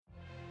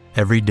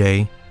Every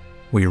day,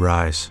 we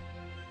rise,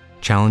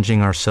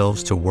 challenging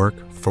ourselves to work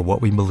for what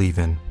we believe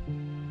in.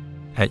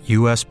 At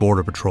U.S.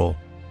 Border Patrol,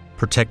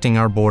 protecting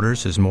our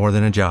borders is more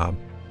than a job.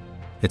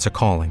 It's a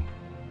calling.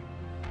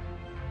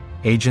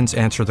 Agents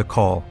answer the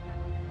call,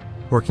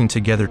 working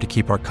together to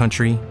keep our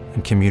country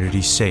and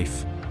communities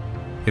safe.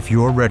 If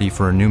you're ready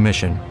for a new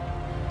mission,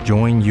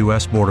 join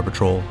U.S. Border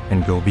Patrol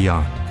and go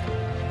beyond.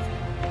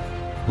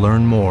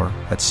 Learn more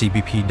at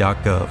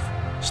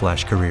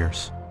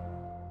cbp.gov/careers.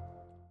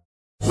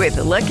 With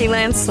the Lucky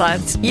Land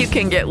Slots, you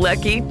can get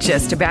lucky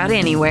just about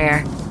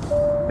anywhere.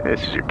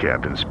 This is your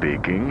captain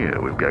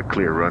speaking. We've got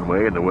clear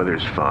runway and the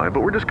weather's fine,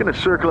 but we're just going to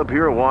circle up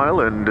here a while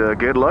and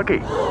get lucky.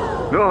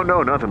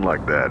 No, nothing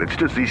like that. It's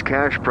just these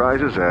cash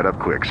prizes add up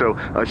quick. So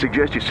I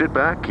suggest you sit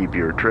back, keep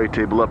your tray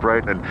table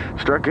upright, and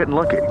start getting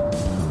lucky.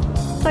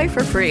 Play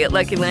for free at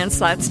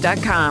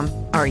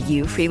LuckyLandSlots.com. Are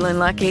you feeling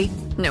lucky?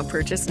 No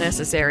purchase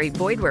necessary.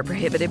 Void where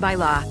prohibited by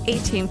law.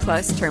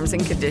 18+ terms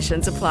and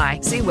conditions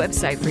apply. See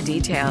website for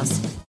details.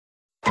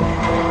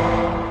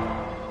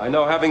 I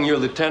know having your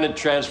lieutenant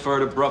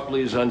transferred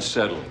abruptly is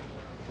unsettling,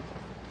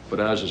 but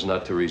ours is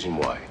not the reason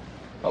why.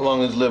 How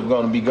long is Liv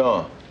going to be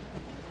gone?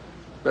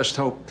 Best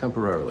hope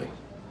temporarily.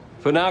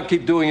 For now,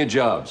 keep doing your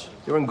jobs.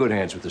 You're in good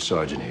hands with the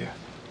sergeant here.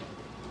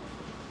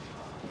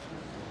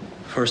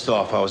 First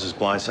off, I was as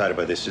blindsided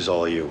by this as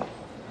all of you.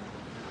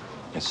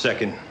 And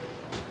second,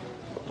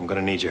 I'm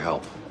gonna need your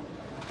help.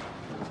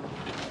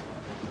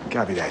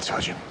 Copy that,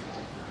 Sergeant.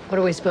 What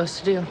are we supposed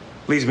to do?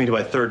 Leads me to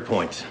my third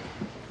point.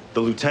 The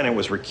lieutenant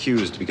was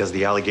recused because of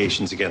the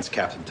allegations against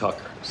Captain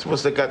Tucker. So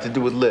what's that got to do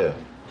with Liv?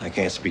 I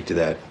can't speak to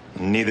that.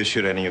 Neither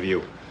should any of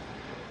you.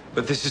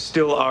 But this is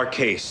still our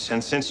case,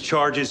 and since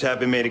charges have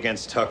been made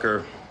against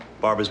Tucker,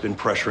 Barbara's been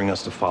pressuring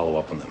us to follow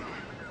up on them.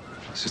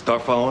 So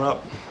start following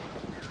up.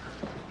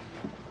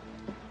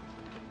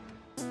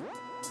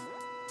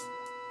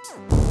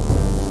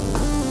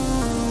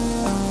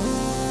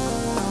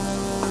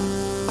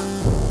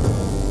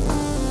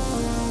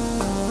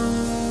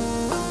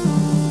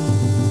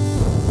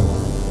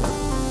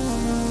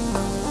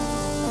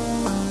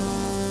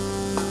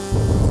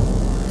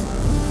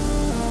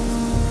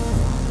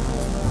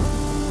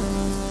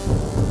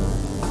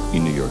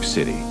 In New York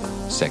City,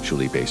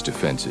 sexually based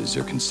offenses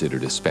are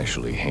considered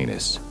especially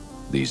heinous.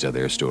 These are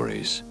their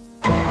stories.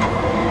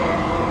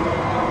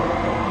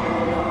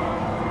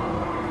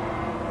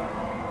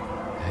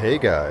 Hey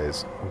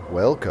guys,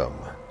 welcome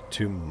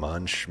to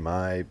Munch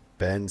My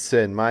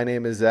Benson. My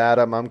name is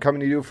Adam. I'm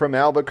coming to you from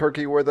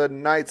Albuquerque, where the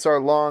nights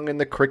are long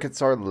and the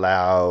crickets are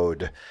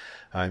loud.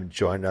 I'm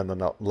joined on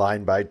the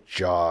line by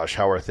Josh.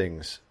 How are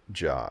things,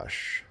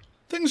 Josh?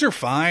 Things are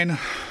fine.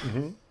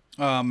 Mm-hmm.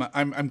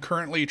 I'm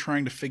currently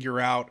trying to figure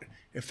out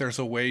if there's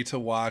a way to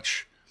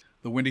watch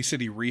the Windy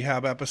City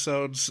Rehab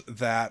episodes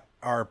that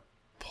are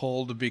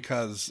pulled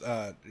because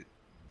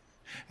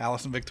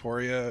Allison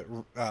Victoria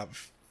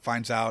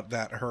finds out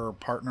that her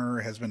partner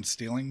has been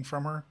stealing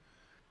from her.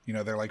 You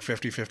know, they're like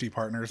 50-50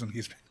 partners, and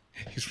he's been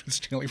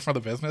stealing from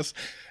the business.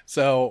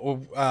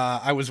 So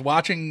I was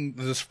watching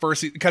this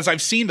first because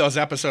I've seen those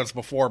episodes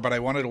before, but I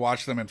wanted to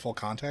watch them in full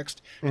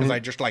context because I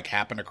just like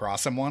happened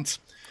across them once.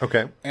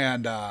 Okay.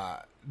 And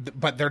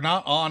but they're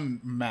not on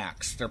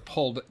Max. They're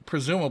pulled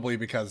presumably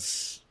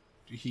because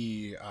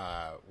he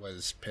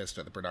was pissed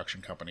at the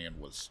production company and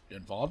was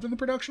involved in the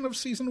production of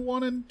season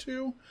 1 and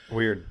 2.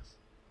 Weird.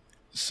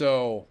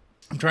 So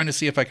I'm trying to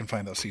see if I can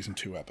find those season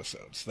 2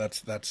 episodes.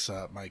 That's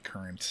my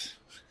current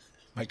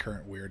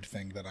weird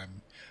thing that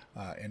I'm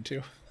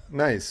into.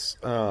 Nice.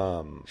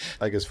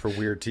 I guess for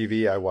Weird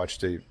TV, I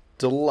watched a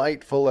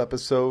delightful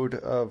episode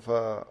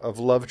of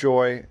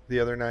Lovejoy the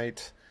other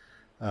night.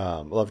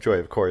 Lovejoy,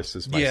 of course,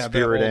 is my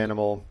spirit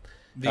animal.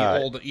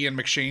 The old Ian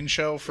McShane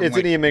show from it's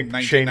an Ian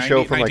McShane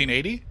show from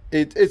 1980?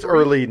 It's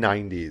early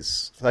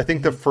 90s. I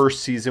think the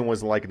first season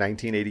was like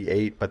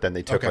 1988, but then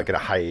they took like a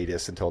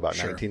hiatus until about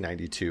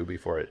 1992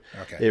 before it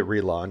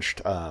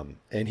relaunched.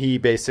 And he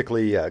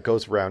basically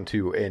goes around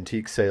to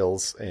antique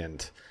sales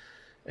and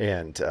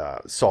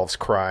solves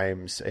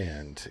crimes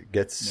and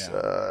gets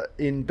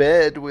in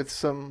bed with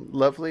some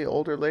lovely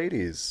older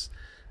ladies.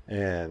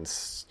 And,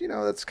 you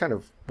know, that's kind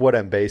of what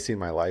I'm basing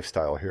my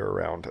lifestyle here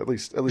around, at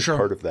least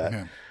part of that.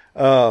 Yeah.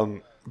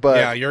 But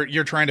yeah,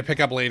 you're trying to pick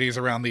up ladies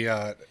around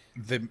the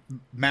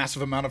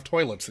massive amount of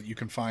toilets that you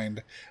can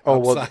find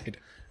outside.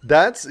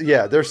 That's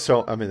there's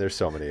so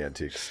many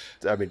antiques.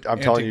 I mean, I'm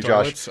telling you,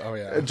 toilets?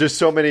 Josh, just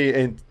so many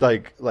in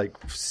like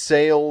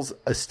sales,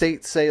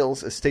 estate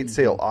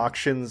sale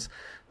auctions.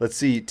 Let's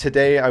see.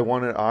 Today I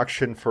won an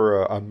auction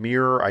for a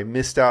mirror. I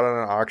missed out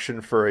on an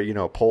auction for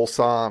a pole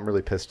saw. I'm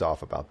really pissed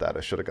off about that.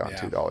 I should have gone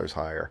 $2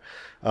 higher.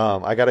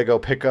 I got to go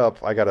pick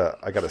up. I got a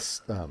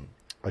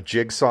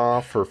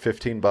jigsaw for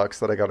 $15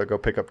 that I got to go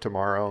pick up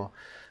tomorrow.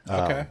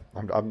 Okay.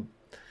 I'm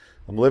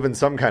living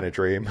some kind of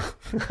dream.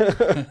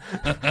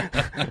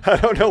 I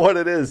don't know what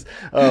it is,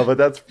 but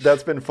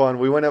that's been fun.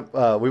 We went up,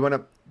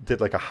 did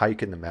like a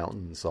hike in the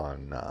mountains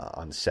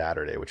on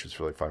Saturday, which was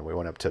really fun. We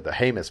went up to the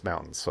Jemez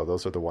Mountains. So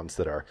those are the ones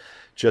that are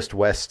just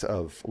west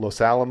of Los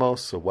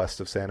Alamos, so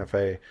west of Santa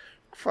Fe.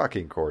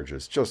 fucking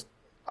gorgeous. Just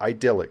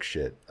idyllic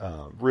shit.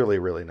 Really,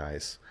 really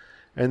nice.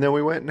 And then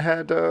we went and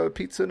had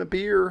pizza and a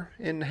beer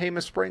in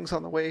Jemez Springs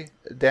on the way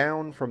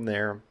down from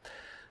there.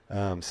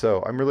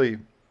 So I'm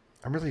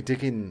really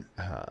digging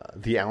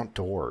the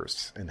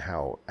outdoors and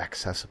how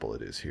accessible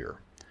it is here.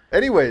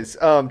 Anyways,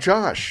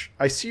 Josh,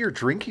 I see you're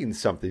drinking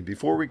something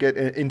before we get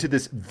into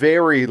this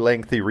very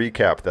lengthy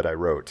recap that I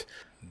wrote.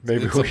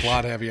 Maybe it's a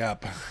plot heavy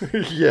up.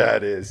 Yeah,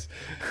 it is.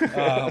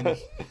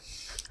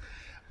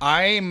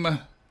 I'm,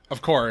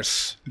 of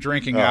course,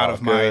 drinking out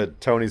of my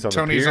Tony's on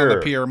the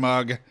Pier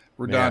mug,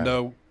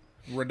 Redondo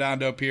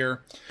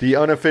Pier. The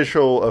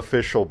unofficial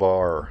official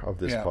bar of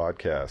this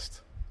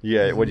podcast.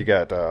 Yeah, what you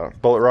got?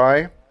 Bullet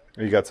Rye?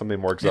 Or you got something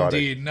more exotic?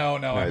 Indeed. No,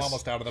 nice. I'm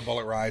almost out of the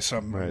Bullet Rye, so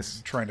I'm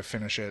trying to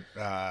finish it.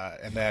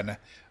 And then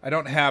I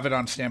don't have it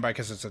on standby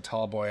because it's a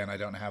tall boy and I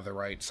don't have the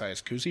right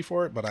size koozie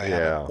for it, but I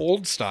have an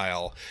old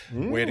style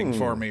waiting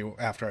for me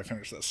after I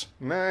finish this.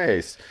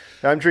 Nice.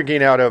 I'm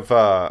drinking out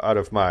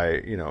of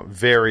my,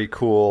 very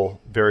cool,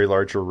 very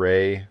large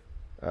array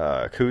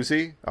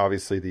koozie.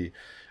 Obviously the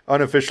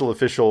unofficial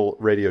official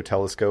radio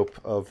telescope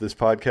of this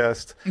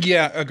podcast.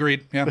 Yeah,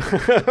 agreed. Yeah.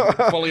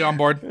 Fully on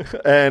board.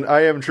 And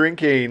I am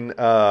drinking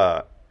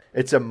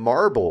it's a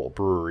Marble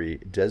Brewery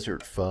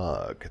Desert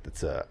Fog.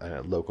 That's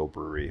a local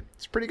brewery.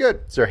 It's pretty good.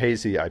 It's their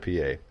hazy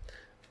IPA.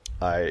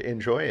 I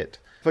enjoy it.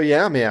 But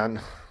yeah,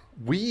 man,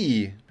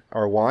 we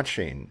are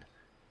watching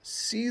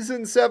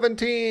season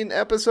 17,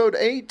 episode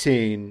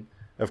 18.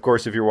 Of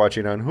course, if you're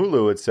watching on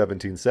Hulu, it's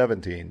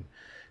 1717.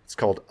 It's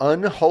called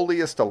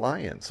Unholiest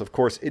Alliance. Of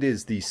course, it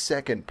is the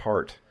second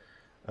part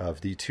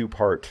of the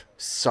two-part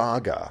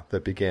saga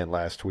that began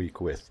last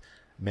week with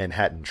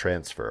Manhattan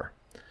Transfer.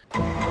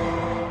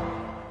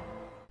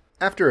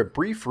 After a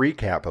brief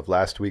recap of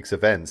last week's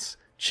events,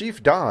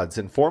 Chief Dodds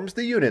informs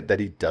the unit that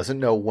he doesn't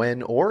know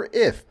when or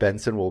if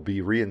Benson will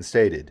be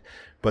reinstated,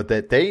 but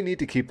that they need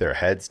to keep their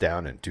heads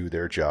down and do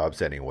their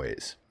jobs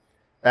anyways.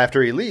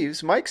 After he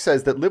leaves, Mike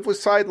says that Liv was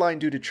sidelined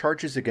due to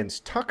charges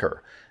against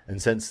Tucker,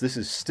 and since this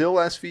is still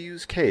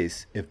SVU's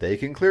case, if they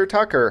can clear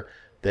Tucker,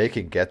 they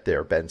can get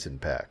their Benson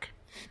back.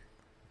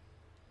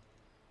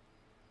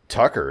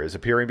 Tucker is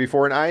appearing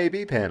before an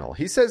IAB panel.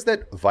 He says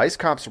that Vice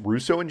Cops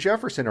Russo and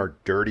Jefferson are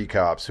dirty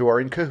cops who are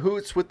in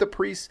cahoots with the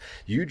priests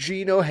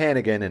Eugene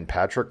O'Hannigan and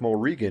Patrick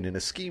Mulregan in a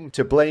scheme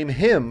to blame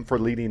him for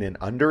leading an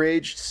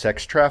underage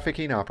sex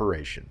trafficking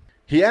operation.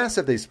 He asks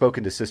if they've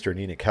spoken to Sister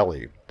Nina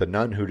Kelly, the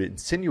nun who'd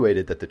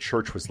insinuated that the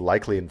church was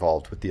likely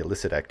involved with the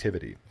illicit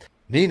activity.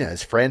 Nina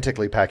is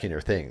frantically packing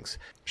her things.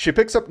 She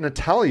picks up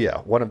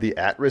Natalia, one of the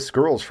at-risk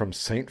girls from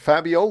St.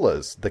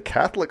 Fabiola's, the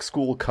Catholic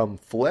school come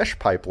flesh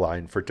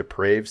pipeline for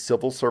depraved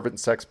civil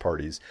servant sex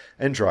parties,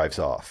 and drives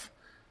off.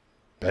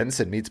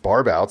 Benson meets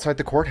Barba outside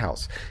the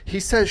courthouse. He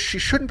says she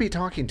shouldn't be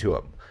talking to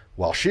him.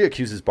 While she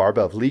accuses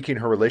Barba of leaking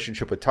her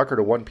relationship with Tucker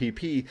to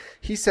 1PP,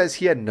 he says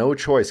he had no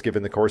choice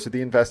given the course of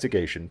the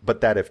investigation, but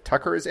that if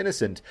Tucker is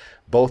innocent,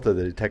 both of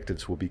the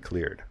detectives will be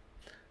cleared.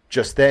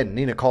 Just then,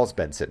 Nina calls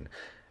Benson,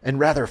 and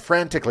rather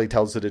frantically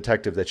tells the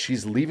detective that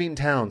she's leaving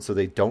town so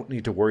they don't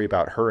need to worry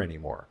about her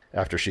anymore.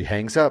 After she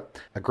hangs up,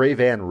 a gray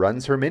van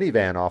runs her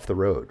minivan off the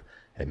road.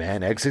 A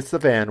man exits the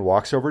van,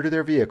 walks over to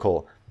their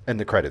vehicle, and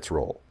the credits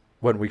roll.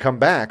 When we come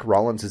back,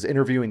 Rollins is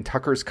interviewing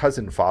Tucker's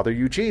cousin, Father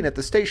Eugene, at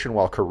the station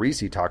while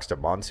Carisi talks to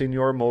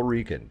Monsignor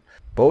Mulregan.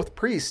 Both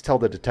priests tell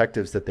the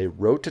detectives that they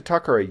wrote to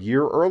Tucker a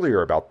year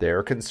earlier about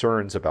their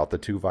concerns about the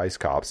two vice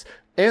cops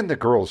and the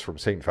girls from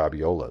St.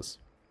 Fabiola's.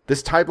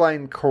 This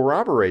timeline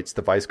corroborates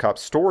the vice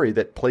cop's story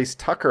that placed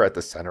Tucker at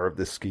the center of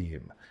the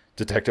scheme.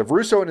 Detective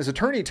Russo and his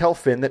attorney tell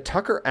Finn that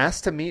Tucker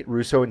asked to meet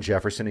Russo and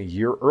Jefferson a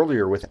year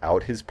earlier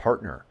without his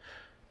partner.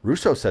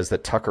 Russo says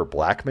that Tucker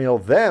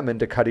blackmailed them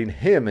into cutting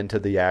him into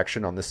the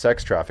action on the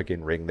sex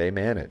trafficking ring they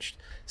managed.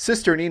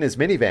 Sister Nina's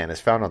minivan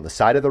is found on the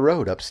side of the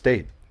road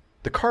upstate.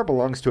 The car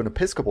belongs to an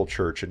Episcopal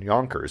church in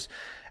Yonkers,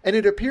 and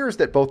it appears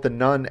that both the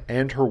nun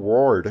and her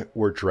ward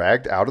were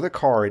dragged out of the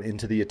car and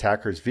into the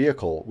attacker's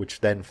vehicle, which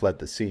then fled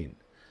the scene.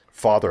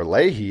 Father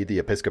Leahy, the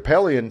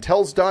Episcopalian,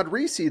 tells Dodd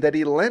Reese that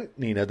he lent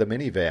Nina the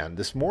minivan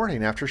this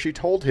morning after she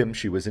told him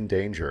she was in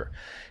danger.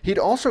 He'd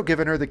also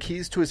given her the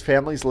keys to his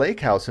family's lake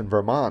house in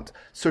Vermont,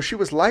 so she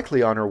was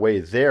likely on her way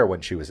there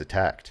when she was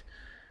attacked.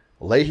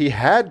 Leahy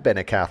had been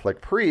a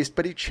Catholic priest,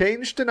 but he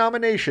changed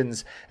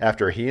denominations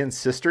after he and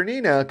Sister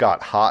Nina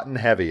got hot and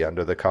heavy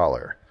under the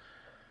collar.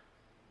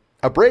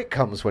 A break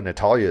comes when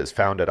Natalia is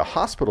found at a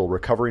hospital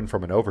recovering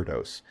from an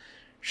overdose.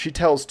 She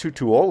tells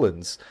Tutu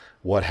Olens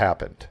what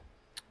happened.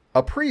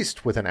 A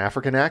priest with an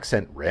African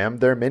accent rammed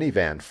their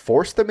minivan,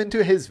 forced them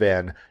into his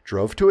van,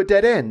 drove to a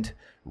dead end,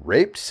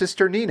 raped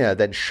Sister Nina,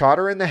 then shot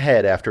her in the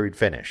head after he'd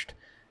finished.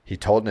 He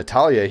told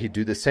Natalia he'd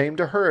do the same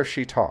to her if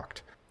she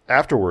talked.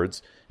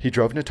 Afterwards, he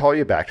drove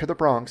Natalia back to the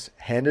Bronx,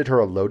 handed her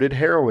a loaded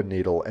heroin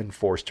needle, and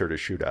forced her to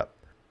shoot up.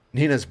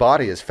 Nina's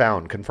body is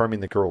found, confirming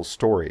the girl's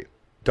story.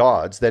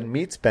 Dodds then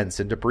meets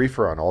Benson to brief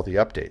her on all the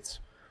updates.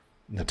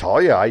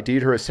 Natalia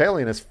ID'd her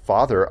assailant as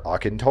Father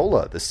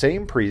Akintola, the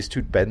same priest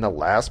who'd been the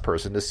last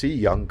person to see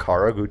young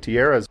Cara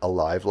Gutierrez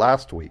alive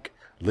last week.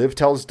 Liv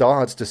tells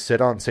Dodds to sit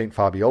on St.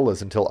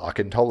 Fabiola's until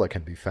Akintola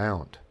can be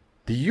found.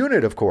 The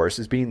unit, of course,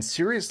 is being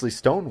seriously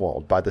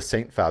stonewalled by the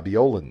St.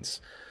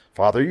 Fabiolans.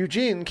 Father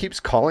Eugene keeps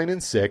calling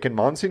in sick, and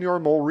Monsignor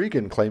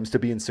Mulregan claims to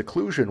be in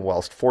seclusion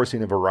whilst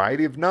forcing a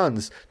variety of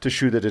nuns to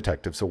shoo the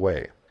detectives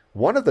away.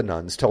 One of the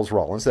nuns tells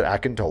Rollins that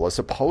Akintola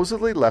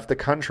supposedly left the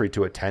country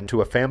to attend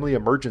to a family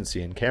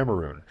emergency in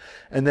Cameroon,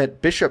 and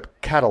that Bishop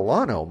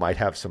Catalano might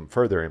have some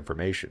further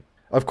information.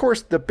 Of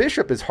course, the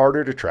bishop is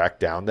harder to track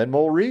down than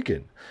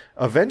Mulregan.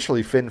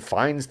 Eventually, Finn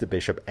finds the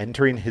bishop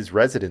entering his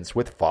residence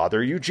with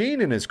Father Eugene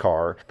in his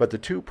car, but the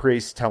two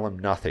priests tell him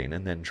nothing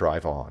and then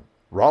drive on.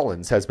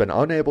 Rollins has been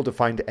unable to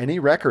find any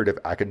record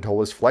of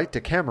Akintola's flight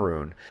to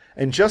Cameroon,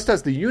 and just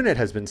as the unit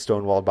has been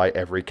stonewalled by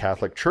every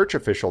Catholic Church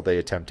official they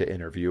attempt to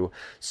interview,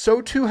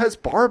 so too has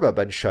Barba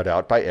been shut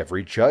out by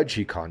every judge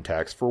he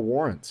contacts for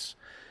warrants.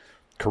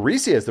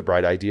 Carisi has the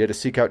bright idea to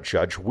seek out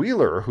Judge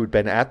Wheeler, who'd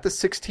been at the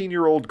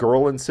 16-year-old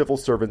girl and civil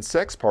servant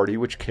sex party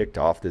which kicked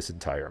off this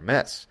entire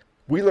mess.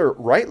 Wheeler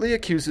rightly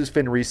accuses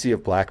Finn Risi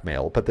of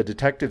blackmail, but the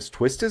detectives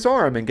twist his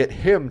arm and get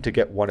him to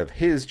get one of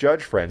his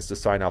judge friends to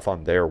sign off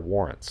on their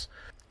warrants.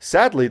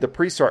 Sadly, the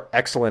priests are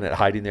excellent at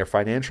hiding their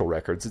financial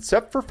records,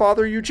 except for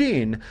Father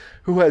Eugene,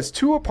 who has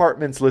 2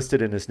 apartments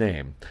listed in his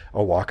name,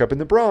 a walk-up in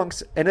the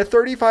Bronx, and a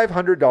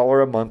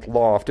 $3,500 a month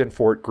loft in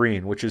Fort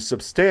Greene, which is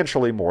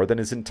substantially more than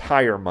his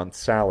entire month's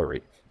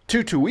salary.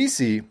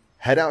 Tutuisi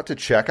head out to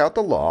check out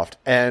the loft,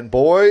 and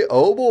boy,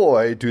 oh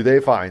boy, do they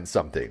find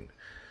something.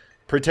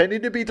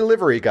 Pretending to be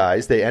delivery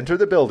guys, they enter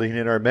the building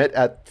and are met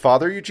at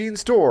Father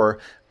Eugene's door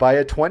by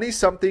a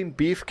 20-something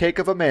beefcake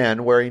of a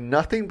man wearing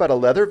nothing but a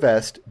leather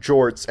vest,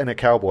 jorts, and a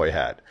cowboy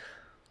hat.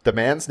 The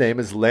man's name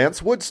is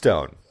Lance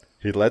Woodstone.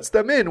 He lets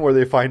them in where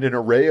they find an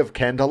array of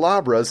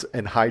candelabras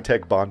and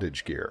high-tech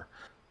bondage gear.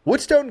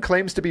 Woodstone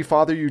claims to be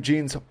Father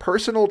Eugene's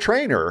personal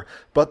trainer,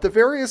 but the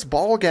various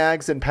ball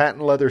gags and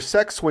patent leather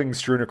sex swings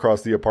strewn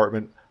across the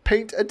apartment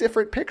paint a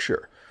different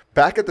picture.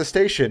 Back at the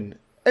station,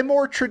 a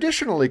more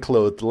traditionally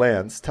clothed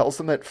Lance tells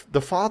them that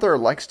the father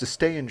likes to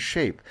stay in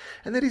shape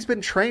and that he's been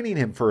training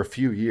him for a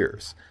few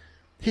years.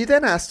 He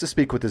then asks to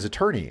speak with his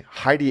attorney,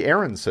 Heidi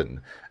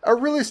Aronson, a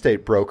real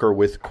estate broker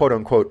with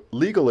quote-unquote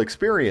legal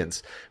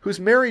experience who's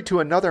married to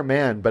another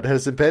man but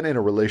has been in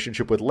a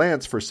relationship with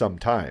Lance for some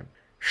time.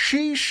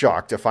 She's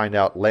shocked to find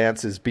out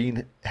Lance is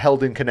being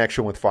held in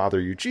connection with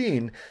Father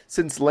Eugene,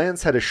 since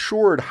Lance had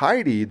assured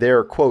Heidi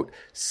their, quote,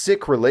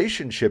 sick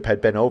relationship had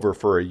been over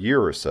for a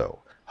year or so.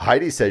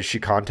 Heidi says she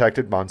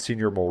contacted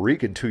Monsignor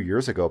Mulregan 2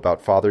 years ago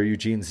about Father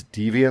Eugene's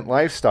deviant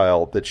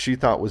lifestyle that she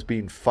thought was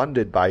being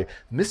funded by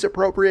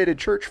misappropriated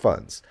church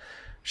funds.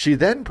 She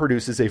then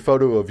produces a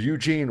photo of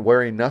Eugene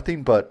wearing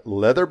nothing but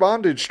leather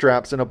bondage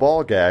straps and a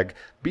ball gag,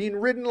 being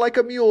ridden like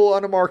a mule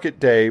on a market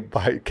day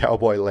by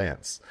Cowboy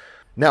Lance.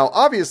 Now,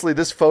 obviously,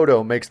 this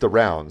photo makes the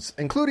rounds,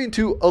 including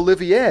to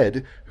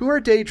Olivier, who are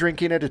day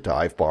drinking at a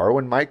dive bar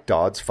when Mike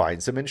Dodds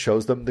finds them and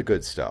shows them the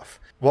good stuff.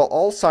 While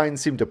all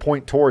signs seem to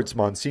point towards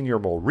Monsignor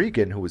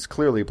Mulregan, who is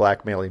clearly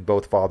blackmailing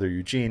both Father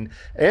Eugene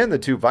and the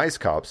 2 vice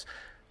cops,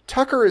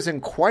 Tucker is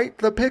in quite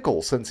the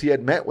pickle since he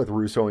had met with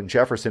Russo and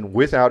Jefferson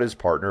without his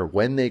partner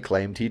when they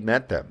claimed he'd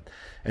met them.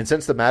 And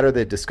since the matter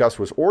they'd discussed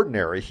was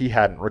ordinary, he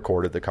hadn't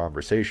recorded the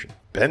conversation.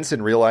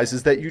 Benson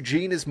realizes that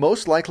Eugene is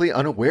most likely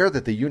unaware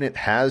that the unit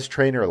has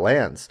trainer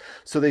Lance,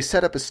 so they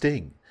set up a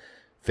sting.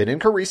 Finn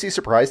and Carisi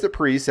surprise the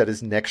priest at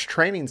his next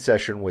training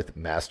session with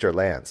Master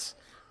Lance.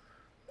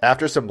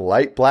 After some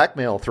light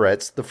blackmail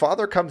threats, the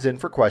father comes in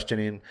for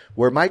questioning,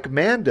 where Mike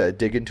Manda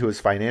dig into his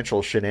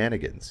financial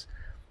shenanigans.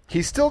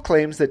 He still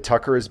claims that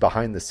Tucker is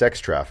behind the sex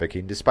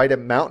trafficking, despite a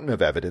mountain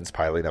of evidence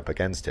piling up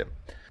against him.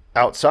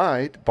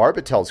 Outside,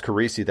 Barba tells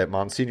Carisi that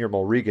Monsignor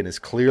Mulregan is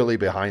clearly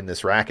behind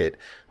this racket,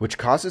 which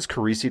causes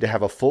Carisi to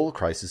have a full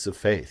crisis of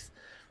faith.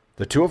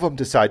 The 2 of them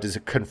decide to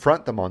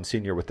confront the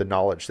Monsignor with the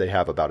knowledge they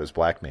have about his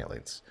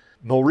blackmailings.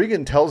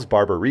 Mulregan tells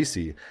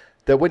Barbarisi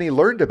that when he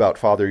learned about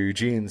Father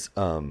Eugene's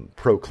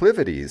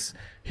proclivities,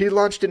 he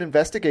launched an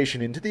investigation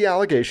into the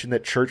allegation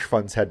that church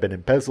funds had been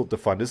embezzled to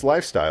fund his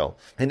lifestyle,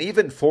 and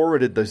even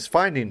forwarded those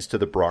findings to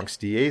the Bronx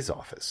DA's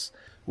office.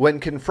 When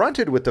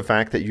confronted with the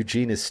fact that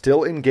Eugene is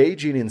still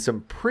engaging in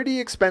some pretty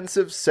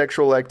expensive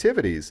sexual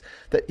activities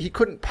that he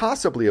couldn't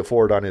possibly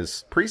afford on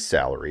his priest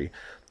salary,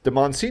 the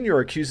Monsignor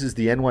accuses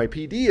the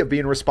NYPD of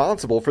being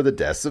responsible for the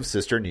deaths of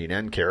Sister Nina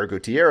and Cara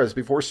Gutierrez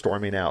before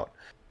storming out.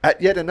 At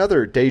yet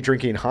another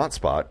day-drinking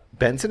hotspot,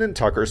 Benson and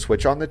Tucker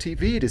switch on the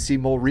TV to see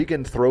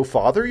Mulregan throw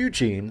Father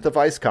Eugene, the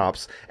vice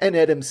cops, and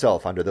Ed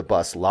himself under the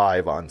bus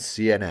live on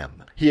CNN.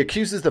 He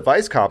accuses the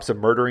vice cops of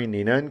murdering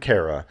Nina and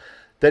Cara.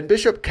 Then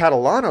Bishop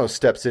Catalano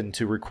steps in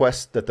to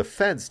request that the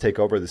feds take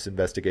over this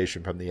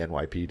investigation from the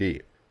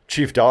NYPD.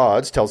 Chief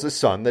Dodds tells his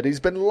son that he's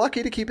been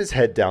lucky to keep his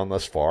head down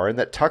thus far and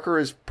that Tucker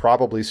is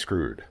probably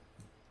screwed.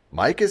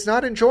 Mike is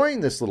not enjoying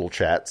this little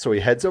chat, so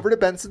he heads over to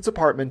Benson's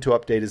apartment to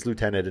update his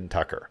lieutenant and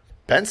Tucker.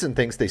 Benson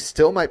thinks they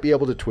still might be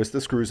able to twist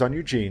the screws on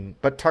Eugene,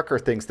 but Tucker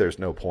thinks there's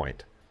no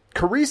point.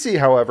 Carisi,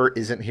 however,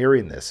 isn't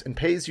hearing this and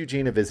pays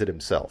Eugene a visit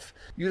himself.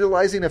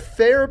 Utilizing a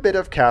fair bit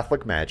of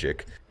Catholic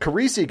magic,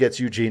 Carisi gets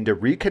Eugene to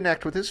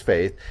reconnect with his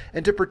faith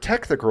and to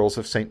protect the girls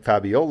of St.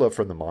 Fabiola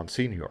from the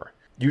Monsignor.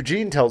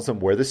 Eugene tells them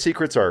where the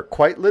secrets are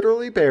quite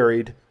literally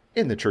buried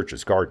in the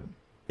church's garden.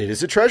 It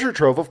is a treasure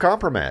trove of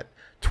compromat.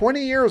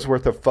 20 years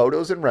worth of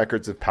photos and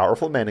records of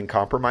powerful men in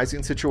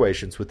compromising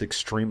situations with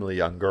extremely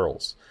young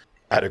girls.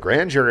 At a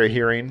grand jury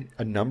hearing,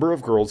 a number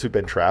of girls who've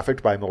been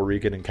trafficked by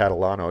Mulrigan and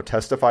Catalano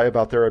testify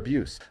about their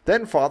abuse.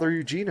 Then Father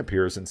Eugene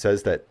appears and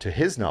says that, to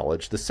his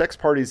knowledge, the sex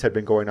parties had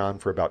been going on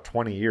for about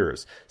 20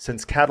 years,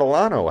 since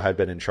Catalano had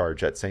been in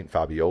charge at St.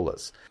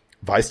 Fabiola's.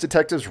 Vice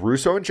Detectives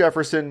Russo and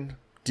Jefferson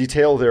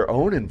detail their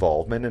own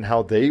involvement and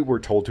how they were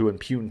told to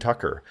impugn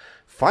Tucker.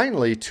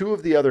 Finally, 2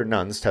 of the other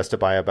nuns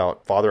testify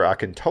about Father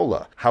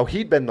Akintola, how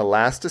he'd been the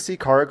last to see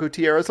Cara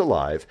Gutierrez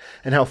alive,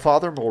 and how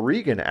Father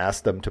Mulrigan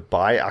asked them to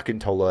buy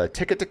Akintola a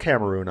ticket to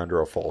Cameroon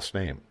under a false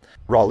name.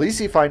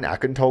 Rawlisi find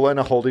Akintola in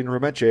a holding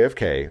room at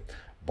JFK.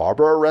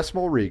 Barbara arrests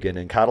Mulrigan,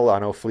 and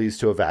Catalano flees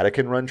to a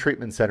Vatican-run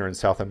treatment center in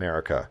South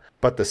America.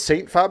 But the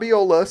St.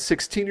 Fabiola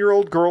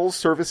 16-year-old girls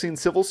servicing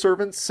civil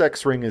servants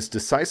sex ring is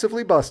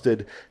decisively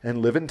busted,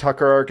 and Liv and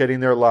Tucker are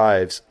getting their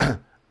lives,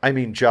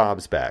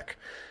 jobs back.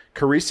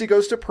 Carisi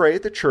goes to pray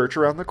at the church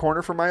around the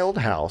corner from my old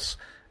house,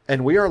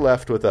 and we are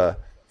left with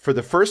for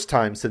the first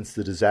time since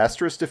the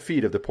disastrous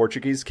defeat of the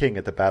Portuguese king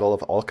at the Battle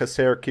of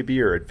Alcacer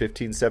Quibir in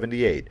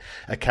 1578,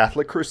 a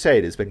Catholic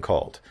crusade has been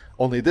called.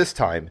 Only this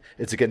time,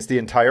 it's against the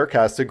entire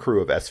cast and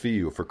crew of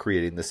SVU for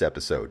creating this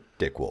episode.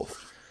 Dick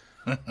Wolf.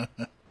 I'm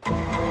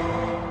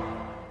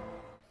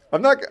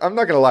not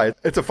gonna lie,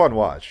 it's a fun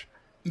watch.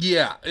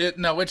 Yeah,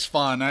 it's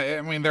fun.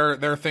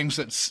 There are things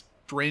that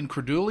strain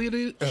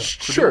credulity a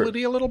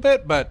little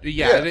bit, but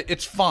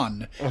it's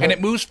fun. And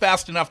it moves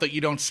fast enough that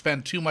you don't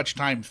spend too much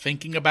time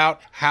thinking about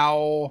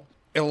how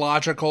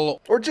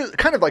illogical or just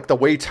kind of like the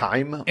way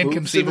time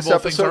moves in this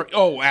episode.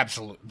 Oh,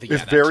 absolutely.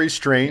 It's very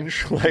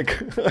strange.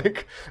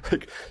 Like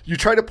you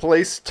try to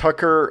place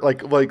Tucker,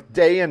 like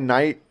day and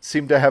night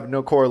seem to have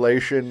no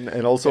correlation,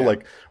 and also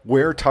like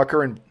where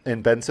Tucker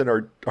and Benson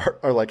are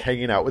like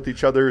hanging out with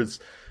each other is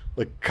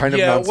like kind of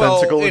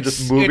nonsensical and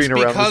just moving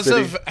around the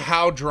city. Because of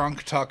how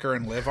drunk Tucker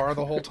and Liv are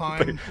the whole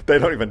time. they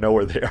don't even know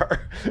where they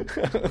are.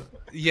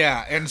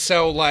 Yeah, and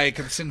so like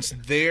since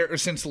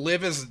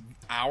Liv is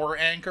our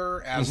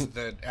anchor as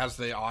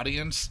the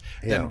audience,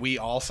 then we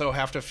also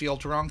have to feel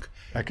drunk.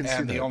 I can see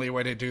that. And the only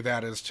way to do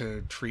that is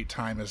to treat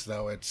time as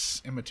though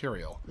it's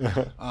immaterial.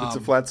 It's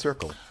a flat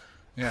circle.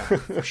 Yeah,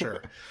 for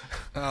sure.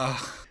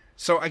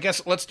 So I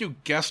guess let's do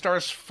guest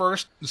stars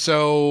first.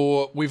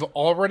 So we've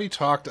already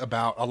talked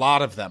about a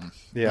lot of them.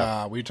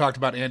 Yeah. We talked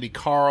about Andy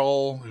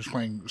Carl, who's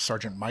playing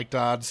Sergeant Mike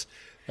Dodds.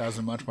 That was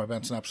in Much More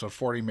Events in episode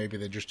 40. Maybe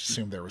they just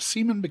assumed there was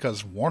semen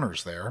because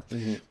Warner's there.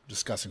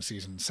 Discussing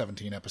season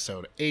 17,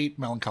 episode 8,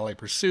 Melancholy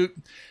Pursuit.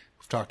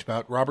 We've talked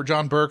about Robert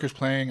John Burke, who's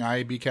playing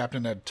IAB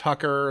Captain Ed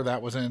Tucker.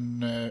 That was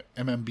in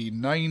MMB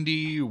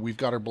 90. We've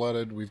Got Her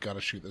Blooded. We've Got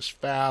to Shoot This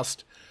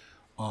Fast.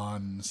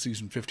 On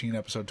season 15,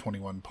 episode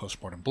 21,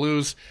 Postmortem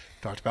Blues.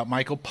 Talked about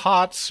Michael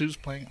Potts, who's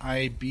playing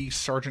IAB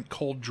Sergeant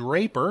Cole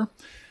Draper.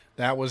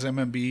 That was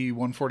MMB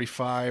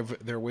 145.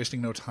 They're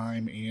Wasting No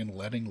Time in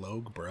Letting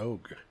Logue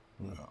Brogue.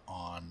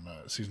 On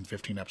season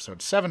 15,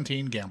 episode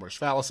 17, Gambler's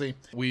Fallacy.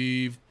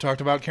 We've talked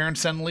about Karen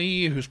Sen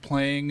Lee, who's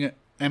playing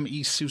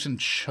M.E. Susan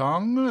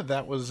Chung.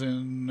 That was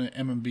in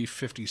MMB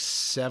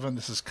 57.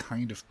 This is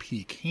kind of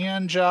peak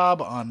hand job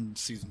on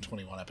season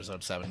 21,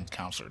 episode 7,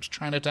 Counselor's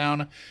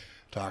Chinatown.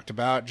 Talked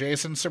about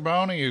Jason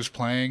Cerboni, who's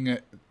playing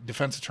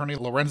defense attorney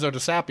Lorenzo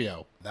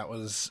DeSapio. That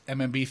was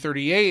MMB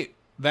 38.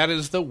 That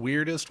is the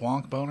weirdest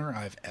wonk boner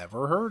I've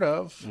ever heard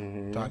of.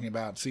 Talking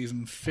about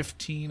season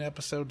 15,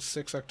 episode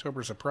 6,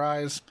 October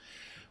Surprise.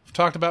 We've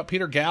talked about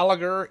Peter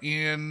Gallagher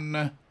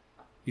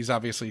he's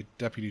obviously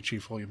Deputy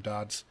Chief William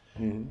Dodds,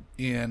 in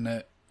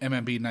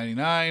MMB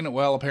 99.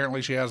 Well,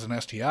 apparently she has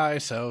an STI,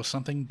 so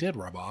something did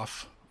rub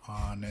off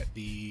on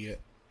the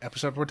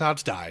episode where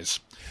Dodds dies.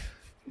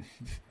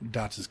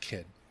 Dodds'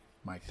 kid,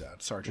 Mike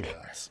Dodds, Sergeant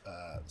Dodds.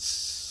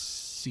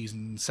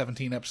 Season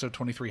 17, episode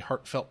 23,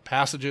 Heartfelt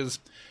Passages.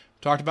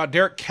 Talked about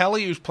Derek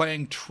Kelly, who's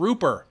playing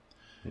Trooper.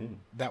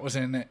 That was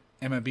in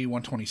MMB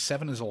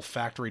 127. His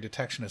olfactory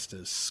detection is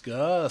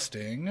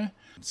disgusting.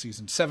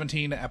 Season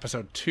 17,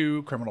 episode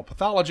 2, Criminal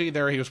Pathology.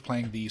 There he was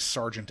playing the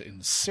Sergeant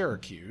in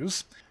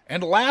Syracuse.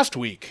 And last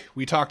week,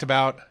 we talked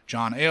about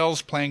John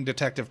Ailes playing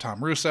Detective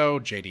Tom Russo,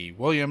 J.D.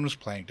 Williams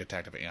playing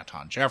Detective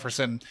Anton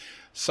Jefferson,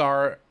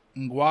 Sar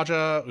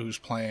Ngwaja, who's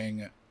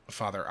playing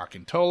Father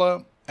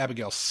Akintola,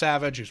 Abigail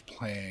Savage, who's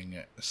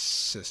playing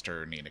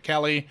Sister Nina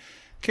Kelly,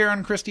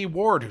 Karen Christie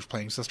Ward, who's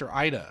playing Sister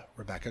Ida,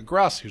 Rebecca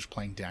Gruss, who's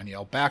playing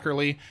Danielle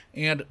Backerley,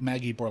 and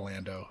Maggie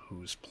Borlando,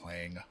 who's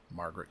playing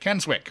Margaret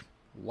Kenswick.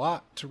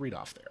 Lot to read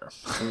off there.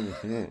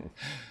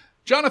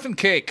 Jonathan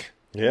Cake.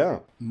 Yeah.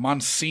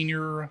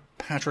 Monsignor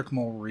Patrick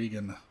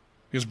Mulrigan.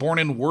 He was born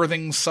in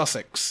Worthing,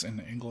 Sussex, in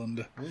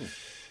England.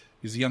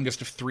 He's the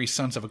youngest of 3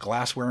 sons of a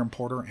glassware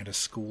importer and a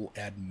school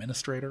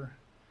administrator.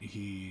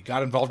 He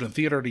got involved in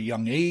theater at a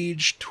young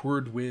age,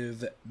 toured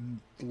with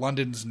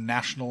London's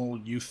National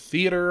Youth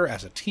Theatre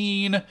as a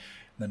teen,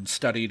 then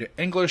studied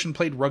English and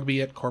played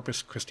rugby at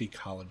Corpus Christi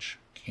College,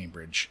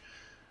 Cambridge,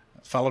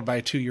 followed by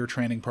a 2-year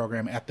training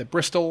program at the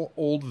Bristol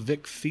Old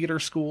Vic Theatre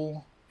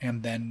School,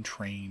 and then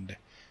trained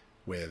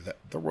with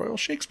the Royal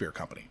Shakespeare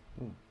Company.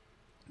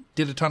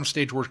 Did a ton of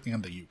stage working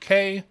in the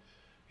UK.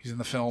 He's in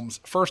the films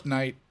First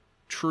Night,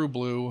 True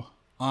Blue,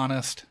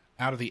 Honest,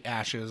 Out of the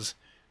Ashes,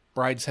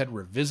 Brideshead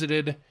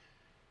Revisited,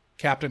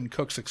 Captain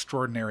Cook's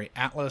Extraordinary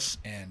Atlas,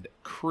 and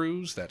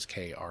Crews, that's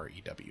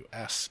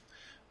Krews.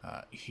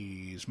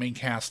 He's main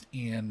cast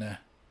in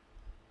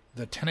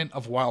The Tenant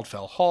of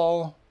Wildfell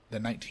Hall, the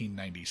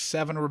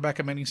 1997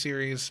 Rebecca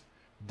miniseries,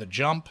 The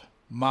Jump,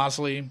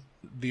 Mosley,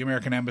 The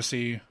American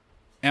Embassy,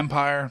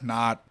 Empire,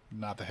 not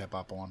the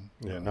hip-hop one.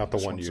 Yeah, not the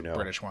one you know.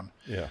 British one.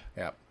 Yeah.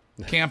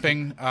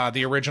 Camping,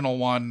 the original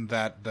one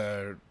that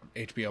the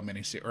HBO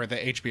miniseries or the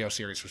HBO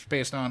series was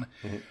based on.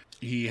 Mm-hmm.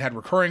 He had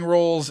recurring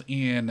roles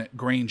in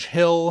Grange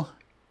Hill,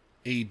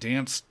 A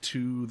Dance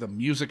to the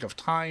Music of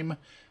Time,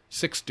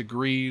 6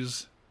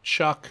 Degrees,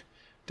 Chuck,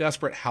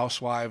 Desperate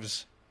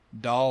Housewives,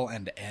 Doll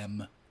and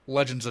M,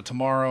 Legends of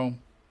Tomorrow,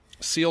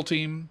 SEAL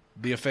Team,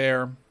 The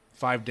Affair,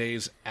 5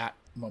 Days at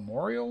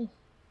Memorial.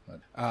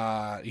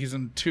 He's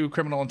in 2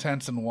 Criminal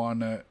Intents and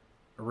 1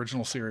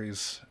 original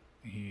series.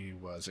 He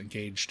was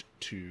engaged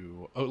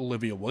to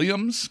Olivia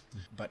Williams,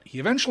 but he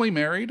eventually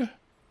married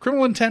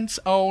Criminal Intent's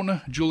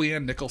own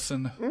Julianne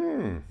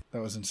Nicholson.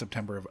 That was in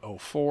September of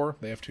 2004.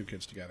 They have 2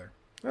 kids together.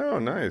 Oh,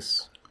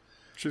 nice.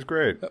 She's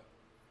great.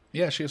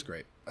 Yeah, she is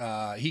great.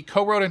 He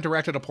co-wrote and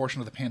directed a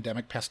portion of the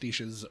Pandemic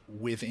Pastiches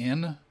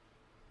Within,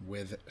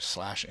 with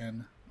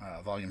 /N,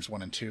 volumes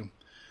 1 and 2.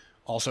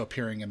 Also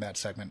appearing in that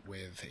segment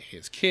with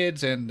his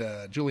kids, and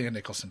Julianne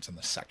Nicholson's in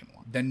the second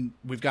one. Then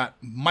we've got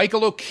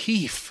Michael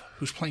O'Keefe,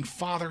 who's playing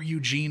Father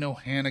Eugene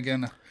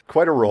O'Hannigan.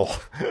 Quite a role.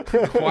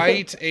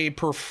 Quite a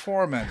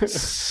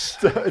performance.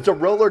 It's a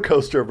roller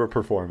coaster of a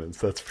performance,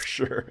 that's for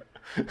sure.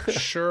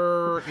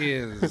 Sure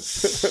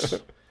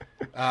is.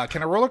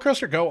 Can a roller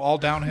coaster go all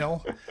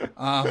downhill?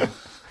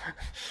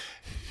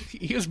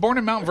 He was born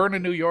in Mount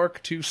Vernon, New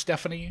York, to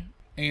Stephanie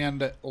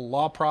and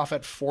law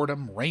prophet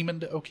Fordham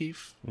Raymond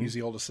O'Keefe. He's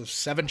the oldest of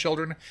 7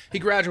 children. He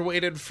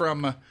graduated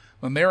from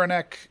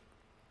Mamaroneck,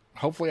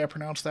 hopefully I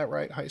pronounced that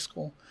right, high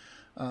school.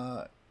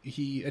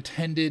 He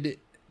attended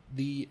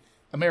the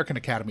American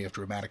Academy of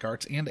Dramatic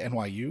Arts and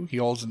NYU. He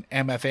holds an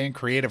MFA in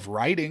creative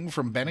writing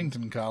from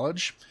Bennington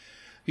College.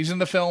 He's in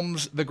the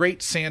films The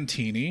Great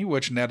Santini,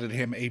 which netted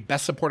him a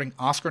Best Supporting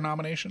Oscar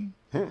nomination.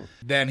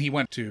 Then he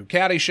went to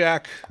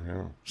Caddyshack,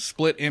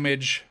 Split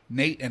Image,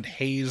 Nate and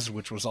Hayes,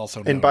 which was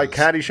also known And by as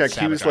Caddyshack, Savage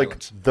he was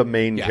Islands. like the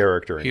main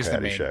character in he's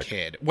Caddyshack. He's the main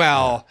kid.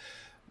 Well,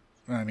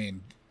 I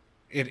mean,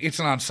 it's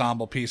an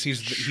ensemble piece.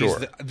 He's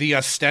the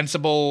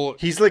ostensible...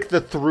 He's like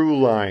the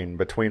through line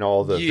between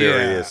all the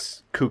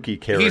various kooky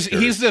characters.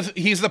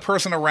 He's the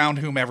person around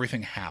whom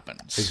everything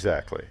happens.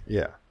 Exactly,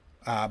 yeah.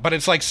 But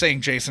it's like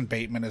saying Jason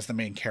Bateman is the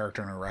main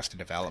character in Arrested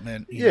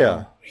Development. You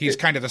know? He's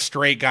kind of the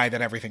straight guy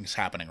that everything's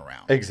happening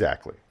around.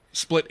 Exactly.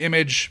 Split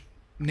Image,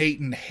 Nate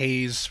and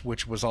Hayes,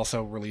 which was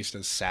also released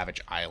as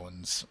Savage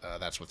Islands.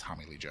 That's with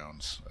Tommy Lee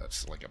Jones.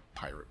 That's like a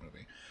pirate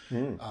movie.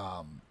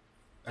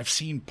 I've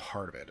seen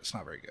part of it. It's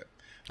not very good.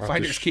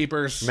 Finders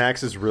Keepers.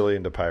 Max is really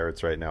into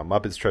pirates right now.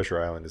 Muppets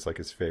Treasure Island is like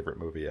his favorite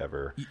movie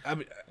ever. I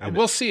mean,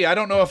 we'll see. I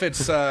don't know if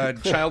it's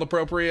child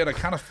appropriate. I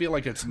kind of feel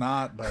like it's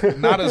not, but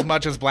not as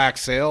much as Black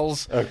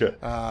Sails. Okay.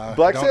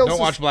 Don't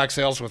watch Black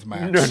Sails with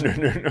Max.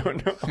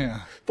 No.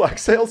 Yeah. Black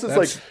Sails is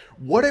like,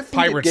 what if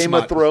we did Game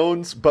of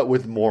Thrones, but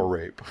with more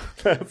rape?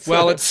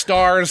 It's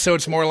stars, so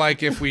it's more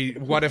like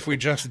what if we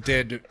just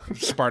did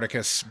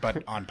Spartacus,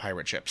 but on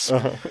pirate ships?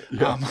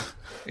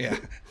 Yeah.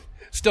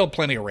 Still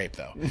plenty of rape,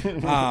 though.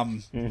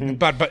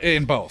 But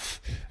in both.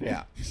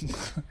 Yeah.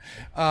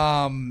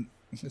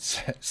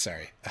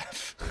 Sorry.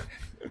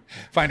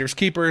 Finders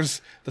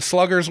Keepers. The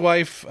Slugger's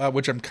Wife,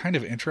 which I'm kind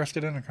of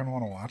interested in. I kind of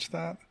want to watch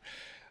that.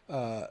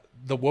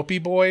 The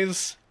Whoopie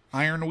Boys.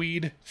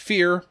 Ironweed.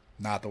 Fear.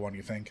 Not the one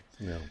you think.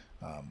 No.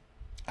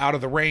 Out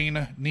of the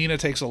Rain. Nina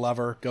Takes a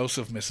Lover. Ghosts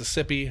of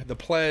Mississippi. The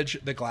Pledge.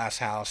 The Glass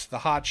House. The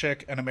Hot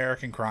Chick. An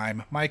American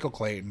Crime. Michael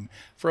Clayton.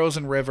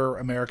 Frozen River.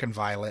 American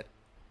Violet.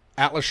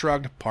 Atlas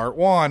Shrugged Part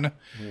 1.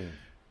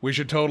 We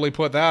should totally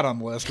put that on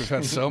the list. We've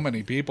had so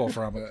many people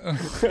from it.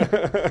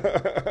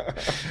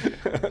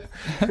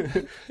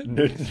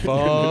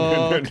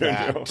 Fuck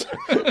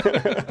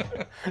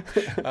that.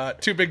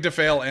 Too Big to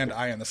Fail and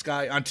Eye in the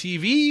Sky. On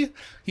TV,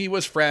 he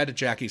was Fred,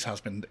 Jackie's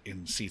husband,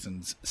 in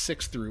seasons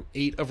 6 through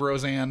 8 of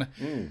Roseanne.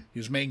 He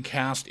was main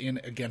cast in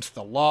Against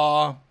the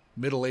Law,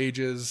 Middle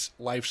Ages,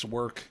 Life's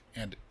Work,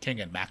 and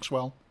King and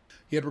Maxwell.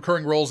 He had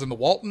recurring roles in The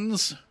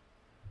Waltons,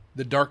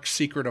 The Dark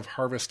Secret of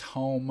Harvest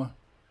Home,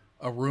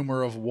 A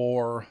Rumor of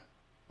War,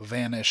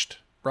 Vanished,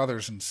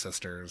 Brothers and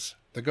Sisters,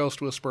 The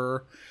Ghost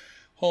Whisperer,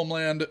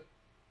 Homeland,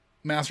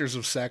 Masters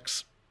of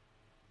Sex,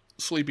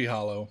 Sleepy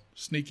Hollow,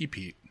 Sneaky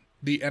Pete,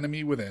 The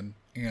Enemy Within,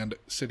 and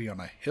City on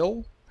a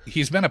Hill.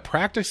 He's been a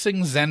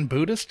practicing Zen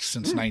Buddhist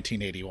since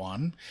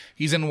 1981.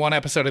 He's in one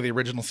episode of the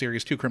original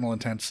series, 2 Criminal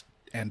Intents,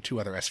 and 2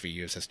 other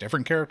SVUs as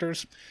different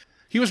characters.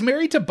 He was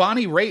married to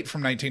Bonnie Raitt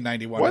from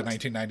 1991 to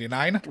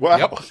 1999.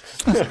 Wow.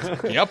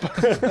 Yep.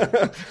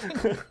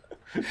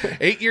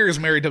 8 years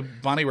married to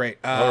Bonnie Raitt.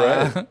 All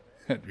right.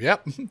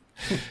 Yep.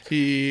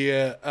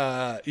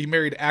 He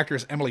married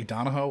actress Emily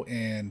Donahoe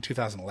in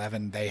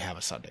 2011. They have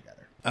a son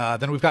together.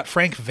 Then we've got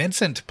Frank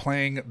Vincent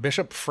playing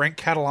Bishop Frank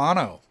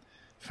Catalano.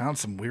 Found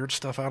some weird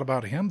stuff out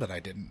about him that I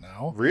didn't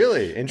know.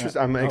 Really?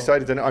 Interesting. I'm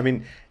excited to know. I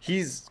mean,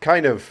 he's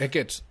kind of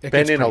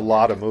been in a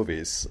lot of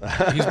movies.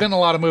 He's been in a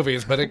lot of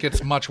movies, but it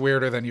gets much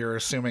weirder than you're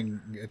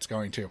assuming it's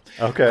going to.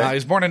 Okay. He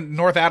was born in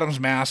North Adams,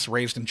 Mass.,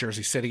 raised in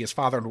Jersey City. His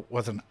father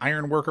was an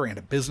iron worker and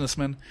a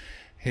businessman.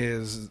 He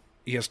has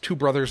 2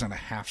 brothers and a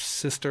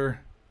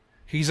half-sister.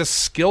 He's a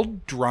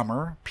skilled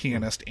drummer,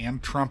 pianist,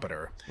 and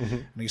trumpeter. Mm-hmm.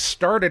 And he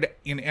started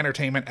in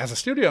entertainment as a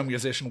studio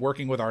musician,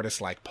 working with artists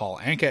like Paul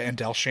Anka and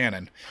Del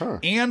Shannon,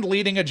 and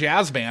leading a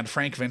jazz band,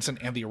 Frank Vincent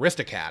and the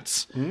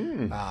Aristocats.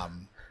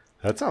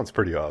 That sounds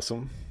pretty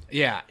awesome.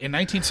 Yeah. In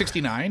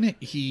 1969,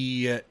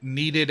 he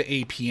needed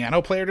a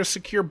piano player to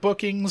secure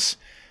bookings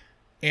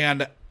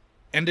and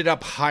ended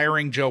up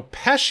hiring Joe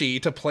Pesci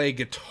to play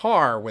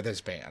guitar with his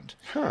band.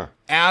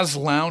 As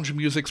lounge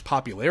music's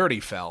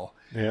popularity fell,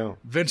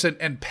 Vincent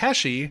and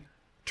Pesci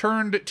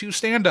turned to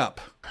stand-up,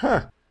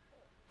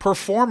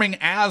 performing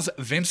as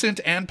Vincent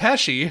and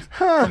Pesci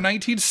from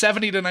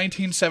 1970 to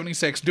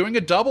 1976, doing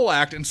a double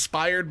act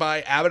inspired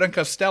by Abbott and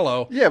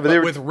Costello,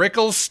 but with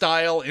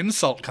Rickles-style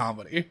insult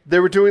comedy. They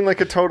were doing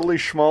like a totally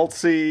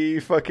schmaltzy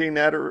fucking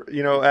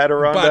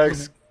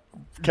Adirondacks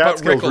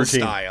Catskills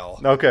routine. Style.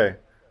 Okay.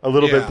 A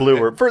little bit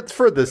bluer.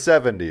 For the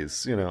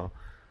 70s,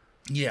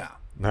 Yeah.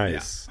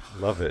 Nice.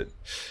 Yeah. Love it.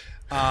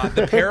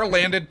 The pair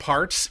landed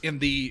parts in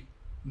the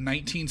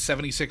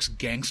 1976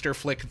 gangster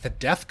flick The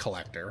Death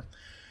Collector,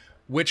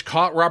 which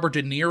caught Robert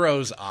De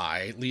Niro's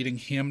eye, leading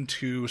him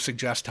to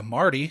suggest to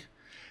Marty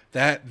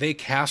that they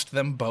cast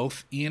them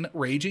both in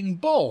Raging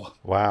Bull.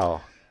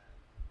 Wow.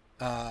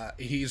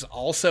 He's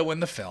also in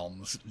the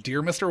films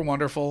Dear Mr.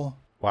 Wonderful.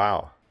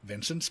 Wow.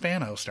 Vincent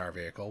Spano Star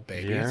Vehicle,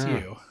 Baby It's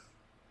You.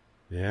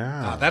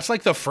 Yeah. That's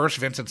like the first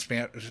Vincent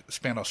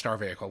Spano Star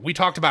Vehicle. We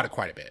talked about it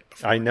quite a bit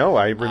before. I know.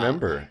 I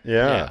remember.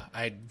 Yeah.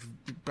 I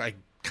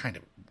kind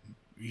of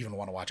even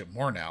want to watch it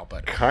more now,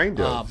 but kind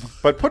of.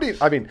 But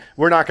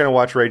we're not going to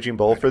watch Raging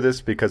Bull for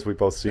this because we've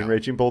both seen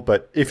Raging Bull.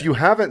 But if you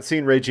haven't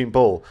seen Raging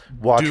Bull,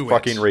 watch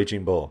fucking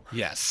Raging Bull.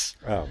 Yes.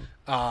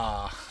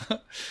 The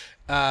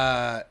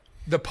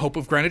Pope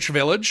of Greenwich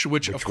Village,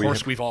 which of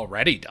course we've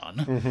already done.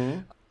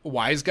 Mm-hmm.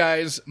 Wise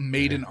Guys,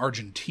 Made in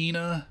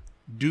Argentina,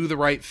 Do the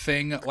Right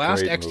Thing,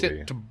 Last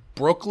Exit to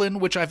Brooklyn,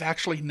 which I've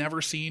actually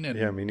never seen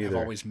and me neither.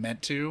 I've always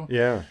meant to.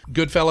 Yeah.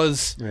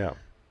 Goodfellas. Yeah.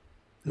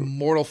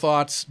 Mortal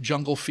Thoughts,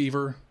 Jungle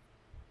Fever,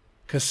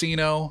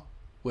 Casino,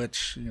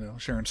 which,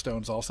 Sharon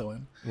Stone's also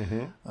in.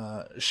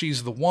 Mm-hmm.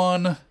 She's the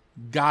One,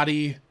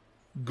 Gotti,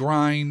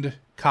 Grind,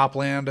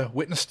 Copland,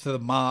 Witness to the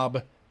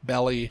Mob,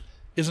 Belly,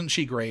 Isn't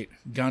She Great,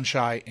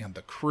 Gunshy, and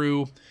The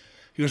Crew.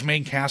 He was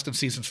main cast in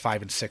seasons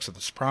 5 and 6 of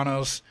The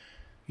Sopranos.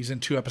 He's in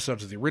 2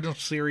 episodes of the original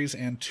series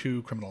and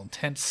 2 Criminal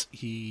Intents.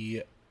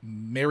 He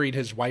married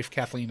his wife,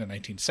 Kathleen, in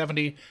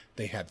 1970.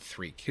 They had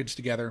 3 kids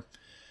together.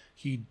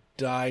 He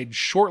died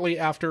shortly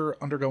after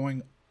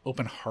undergoing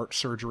open heart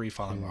surgery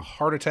following a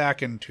heart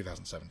attack in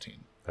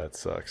 2017. That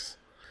sucks.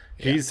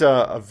 Yeah. He's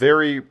a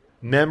very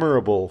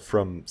memorable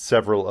from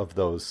several of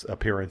those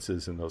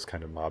appearances in those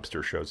kind of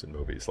mobster shows and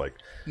movies. Like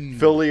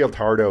Phil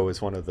Leotardo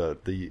is one of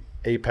the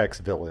apex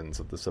villains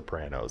of The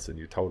Sopranos, and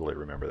you totally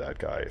remember that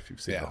guy if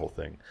you've seen the whole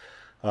thing.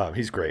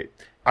 He's great.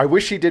 I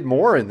wish he did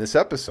more in this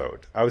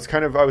episode. I was a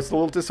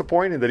little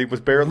disappointed that he was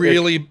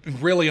barely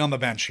really on the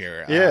bench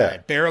here. Yeah,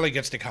 barely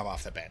gets to come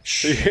off the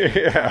bench.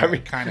 Yeah, I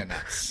mean, kind of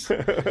nuts.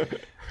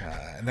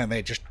 And then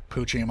they just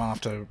pooch him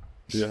off to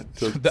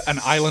an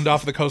island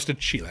off the coast of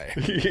Chile.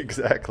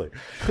 Exactly.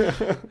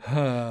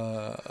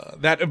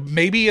 That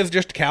maybe is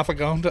just Catholic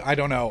owned. I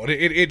don't know.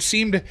 It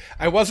seemed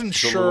I wasn't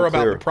sure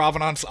about the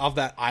provenance of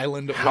that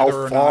island.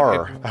 How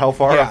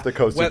far off the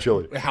coast of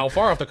Chile? How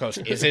far off the coast?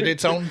 Is it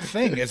its own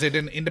thing? Is it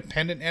an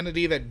independent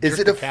entity that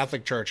just the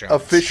Catholic Church owns?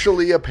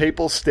 Officially a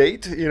papal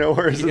state?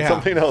 Or is it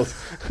something else?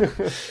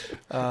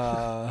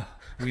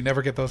 We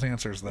never get those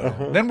answers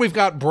though. Then we've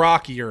got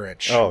Brock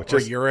Urich. Or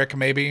Urich,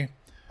 maybe.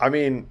 I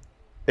mean,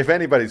 if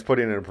anybody's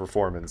putting in a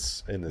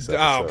performance in this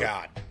episode. Oh,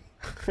 God.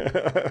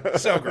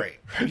 So great.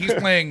 He's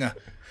playing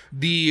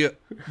the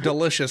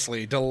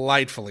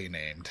delightfully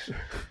named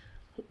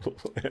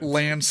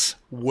Lance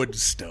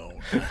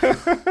Woodstone.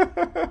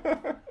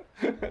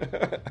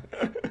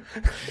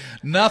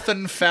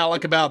 Nothing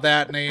phallic about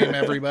that name,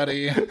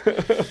 everybody.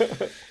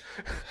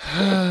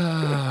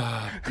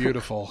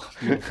 Beautiful.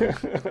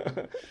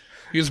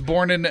 He was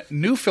born in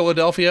New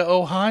Philadelphia,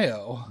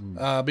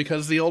 Ohio,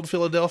 because the old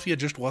Philadelphia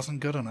just wasn't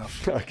good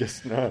enough. I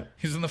guess not.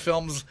 He's in the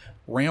films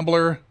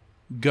Rambler,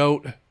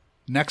 Goat,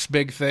 Next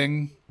big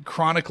thing,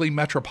 Chronically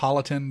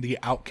Metropolitan, The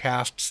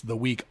Outcasts, The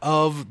Week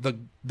of,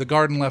 The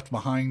Garden Left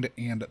Behind,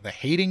 and The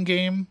Hating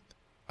Game.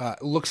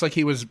 Looks like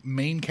he was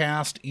main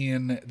cast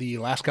in the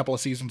last couple of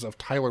seasons of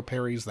Tyler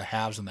Perry's The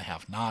Haves and the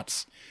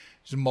Have-Nots.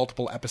 There's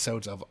multiple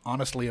episodes of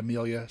Honestly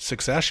Amelia,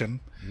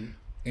 Succession,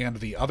 and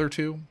the other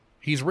two.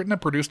 He's written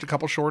and produced a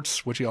couple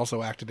shorts, which he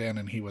also acted in,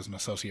 and he was an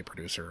associate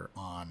producer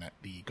on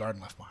The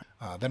Garden Left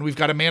Behind. Then we've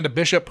got Amanda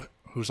Bishop,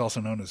 who's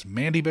also known as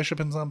Mandy Bishop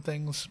in some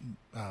things.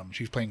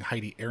 She's playing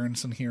Heidi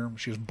Aronson here.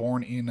 She was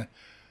born in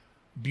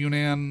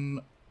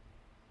Bunan,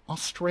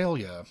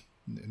 Australia,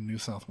 in New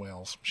South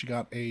Wales. She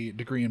got a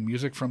degree in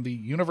music from the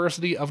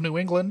University of New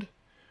England,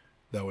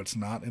 though it's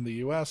not in the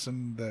U.S.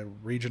 and the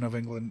region of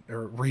England,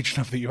 or region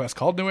of the U.S.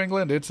 called New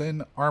England. It's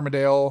in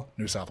Armidale,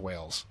 New South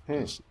Wales.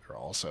 They're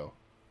also...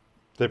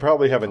 They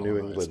probably have a New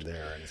England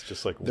there, and it's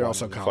just like they're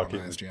also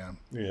colonized, yeah.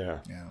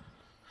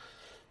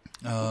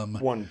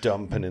 One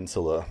dumb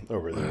peninsula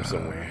over there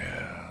somewhere.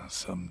 Yeah,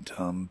 some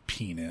dumb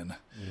penin.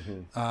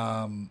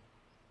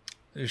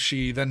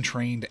 She then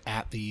trained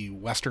at the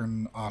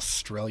Western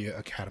Australia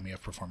Academy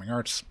of Performing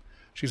Arts.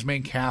 She's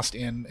main cast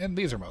in, and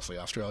these are mostly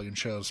Australian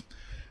shows,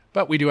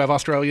 but we do have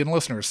Australian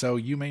listeners, so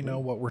you may know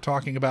what we're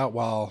talking about,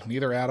 while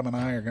neither Adam and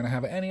I are going to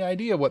have any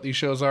idea what these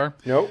shows are.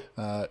 Nope.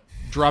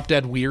 Drop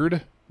Dead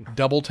Weird,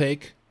 Double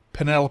Take,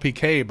 Penelope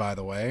K, by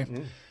the way,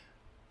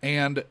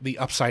 and The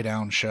Upside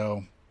Down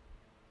Show.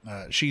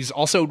 She's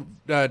also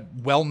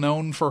well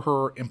known for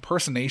her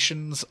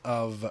impersonations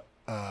of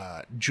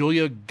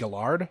Julia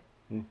Gillard,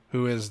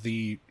 who is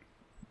the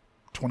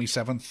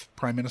 27th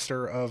Prime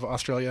Minister of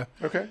Australia.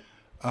 Okay.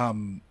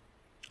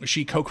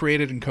 She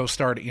co-created and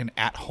co-starred in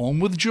At Home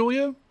with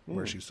Julia,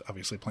 where she's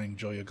obviously playing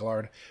Julia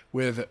Gillard,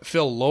 with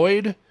Phil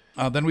Lloyd.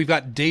 Then we've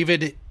got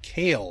David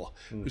Cale,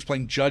 who's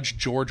playing Judge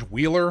George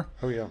Wheeler.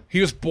 Oh, yeah. He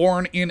was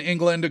born in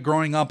England,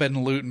 growing up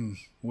in Luton,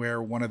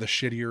 where one of the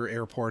shittier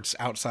airports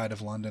outside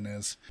of London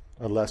is.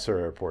 A lesser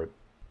airport.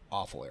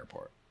 Awful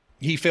airport.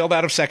 He failed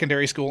out of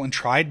secondary school and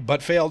tried,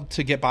 but failed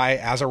to get by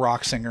as a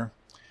rock singer.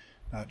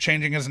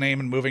 Changing his name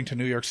and moving to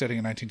New York City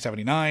in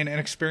 1979, an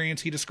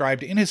experience he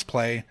described in his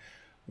play,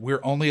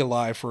 We're Only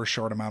Alive for a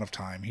Short Amount of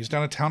Time. He's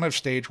done a ton of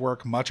stage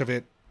work, much of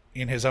it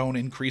in his own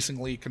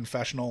increasingly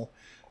confessional,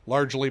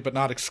 largely but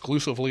not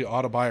exclusively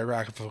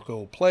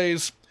autobiographical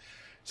plays.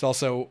 He's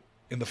also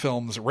in the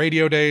films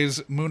Radio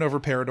Days, Moon Over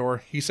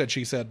Parador, He Said,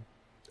 She Said,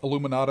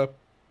 Illuminata,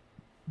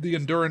 The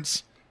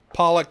Endurance,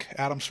 Pollock,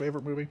 Adam's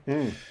favorite movie.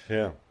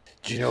 Yeah.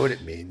 Do you know what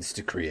it means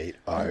to create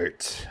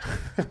art?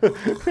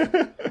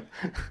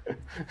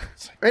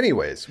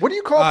 Anyways, what do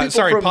you call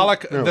people from...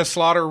 Pollock, The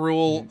Slaughter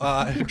Rule,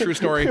 True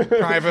Story,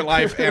 Private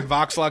Life, and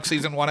Vox Lux,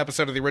 Season 1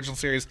 episode of the original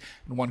series,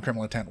 and One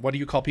Criminal Intent. What do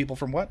you call people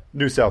from what?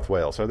 New South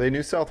Wales. Are they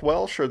New South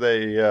Welsh or are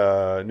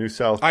they New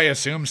South... I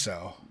assume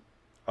so.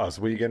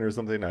 Oswego or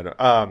something? I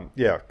don't...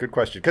 yeah, good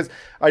question. Because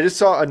I just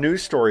saw a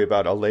news story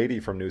about a lady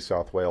from New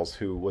South Wales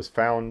who was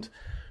found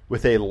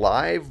with a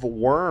live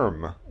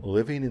worm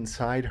living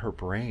inside her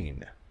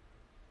brain.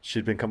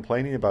 She'd been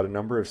complaining about a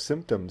number of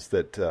symptoms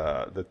that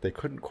they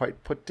couldn't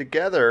quite put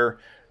together,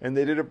 and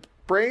they did a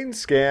brain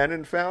scan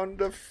and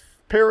found a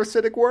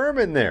parasitic worm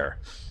in there.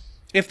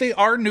 If they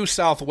are New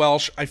South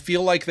Welsh, I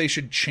feel like they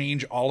should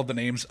change all of the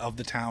names of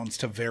the towns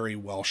to very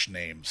Welsh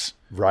names.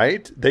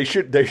 Right? They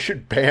should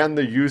ban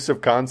the use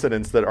of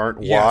consonants that aren't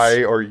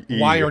Y or E.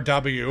 Y or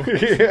W.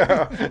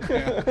 Yeah.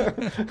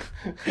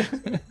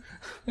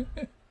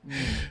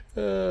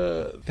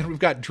 Then we've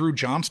got Drew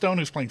Johnstone,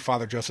 who's playing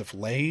Father Joseph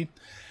Leahy.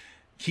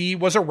 He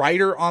was a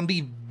writer on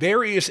the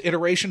various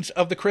iterations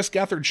of the Chris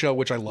Gethard Show,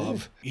 which I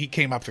love. He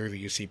came up through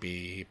the UCB.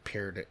 He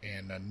appeared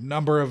in a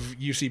number of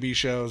UCB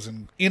shows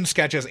and in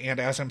sketches and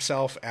as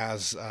himself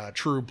as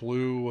True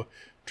Blue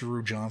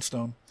Drew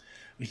Johnstone.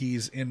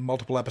 He's in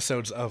multiple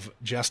episodes of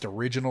Just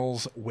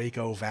Originals,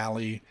 Waco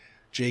Valley,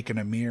 Jake and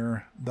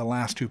Amir, The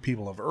Last Two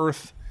People of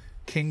Earth,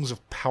 Kings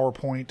of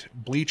PowerPoint,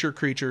 Bleacher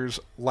Creatures,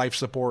 Life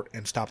Support,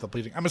 and Stop the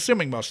Bleeding. I'm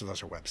assuming most of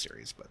those are web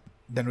series, but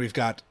then we've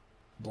got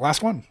the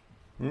last one.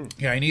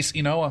 Yeah, Inez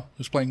Inoa,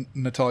 who's playing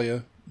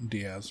Natalia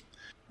Diaz.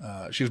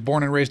 She was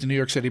born and raised in New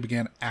York City,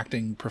 began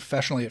acting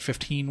professionally at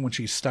 15 when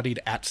she studied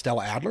at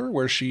Stella Adler,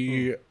 where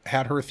she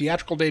had her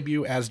theatrical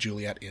debut as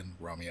Juliet in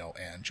Romeo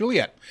and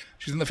Juliet.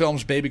 She's in the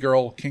films Baby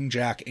Girl, King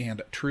Jack,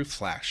 and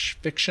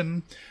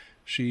Truth/Fiction.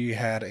 She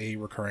had a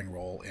recurring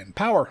role in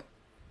Power.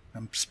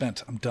 I'm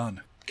spent. I'm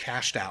done.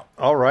 Cashed out.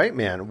 All right,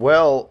 man.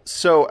 Well,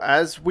 so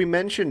as we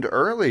mentioned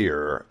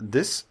earlier,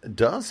 this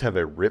does have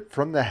a rip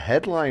from the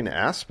headline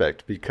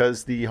aspect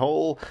because the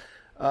whole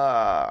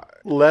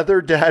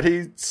leather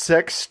daddy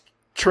sex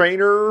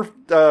trainer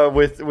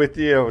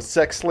with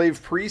sex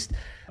slave priest,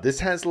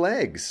 this has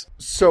legs.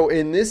 So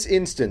in this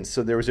instance,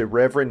 there was a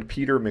Reverend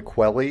Peter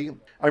McQuelly.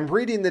 I'm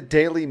reading the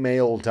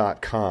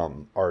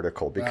DailyMail.com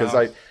article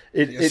because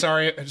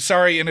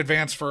sorry in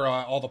advance for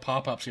all the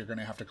pop-ups you're going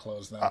to have to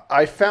close now.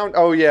 I found.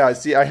 Oh yeah,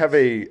 see, I have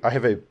a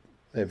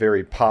a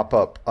very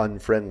pop-up,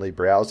 unfriendly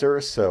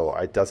browser, so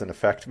it doesn't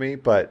affect me.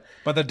 But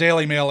the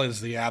Daily Mail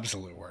is the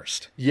absolute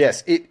worst.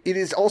 Yes, it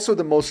is also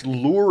the most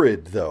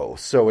lurid, though.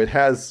 So it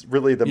has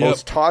really the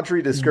most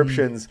tawdry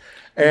descriptions.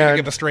 And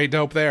get the straight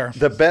dope there.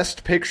 The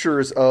best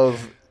pictures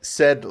of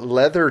said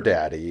leather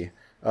daddy,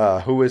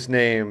 who is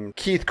named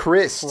Keith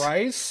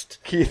Christ.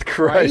 Keith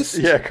Christ?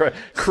 Yeah,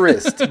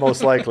 Christ,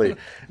 most likely.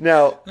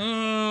 Now,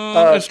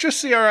 it's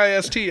just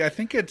Christ. I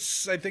think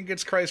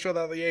it's Christ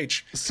without the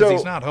H, because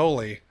he's not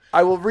holy.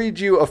 I will read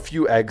you a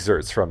few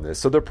excerpts from this.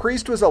 So the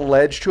priest was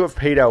alleged to have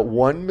paid out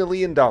 $1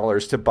 million to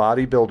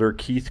bodybuilder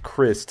Keith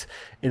Christ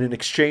in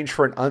exchange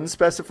for an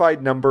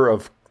unspecified number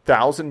of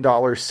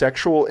 $1,000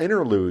 sexual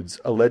interludes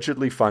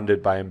allegedly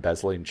funded by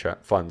embezzling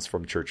funds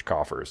from church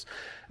coffers.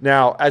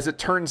 Now, as it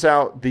turns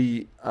out,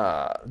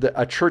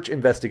 a church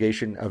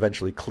investigation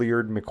eventually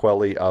cleared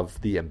McQuelly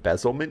of the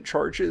embezzlement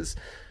charges.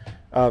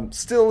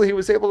 Still, he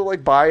was able to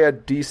buy a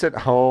decent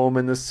home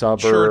in the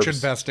suburbs. Church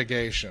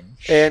investigation.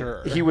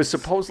 And he was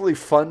supposedly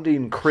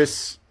funding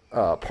Chris'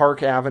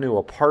 Park Avenue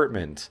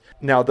apartment.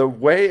 Now, the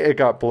way it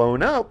got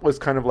blown up was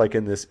kind of like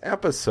in this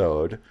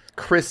episode.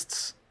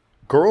 Chris's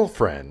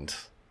girlfriend.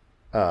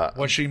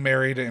 Was she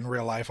married in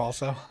real life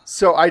also?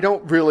 So I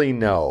don't really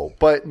know.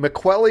 But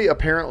McQuelly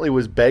apparently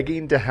was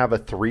begging to have a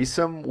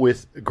threesome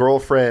with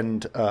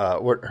girlfriend.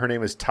 Her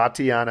name is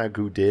Tatiana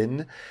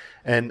Gudin.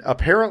 And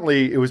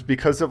apparently it was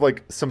because of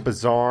some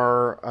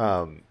bizarre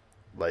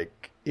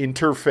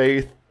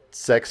interfaith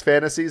sex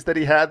fantasies that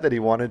he had, that he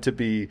wanted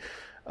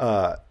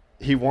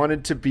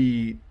to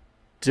be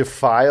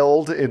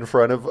defiled in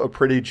front of a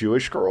pretty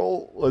Jewish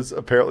girl, was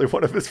apparently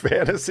one of his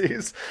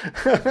fantasies.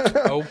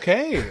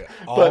 Okay.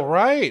 All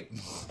right.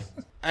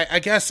 I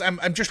guess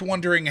I'm just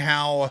wondering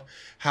how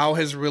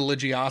his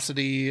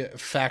religiosity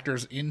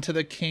factors into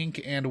the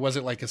kink, and was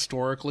it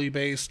historically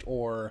based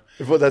or?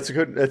 Well, that's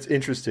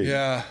interesting.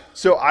 Yeah.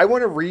 So I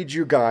want to read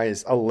you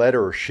guys a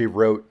letter she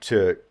wrote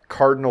to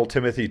Cardinal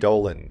Timothy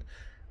Dolan,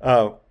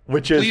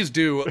 which is... Please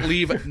do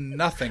leave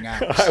nothing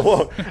out. I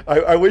won't.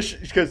 I wish,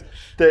 because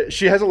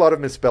she has a lot of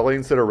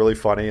misspellings that are really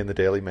funny, and the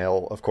Daily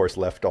Mail, of course,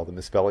 left all the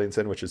misspellings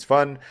in, which is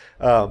fun.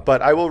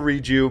 But I will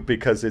read you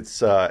because it's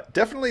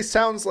definitely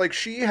sounds like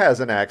she has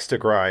an axe to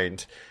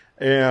grind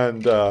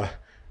and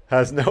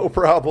has no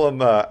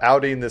problem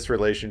outing this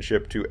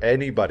relationship to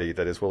anybody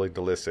that is willing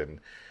to listen.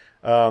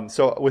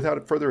 So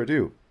without further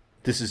ado,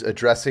 this is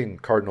addressing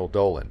Cardinal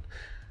Dolan.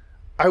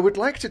 I would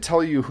like to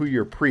tell you who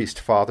your priest,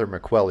 Father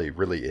McQuelly,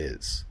 really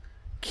is.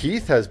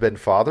 Keith has been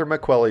Father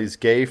McQuelly's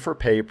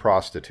gay-for-pay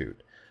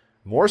prostitute.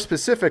 More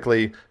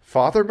specifically,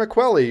 Father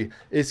McQuelly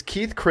is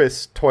Keith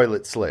Chris's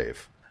toilet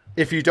slave.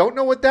 If you don't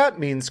know what that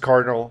means,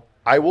 Cardinal,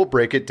 I will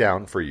break it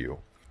down for you.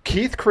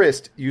 Keith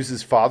Christ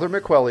uses Father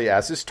McQuelly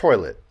as his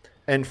toilet,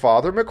 and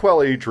Father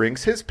McQuelly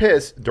drinks his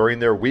piss during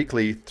their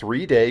weekly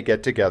 3-day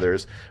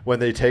get-togethers when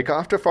they take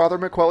off to Father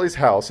McQuelly's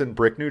house in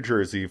Brick, New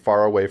Jersey,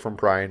 far away from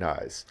prying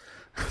eyes.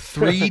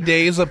 3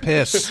 days of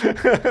piss.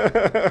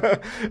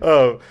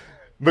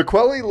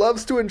 McQuelly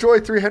loves to enjoy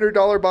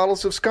 $300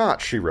 bottles of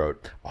scotch, she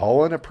wrote,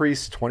 all on a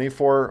priest's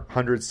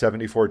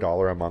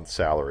 $2,474 a month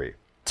salary.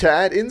 To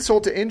add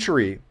insult to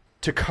injury,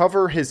 to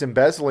cover his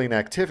embezzling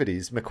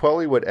activities,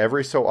 McQuelly would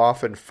every so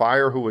often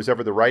fire who was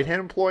ever the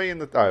right-hand employee in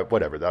the...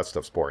 whatever, that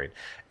stuff's boring.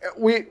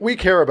 We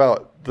care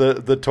about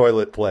the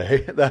toilet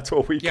play. That's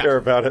what we care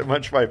about at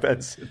Munch by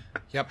Benson.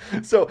 Yep.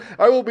 So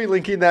I will be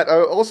linking that.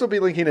 I'll also be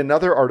linking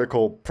another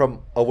article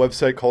from a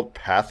website called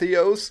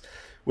Patheos,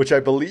 which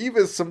I believe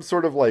is some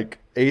sort of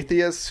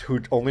atheists who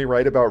only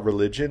write about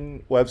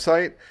religion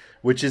website,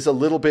 which is a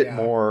little bit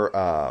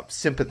more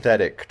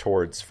sympathetic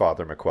towards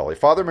Father McQuelly.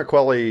 Father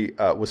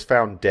McQuelly was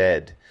found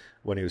dead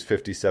when he was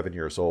 57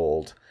 years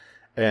old.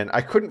 And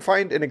I couldn't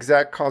find an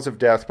exact cause of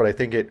death, but I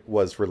think it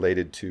was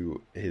related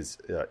to his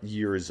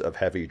years of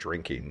heavy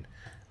drinking.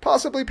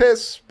 Possibly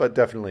piss, but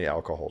definitely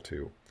alcohol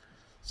too.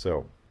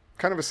 So,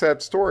 kind of a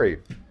sad story.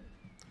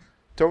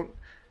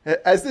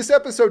 As this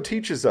episode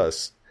teaches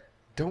us,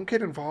 don't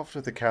get involved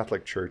with the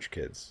Catholic Church,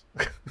 kids.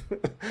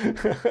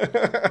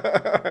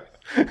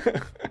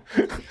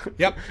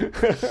 Yep.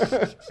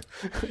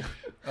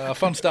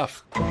 Fun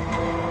stuff.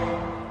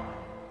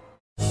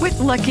 With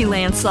Lucky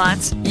Land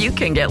Slots, you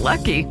can get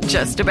lucky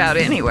just about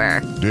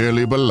anywhere.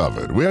 Dearly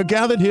beloved, we are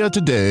gathered here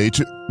today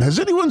to... Has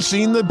anyone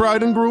seen the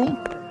bride and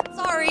groom?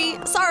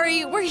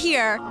 Sorry, we're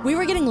here. We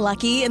were getting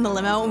lucky in the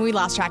limo and we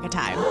lost track of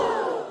time.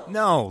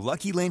 No,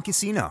 Lucky Land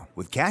Casino,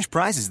 with cash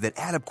prizes that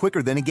add up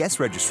quicker than a guest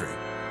registry.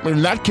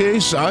 In that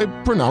case, I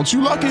pronounce you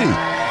lucky.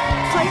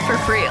 Play for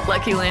free at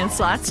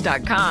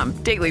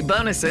LuckyLandSlots.com. Daily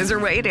bonuses are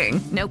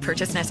waiting. No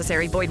purchase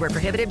necessary. Void where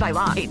prohibited by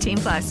law.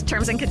 18+.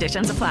 Terms and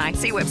conditions apply.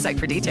 See website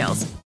for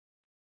details.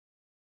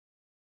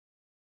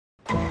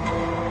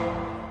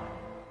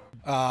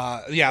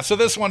 So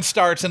this one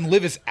starts and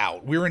Liv is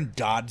out. We're in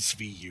Dodd's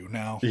VU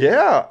now.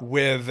 Yeah.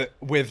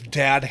 With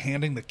Dad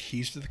handing the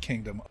keys to the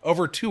kingdom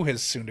over to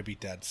his soon-to-be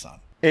dead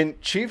son.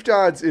 And Chief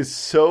Dodds is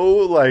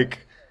so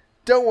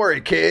don't worry,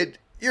 kid.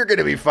 you're going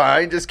to be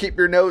fine. Just keep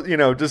your nose,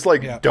 just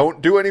like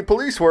don't do any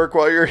police work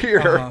while you're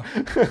here.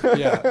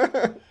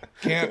 Yeah.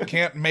 Can't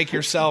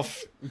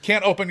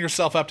open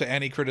yourself up to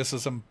any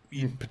criticism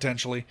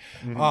potentially.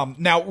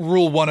 Mm-hmm. Now,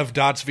 rule 1 of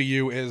Dots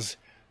VU is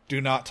do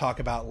not talk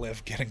about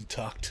Liv getting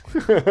tucked.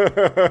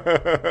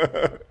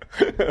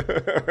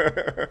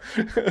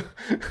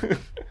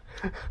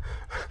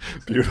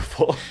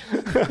 Beautiful.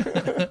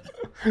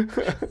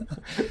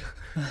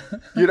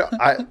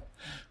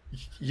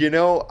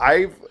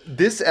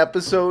 This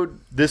episode,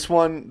 this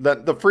one,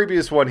 the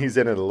previous one, he's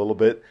in it a little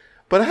bit,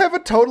 but I have a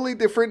totally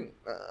different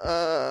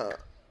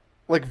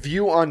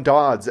view on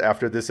Dodds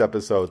after this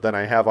episode than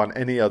I have on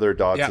any other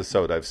Dodds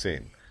episode I've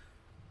seen.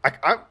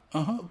 I'm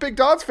a big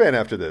Dodds fan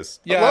after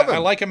this. Yeah, I love him. I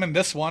like him in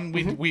this one.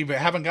 We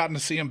haven't gotten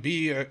to see him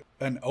be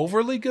an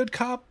overly good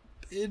cop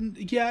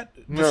yet.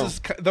 This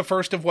is the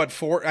first of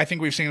 4. I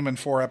think we've seen him in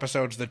 4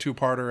 episodes, the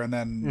 2-parter, and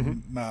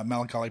then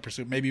Melancholy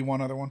Pursuit, maybe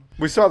one other one.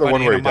 We saw the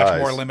one where he much dies.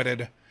 More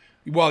limited.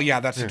 Well, yeah,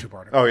 that's a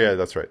 2-parter. Oh yeah,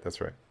 that's right. God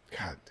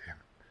damn it.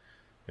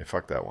 Yeah,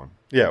 fuck that one.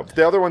 Yeah,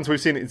 the other ones we've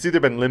seen, it's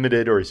either been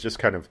limited or he's just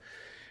kind of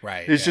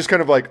right. It's just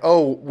kind of like,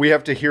 oh, we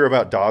have to hear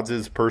about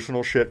Dodds'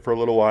 personal shit for a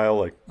little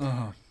while,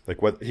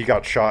 like what he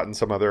got shot in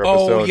some other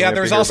episode. Oh yeah,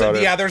 there's also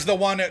there's the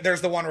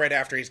one right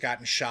after he's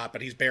gotten shot,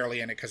 but he's barely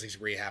in it because he's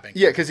rehabbing.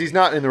 Yeah, because he's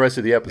not in the rest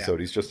of the episode.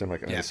 He's just in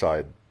like an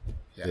aside.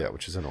 Yeah,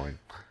 which is annoying.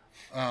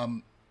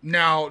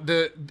 Now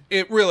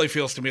it really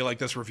feels to me like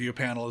this review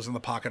panel is in the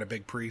pocket of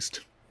Big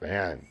Priest.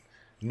 Man,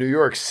 New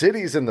York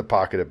City's in the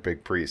pocket of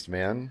Big Priest,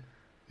 man.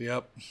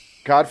 Yep.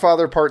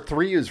 Godfather Part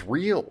 3 is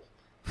real.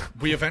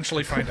 We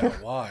eventually find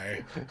out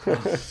why.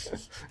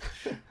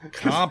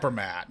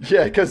 Compromat.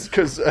 Yeah, because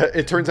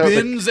it turns out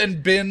bins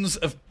and bins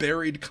of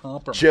buried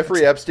compromat.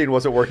 Jeffrey Epstein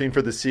wasn't working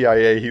for the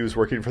CIA; he was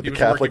working for the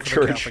Catholic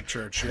Church. The Catholic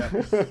Church,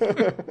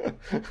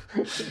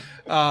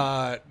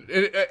 yeah.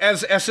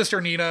 As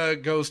Sister Nina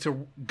goes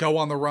to go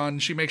on the run,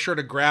 she makes sure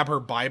to grab her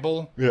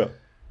Bible. Yeah.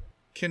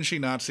 Can she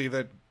not see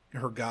that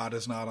her God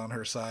is not on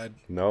her side?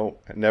 No,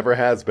 it never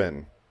has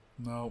been.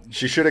 No.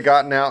 She should have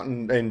gotten out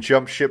and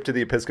jumped ship to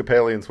the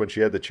Episcopalians when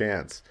she had the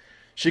chance.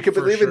 She could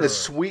live in the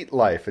sweet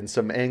life in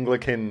some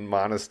Anglican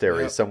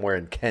monastery somewhere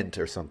in Kent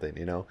or something,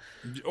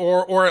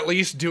 Or at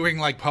least doing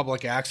like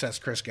public access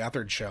Chris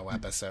Gethard show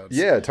episodes.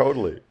 Yeah,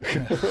 totally.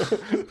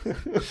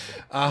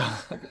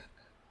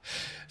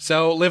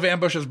 So Liv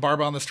ambushes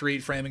Barbara on the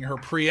street, framing her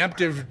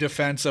preemptive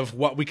defense of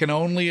what we can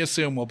only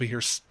assume will be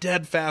her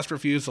steadfast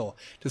refusal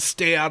to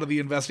stay out of the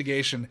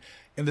investigation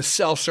in the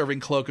self-serving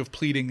cloak of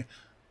pleading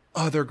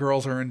other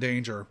girls are in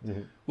danger,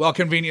 while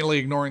conveniently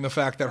ignoring the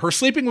fact that her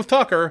sleeping with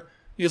Tucker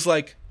is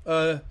like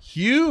a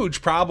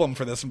huge problem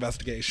for this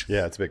investigation.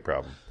 Yeah, it's a big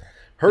problem.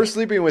 Her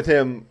sleeping with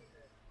him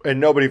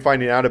and nobody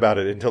finding out about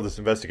it until this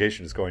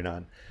investigation is going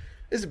on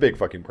is a big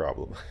fucking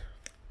problem.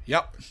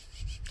 Yep.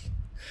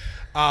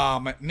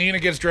 Nina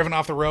gets driven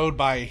off the road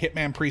by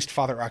hitman priest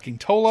Father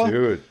Akintola.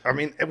 Dude, I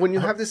mean, when you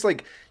have this,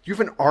 you have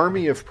an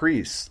army of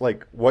priests,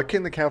 what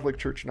can the Catholic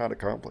Church not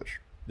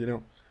accomplish?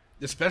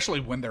 Especially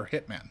when they're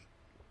hitmen.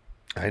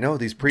 I know,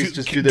 these priests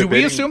just do their bidding. Do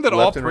we assume that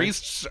all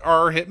priests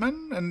are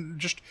hitmen and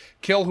just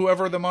kill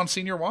whoever the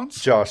Monsignor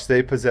wants? Josh,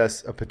 they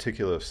possess a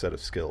particular set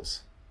of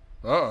skills.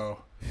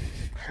 Uh-oh.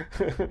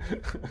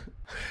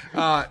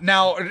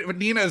 Now,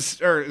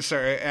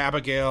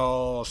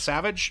 Abigail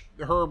Savage,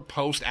 her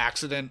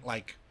post-accident,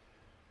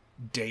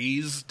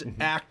 dazed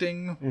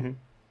acting,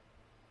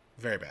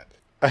 very bad.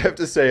 I have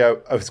to say,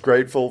 I was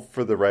grateful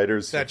for the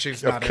writers that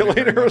she's of not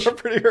killing her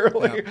pretty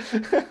early.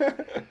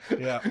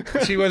 Yeah.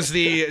 She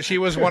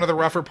was one of the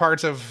rougher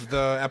parts of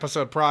the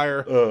episode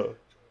prior.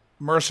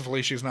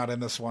 Mercifully, she's not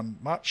in this one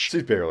much.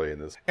 She's barely in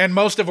this. And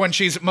most of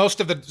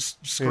the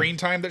screen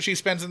time that she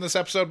spends in this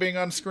episode being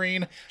on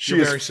screen,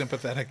 you're very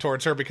sympathetic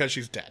towards her because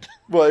she's dead.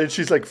 Well, and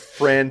she's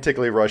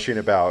frantically rushing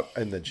about,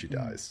 and then she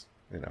dies.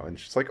 And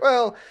she's like,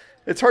 well,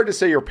 it's hard to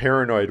say you're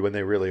paranoid when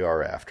they really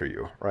are after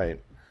you,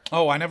 right?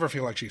 Oh, I never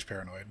feel like she's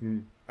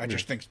paranoid. I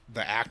just think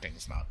the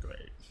acting's not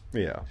great.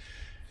 Yeah.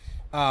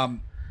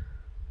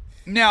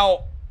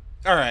 Now,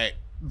 all right,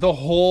 the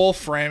whole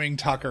framing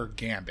Tucker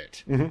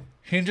gambit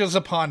hinges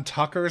upon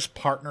Tucker's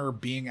partner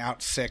being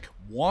out sick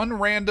one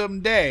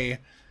random day,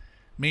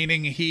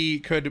 meaning he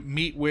could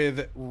meet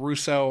with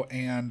Russo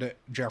and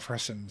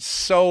Jefferson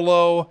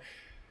solo.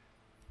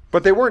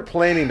 But they weren't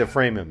planning to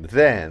frame him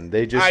then.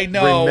 They just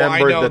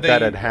remembered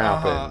that had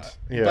happened.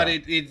 Yeah. But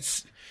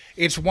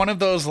it's one of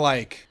those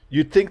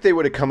you'd think they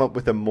would have come up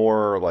with a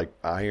more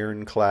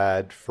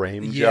ironclad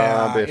frame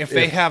job.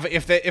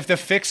 If the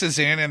fix is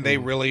in and they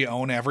really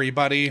own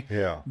everybody,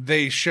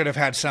 they should have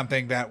had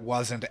something that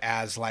wasn't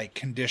as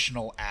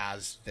conditional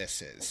as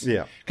this is.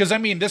 Yeah. Because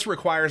this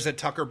requires that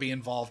Tucker be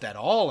involved at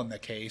all in the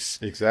case.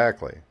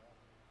 Exactly.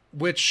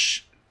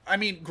 Which,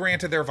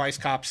 granted, they're vice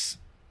cops.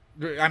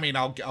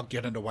 I'll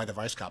get into why the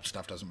vice cop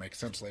stuff doesn't make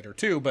sense later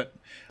too, but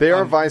they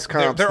are vice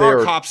cops. There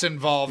are cops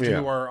involved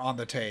who are on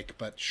the take,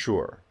 but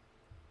sure.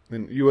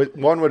 And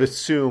one would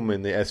assume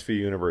in the SV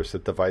universe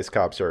that the vice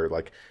cops are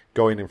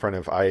going in front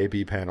of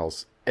IAB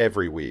panels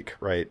every week,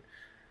 right?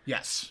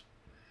 Yes.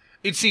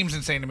 It seems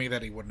insane to me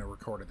that he wouldn't have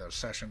recorded those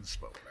sessions,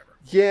 but whatever.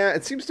 Yeah,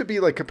 it seems to be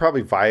like could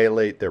probably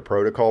violate their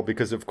protocol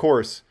because, of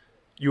course,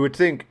 you would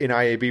think in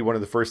IAB one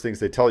of the first things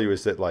they tell you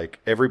is that like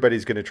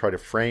everybody's going to try to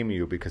frame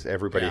you because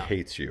everybody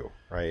hates you,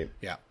 right?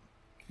 Yeah.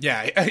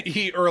 Yeah,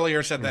 he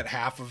earlier said that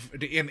half of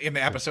in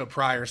the episode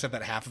prior said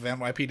that half of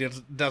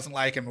NYPD doesn't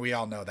like him. We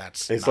all know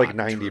that's it's not like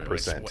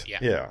 90%. True.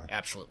 Yeah,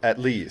 absolutely, at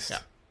least. Yeah.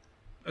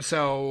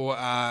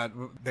 So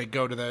they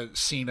go to the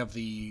scene of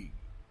the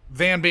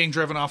van being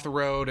driven off the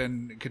road,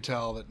 and could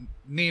tell that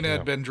Nina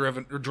had been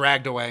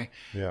dragged away.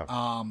 Yeah.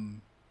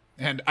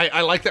 And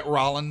I like that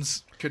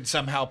Rollins could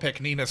somehow pick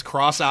Nina's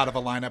cross out of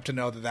a lineup to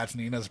know that that's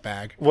Nina's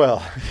bag.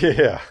 Well,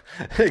 yeah,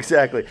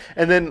 exactly.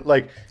 And then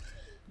like.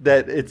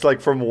 That it's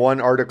like from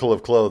one article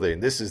of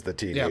clothing. This is the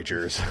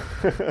teenagers.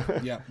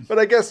 Yeah, but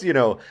I guess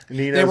Nina's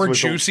they were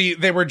juicy.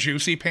 They were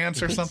juicy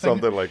pants or something.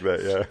 Something like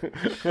that. Yeah.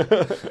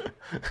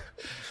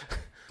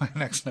 My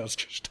next note's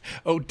just,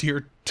 oh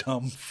dear,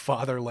 dumb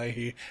Father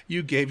Leahy,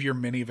 you gave your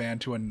minivan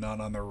to a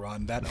nun on the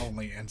run. That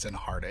only ends in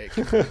heartache.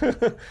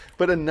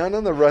 But a nun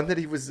on the run that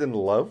he was in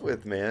love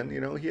with, man.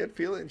 He had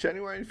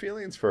genuine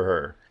feelings for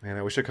her. Man,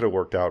 I wish it could have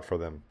worked out for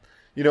them.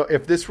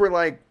 If this were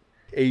like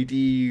AD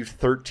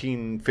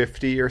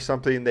 1350 or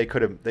something, they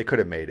could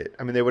have made it.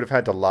 I mean, they would have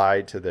had to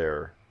lie to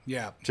their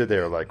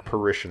like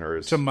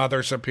parishioners, to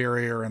Mother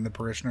Superior and the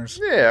parishioners.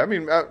 Yeah, I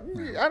mean, I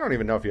don't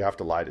even know if you have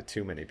to lie to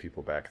too many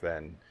people back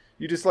then.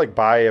 You just like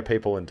buy a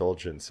papal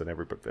indulgence, and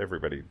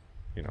everybody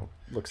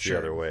looks the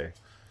other way.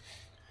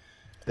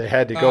 They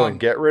had to go and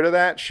get rid of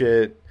that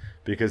shit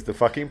because the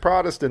fucking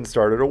Protestants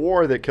started a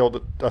war that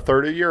killed a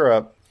third of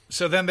Europe.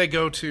 So then they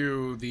go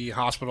to the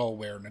hospital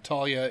where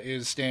Natalia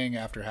is staying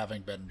after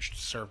having been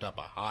served up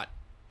a hot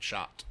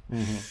shot.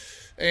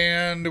 Mm-hmm.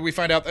 And we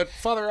find out that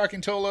Father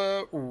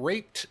Akintola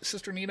raped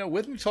Sister Nina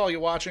with Natalia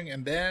watching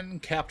and then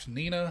capped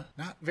Nina.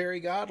 Not very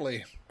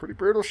godly. Pretty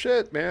brutal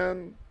shit,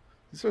 man.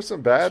 These are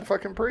some bad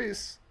fucking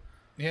priests.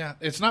 Yeah,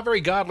 it's not very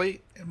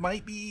godly. It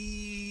might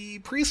be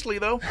priestly,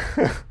 though.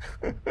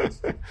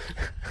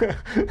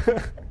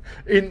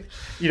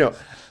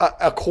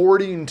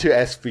 According to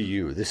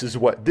SVU, this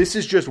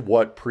is just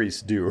what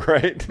priests do,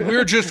 right?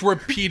 We're just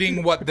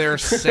repeating what they're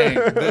saying.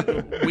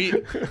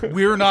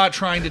 We're not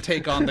trying to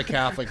take on the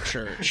Catholic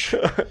Church.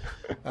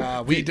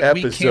 We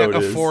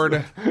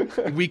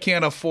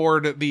can't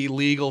afford the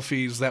legal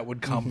fees that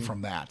would come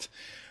from that.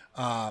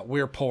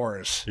 We're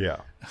poors.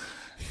 Yeah.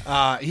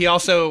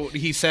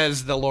 He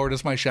says the Lord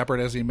is my shepherd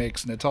as he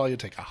makes Natalia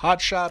take a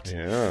hot shot.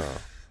 Yeah.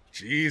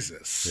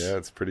 Jesus. Yeah,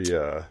 it's pretty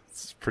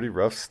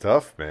rough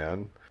stuff,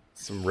 man.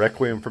 Some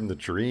Requiem from the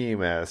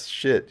Dream ass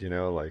shit,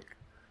 like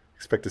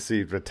expect to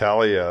see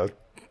Natalia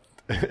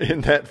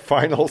in that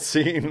final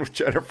scene with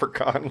Jennifer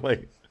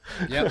Connelly.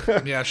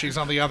 Yep. Yeah, she's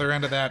on the other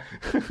end of that.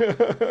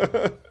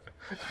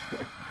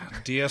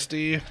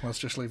 DSD. Let's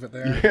just leave it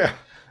there. Yeah.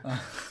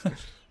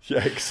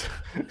 Yikes.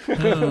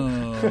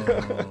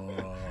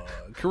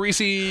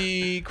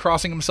 Carisi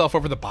crossing himself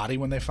over the body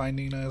when they find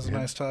Nina is a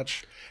nice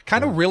touch.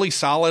 Kind of really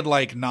solid,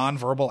 like,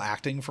 non-verbal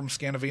acting from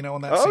Scanavino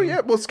in that scene. Oh,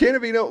 yeah. Well,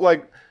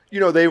 Scanavino,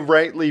 they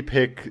rightly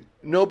pick...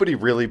 Nobody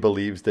really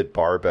believes that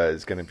Barba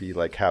is going to be,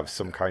 have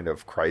some kind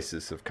of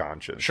crisis of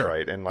conscience,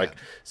 right? And,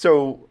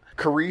 so...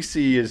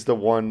 Carisi is the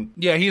one...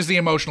 Yeah, he's the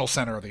emotional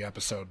center of the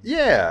episode.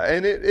 Yeah,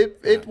 and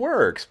it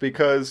works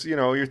because,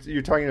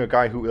 you're talking to a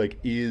guy who,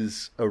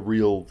 is a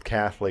real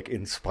Catholic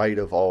in spite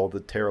of all the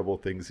terrible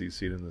things he's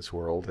seen in this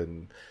world.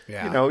 And,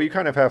 you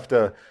kind of have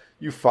to...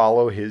 You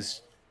follow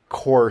his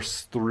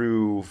course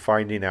through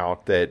finding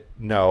out that,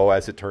 no,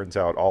 as it turns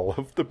out, all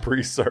of the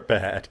priests are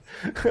bad.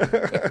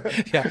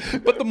 Yeah,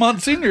 but the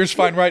Monsignors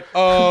find right.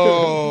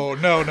 Oh,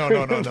 no.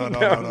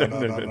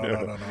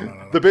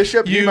 The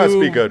bishop, he must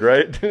be good,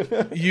 right?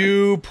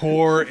 You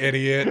poor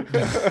idiot.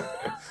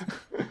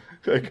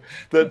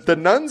 The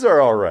nuns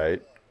are all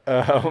right,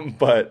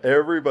 but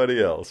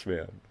everybody else,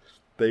 man,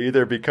 they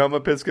either become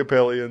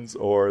Episcopalians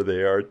or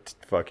they are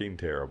fucking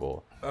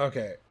terrible.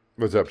 Okay.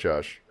 What's up,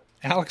 Josh?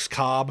 Alex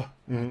Cobb,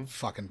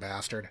 fucking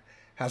bastard,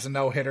 has a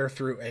no-hitter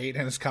through 8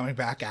 and is coming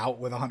back out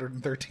with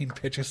 113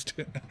 pitches.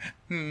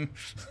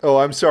 Oh,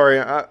 I'm sorry.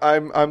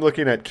 I'm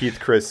looking at Keith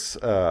Chris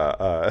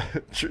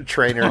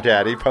trainer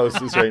daddy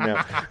posts right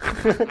now.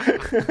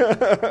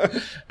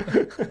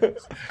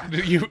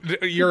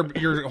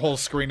 Your whole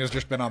screen has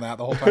just been on that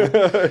the whole time.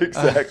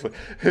 Exactly.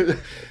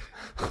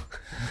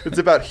 It's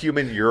about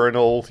human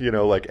urinal,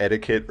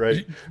 etiquette,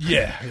 right?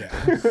 Yeah.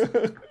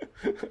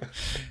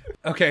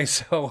 Okay,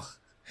 so...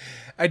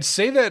 I'd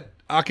say that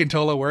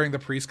Akintola wearing the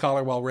priest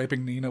collar while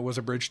raping Nina was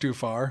a bridge too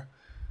far.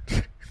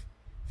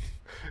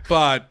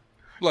 But,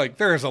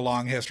 there's a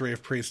long history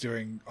of priests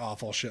doing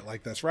awful shit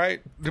like this,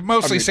 right?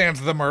 Mostly sans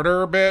the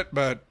murder bit,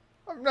 but...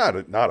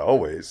 Not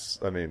always.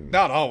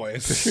 Not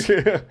always.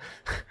 The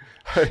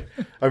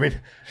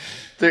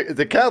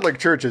Catholic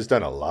Church has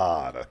done a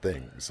lot of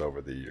things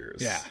over the years.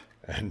 Yeah.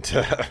 And,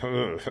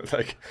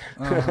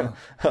 a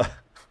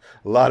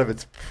lot of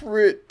it's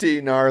pretty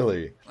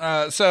gnarly.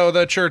 So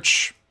the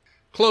church...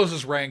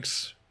 closes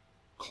ranks,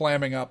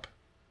 clamming up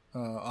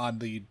on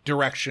the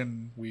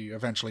direction we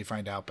eventually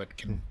find out, but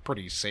can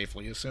pretty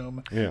safely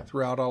assume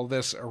throughout all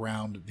this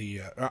around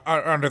the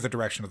under the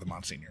direction of the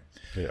Monsignor.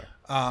 Yeah.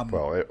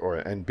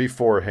 And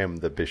before him,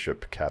 the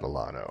Bishop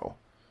Catalano.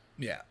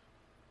 Yeah.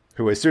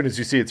 Who, as soon as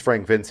you see it's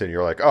Frank Vincent,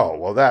 you're like, oh,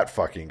 well, that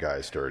fucking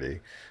guy's dirty.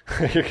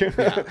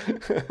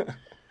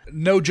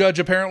 No judge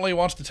apparently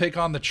wants to take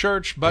on the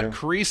church, but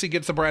Carisi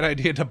gets the bright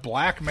idea to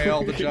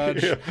blackmail the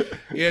judge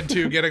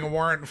into getting a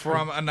warrant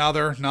from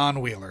another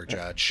non-Wheeler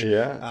judge.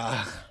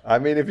 Yeah. I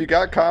mean, if you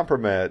got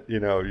compromise,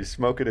 you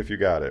smoke it if you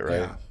got it,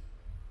 right? Yeah.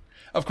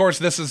 Of course,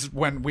 this is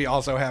when we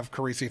also have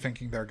Carisi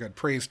thinking they're good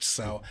priests,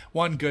 so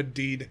one good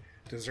deed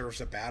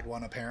deserves a bad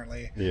one,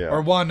 apparently. Yeah.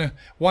 Or one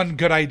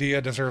good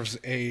idea deserves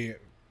a...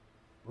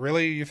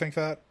 Really? You think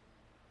that?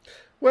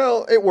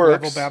 Well, it works.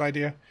 Level bad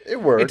idea? It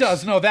works. It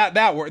does. No,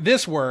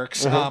 this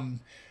works.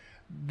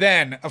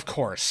 Then, of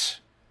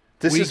course,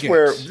 this is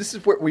where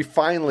we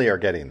finally are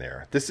getting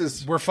there.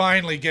 We're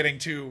finally getting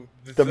to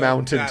the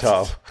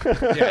mountaintop.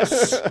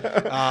 Yes.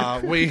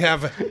 We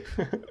have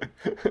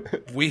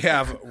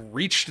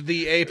reached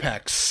the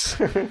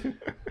apex.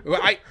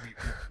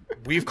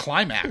 We've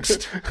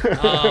climaxed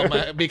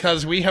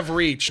because we have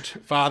reached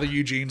Father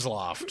Eugene's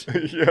loft.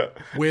 Yeah.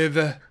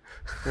 With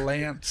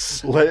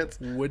Lance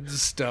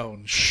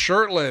Woodstone,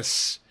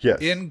 shirtless,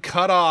 in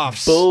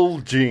cutoffs,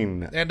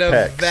 bulging, and a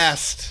pecs.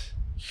 Vest,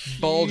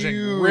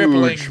 bulging,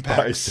 rippling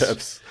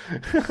biceps.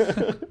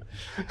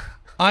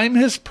 I'm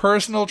his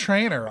personal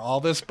trainer.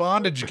 All this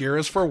bondage gear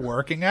is for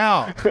working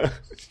out.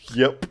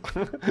 Yep.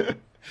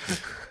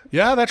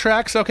 Yeah, that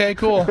tracks. Okay,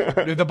 cool.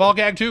 The ball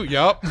gag too.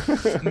 Yup.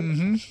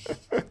 Mm-hmm.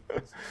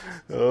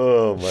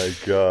 Oh my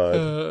god.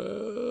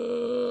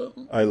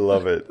 I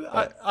love it.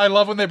 I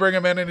love when they bring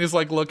him in and he's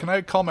like, look, can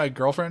I call my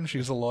girlfriend?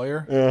 She's a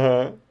lawyer.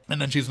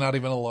 And then she's not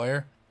even a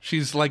lawyer.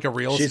 She's like a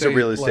real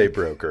estate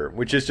broker,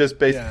 which is just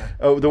based. Yeah.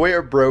 Oh, the way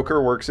a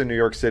broker works in New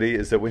York City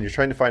is that when you're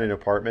trying to find an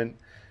apartment,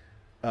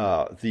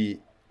 the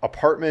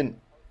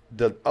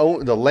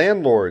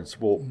landlords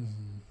will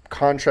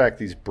contract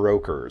these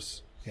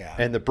brokers. Yeah.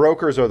 And the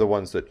brokers are the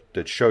ones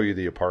that show you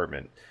the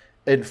apartment.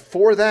 And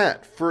for the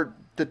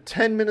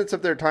 10 minutes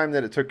of their time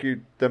that it took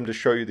them to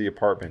show you the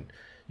apartment,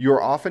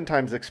 you're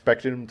oftentimes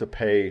expecting them to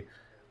pay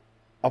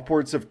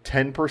upwards of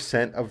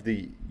 10% of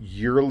the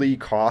yearly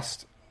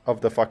cost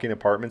of the fucking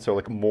apartment. So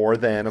like more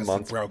than a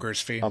month's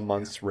broker's fee, a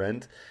month's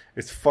rent.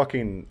 It's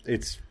fucking,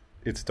 it's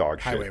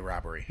dog shit. Highway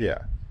robbery.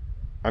 Yeah.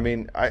 I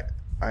mean, I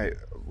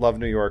love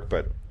New York,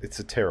 but it's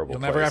a terrible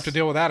place. You'll never have to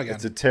deal with that again.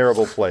 It's a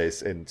terrible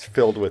place, and it's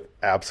filled with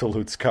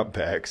absolute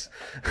scumbags.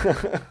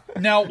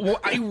 Now,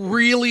 I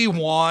really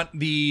want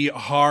the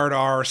hard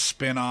R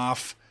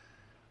spinoff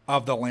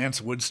of the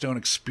Lance Woodstone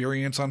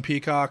experience on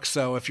Peacock.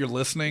 So if you're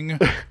listening,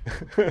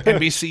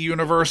 NBC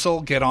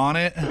Universal, get on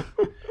it.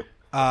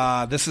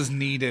 This is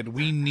needed.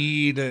 We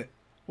need.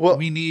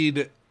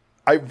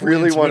 I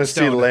really want to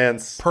see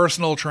Lance,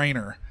 personal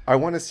trainer. I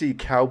want to see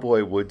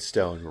Cowboy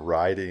Woodstone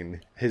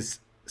riding his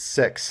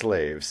sex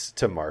slaves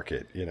to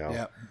market,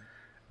 Yep.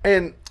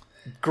 And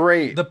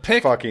great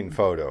fucking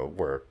photo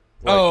work.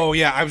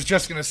 I was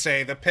just gonna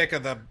say the pic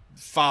of the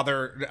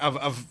father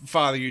of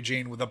Father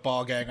Eugene with a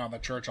ball gag on the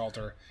church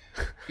altar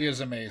is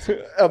amazing.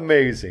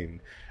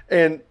 Amazing.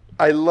 And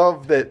I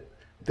love that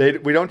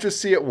we don't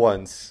just see it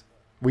once.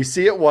 We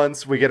see it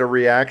once, we get a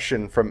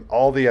reaction from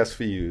all the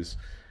SVUs.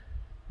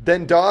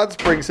 Then Dodds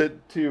brings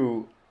it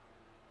to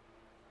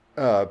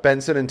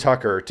Benson and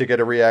Tucker to get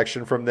a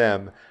reaction from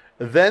them.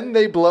 Then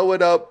they blow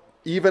it up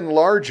even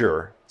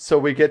larger, so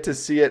we get to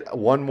see it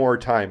one more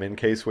time in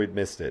case we'd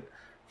missed it.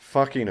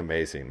 Fucking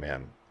amazing,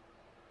 man.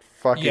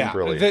 Fucking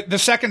brilliant. The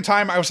second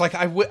time, I was like,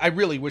 I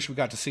really wish we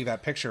got to see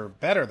that picture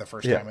better the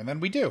first time, and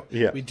then we do.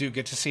 Yeah. We do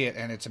get to see it,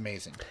 and it's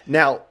amazing.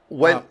 Now,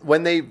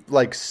 when they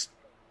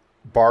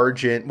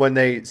barge in, when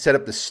they set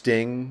up the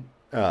sting,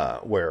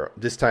 where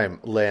this time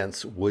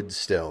Lance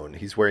Woodstone,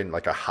 he's wearing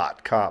like a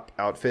hot cop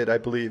outfit, I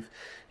believe.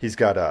 He's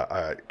got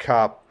a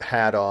cop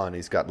hat on.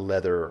 He's got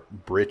leather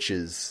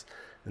breeches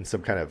and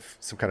some kind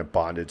of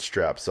bondage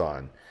straps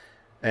on.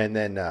 And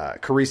then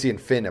Carisi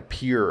and Finn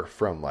appear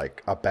from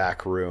like a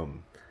back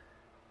room.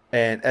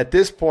 And at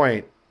this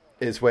point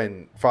is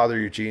when Father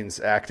Eugene's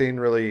acting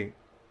really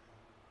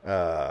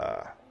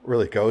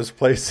goes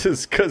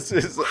places, because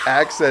his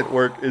accent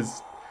work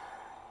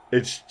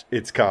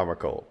it's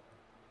comical.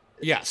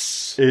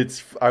 Yes.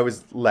 I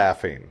was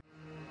laughing.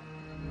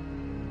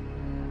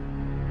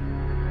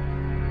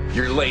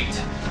 You're late.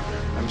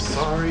 I'm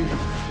sorry.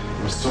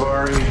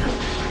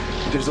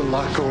 There's a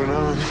lot going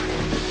on.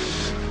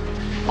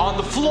 On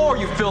the floor,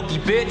 you filthy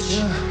bitch.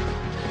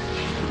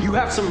 Yeah. You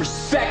have some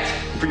respect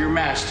for your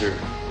master.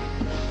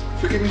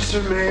 Forgive me,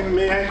 sir.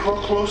 May I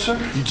crawl closer?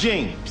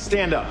 Eugene,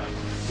 stand up.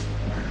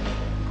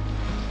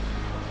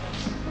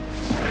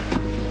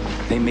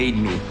 They made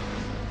me.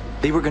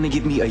 They were gonna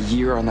give me a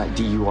year on that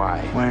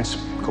DUI. Lance,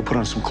 go put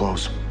on some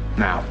clothes.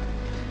 Now.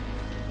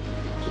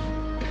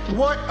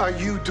 What are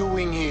you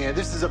doing here?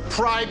 This is a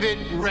private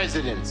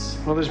residence.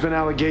 Well, there's been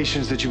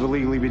allegations that you've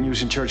illegally been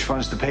using church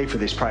funds to pay for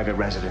this private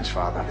residence,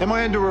 Father. Am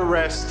I under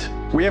arrest?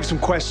 We have some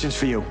questions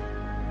for you.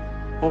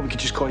 Or we could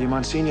just call you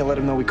Monsignor, let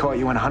him know we caught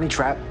you in a honey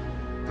trap.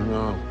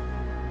 No.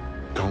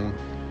 Don't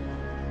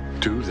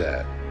do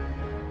that.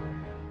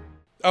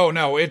 Oh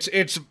no,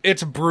 it's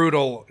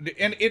brutal,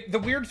 and the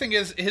weird thing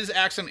is his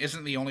accent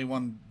isn't the only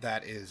one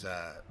that is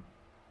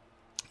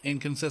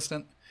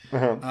inconsistent.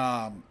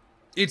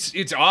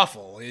 It's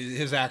awful.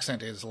 His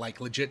accent is like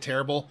legit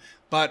terrible.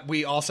 But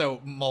we also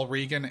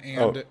Mulregan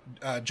and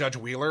Judge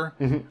Wheeler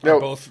are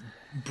both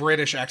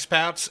British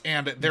expats,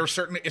 and there are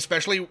certain,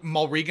 especially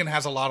Mulregan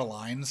has a lot of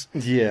lines.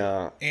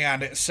 Yeah,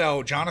 and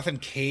so Jonathan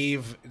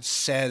Cave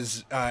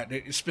says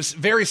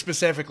very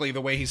specifically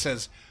the way he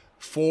says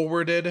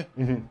forwarded.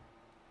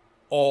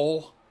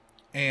 All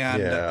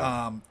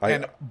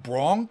and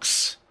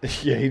Bronx.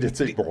 Yeah, he did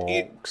say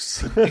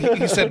Bronx.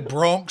 He said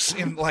Bronx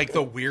in like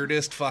the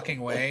weirdest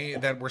fucking way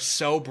that we're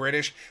so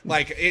British.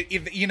 Like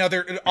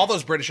all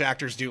those British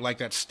actors do like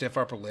that stiff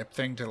upper lip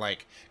thing to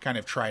like kind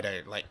of try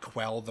to like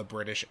quell the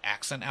British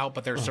accent out,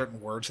 but there's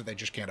certain words that they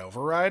just can't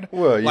override.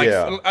 Well, like,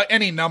 yeah.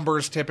 Any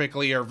numbers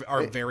typically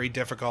are very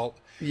difficult.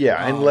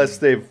 Yeah, unless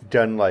they've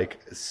done like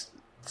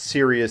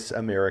serious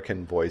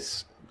American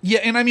voice.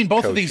 Yeah, and I mean,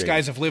 both coaching. Of these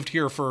guys have lived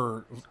here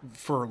for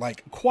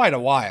like quite a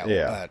while.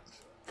 Yeah, but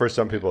for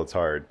some people it's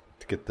hard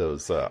to get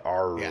those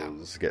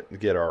R's,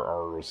 get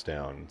our R's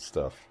down and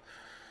stuff.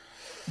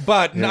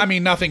 But I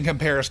mean, nothing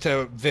compares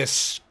to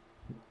this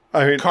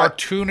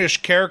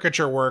cartoonish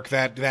caricature work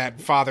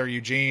that Father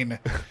Eugene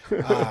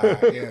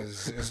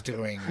is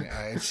doing.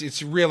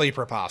 It's really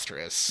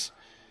preposterous.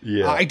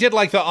 Yeah, I did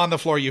like the "on the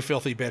floor, you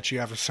filthy bitch.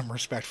 You have some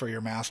respect for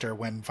your master"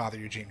 when Father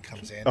Eugene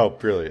comes in. Oh,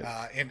 brilliant!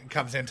 And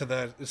comes into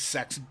the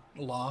sex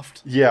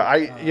loft.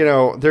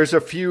 Yeah, there's a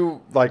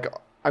few like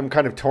I'm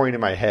kind of toying in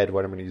my head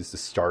what I'm going to use to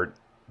start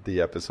the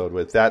episode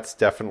with. That's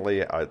definitely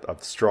a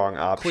strong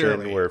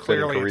option where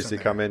Finn and Carisi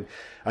come in.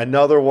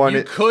 Another one,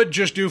 you could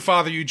just do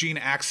Father Eugene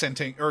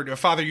accenting or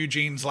Father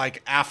Eugene's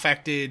like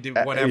affected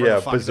whatever. Yeah,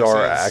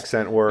 bizarre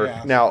accent work.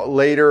 Yeah. Now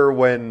later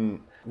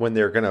when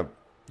they're gonna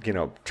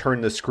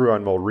turn the screw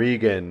on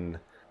Mulregan,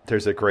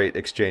 there's a great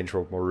exchange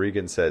where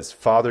Mulregan says,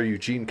 Father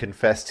Eugene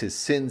confessed his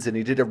sins and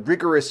he did a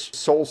rigorous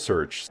soul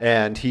search.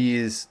 And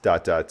he's ... And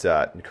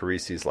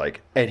Carisi's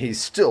like, and he's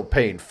still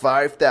paying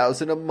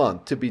 $5,000 a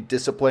month to be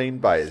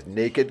disciplined by his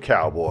naked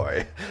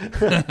cowboy.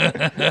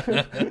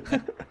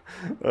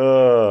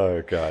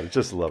 Oh, God. I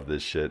just love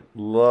this shit.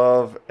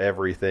 Love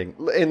everything.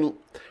 And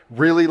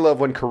really love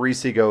when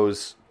Carisi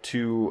goes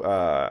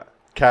to...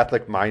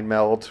 Catholic mind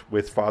meld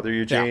with Father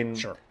Eugene.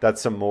 Yeah, sure.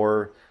 That's some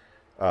more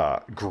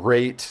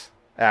great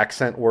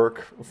accent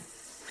work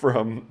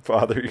from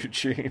Father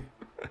Eugene.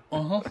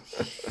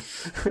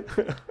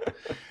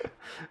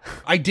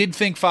 I did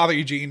think Father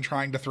Eugene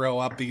trying to throw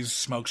up these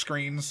smoke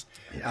screens,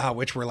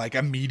 which were like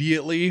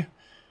immediately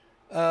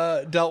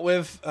dealt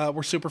with,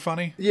 were super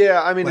funny.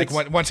 Yeah, I mean, like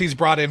once he's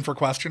brought in for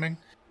questioning.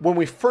 When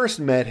we first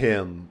met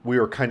him, we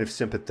were kind of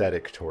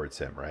sympathetic towards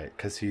him, right?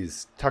 Because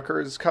he's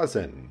Tucker's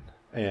cousin.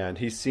 And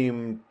he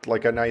seemed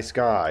like a nice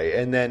guy.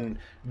 And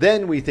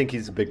then we think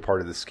he's a big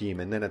part of the scheme.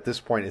 And then at this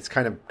point, it's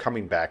kind of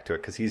coming back to it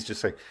because he's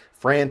just like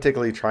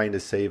frantically trying to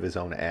save his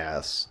own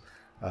ass,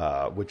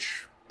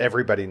 which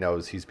everybody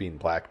knows he's being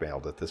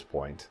blackmailed at this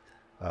point.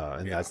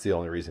 And that's the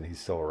only reason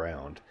he's still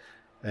around.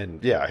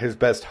 And yeah, his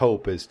best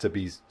hope is to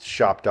be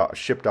shipped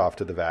off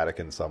to the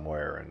Vatican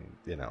somewhere and,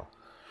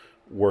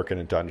 work in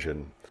a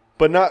dungeon.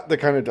 But not the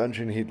kind of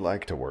dungeon he'd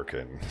like to work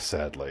in,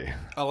 sadly.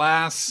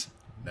 Alas...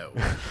 No.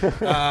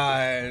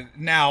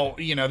 Now,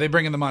 they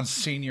bring in the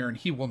Monsignor, and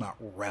he will not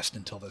rest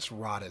until this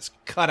rod is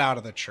cut out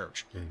of the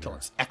church, until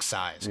it's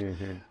excised.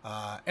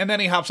 And then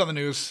he hops on the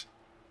news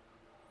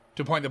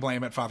to point the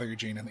blame at Father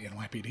Eugene and the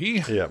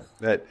NYPD. Yeah,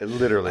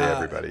 literally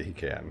everybody he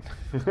can.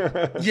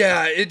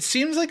 Yeah, it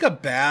seems like a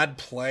bad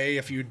play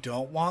if you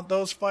don't want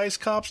those vice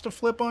cops to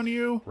flip on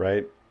you.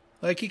 Right.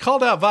 Like, he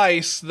called out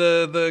Vice,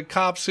 the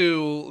cops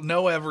who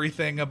know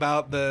everything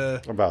about the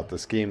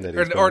scheme that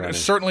he's been or running.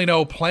 certainly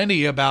know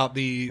plenty about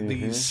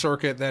the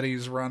circuit that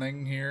he's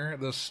running here,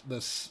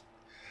 this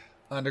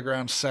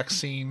underground sex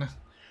scene.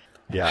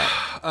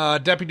 Yeah.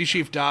 Deputy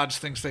Chief Dodge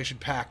thinks they should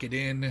pack it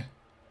in.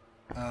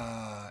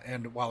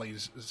 And while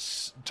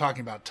he's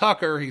talking about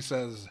Tucker, he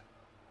says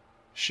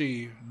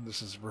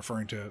this is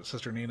referring to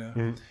Sister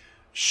Nina,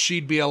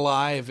 she'd be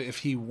alive if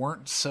he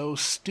weren't so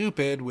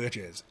stupid, which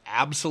is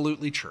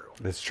absolutely true.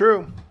 It's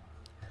true.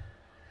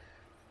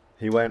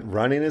 He went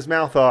running his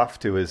mouth off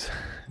to his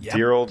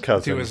dear old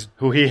cousin,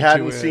 who he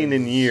hadn't seen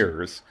in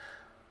years,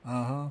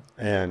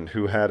 and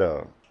who had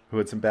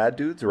some bad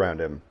dudes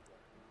around him.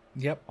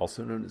 Yep.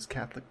 Also known as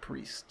Catholic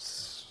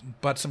priests.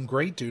 But some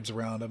great dudes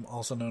around him,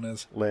 also known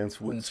as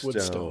Lance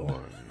Woodstone.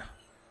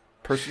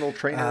 Personal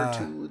trainer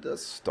to the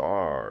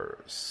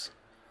stars.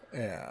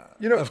 Yeah.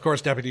 Of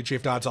course, Deputy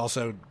Chief Dodds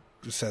also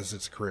says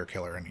it's a career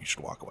killer and he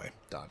should walk away.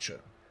 Dodds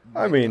should.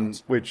 I mean,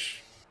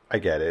 which, I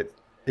get it.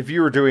 If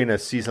you were doing a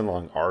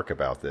season-long arc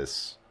about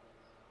this,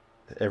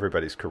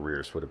 everybody's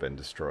careers would have been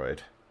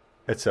destroyed,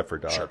 except for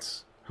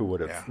Dodds, who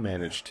would have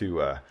managed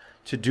to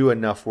do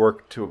enough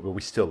work to.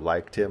 We still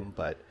liked him,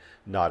 but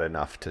not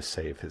enough to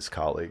save his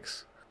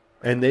colleagues.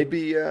 And they'd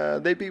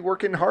be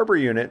working Harbor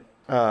Unit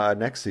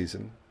next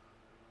season,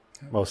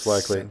 most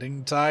likely.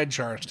 Sending tide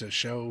charts to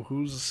show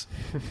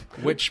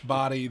which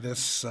body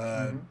this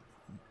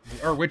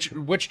or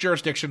which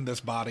jurisdiction this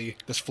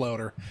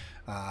floater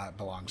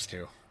belongs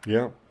to.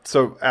 Yeah.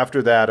 So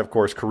after that, of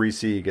course,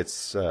 Carisi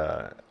gets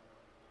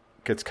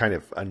kind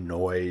of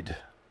annoyed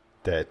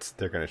that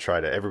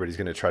everybody's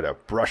going to try to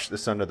brush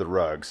this under the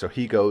rug. So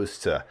he goes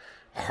to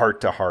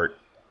heart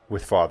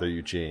with Father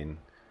Eugene.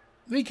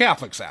 The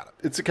Catholic's at it.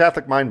 It's a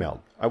Catholic mind meld.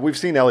 We've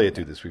seen Elliot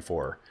do this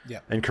before. Yeah.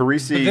 And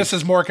Carisi... But this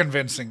is more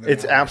convincing.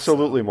 It's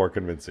absolutely more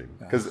convincing.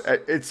 Because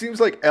it seems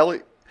like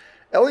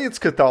Elliot's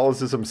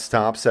Catholicism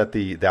stops at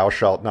the thou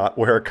shalt not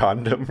wear a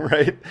condom,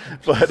 right?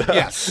 But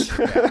yes.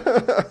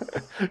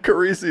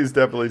 Carisi's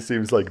definitely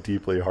seems like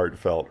deeply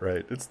heartfelt,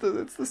 right? It's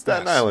the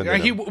Staten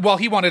Island.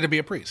 He wanted to be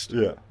a priest.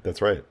 Yeah,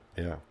 that's right.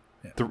 Yeah.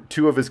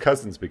 Two of his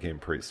cousins became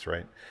priests,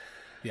 right?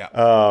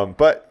 Yeah.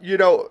 But,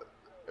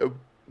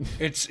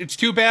 It's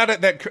too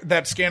bad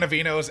that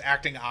Scandavino is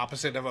acting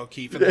opposite of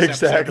O'Keefe in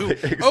this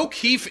episode.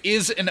 O'Keefe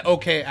is an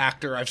okay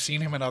actor. I've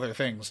seen him in other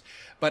things,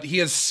 but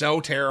he is so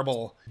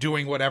terrible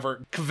doing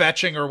whatever,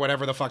 kvetching or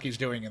whatever the fuck he's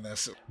doing in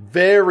this.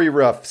 Very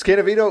rough.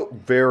 Scandavino,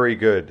 very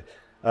good.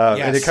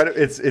 And it kind of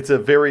it's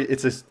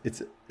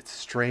a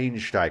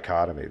strange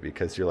dichotomy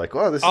because you're like,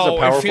 oh, this is a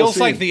powerful it feels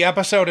scene. like the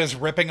episode is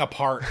ripping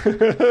apart.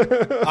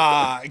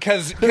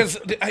 Because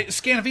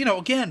Scandavino,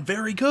 again,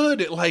 very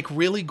good, like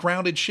really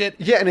grounded shit.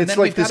 Yeah, and it's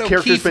like this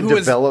character's been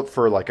developed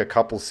for like a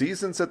couple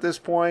seasons at this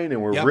point,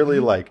 and we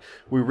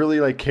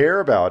really care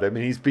about him,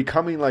 and he's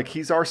becoming like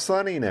he's our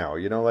Sonny now,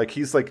 like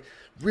he's like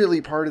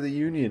really part of the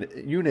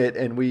unit,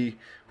 and we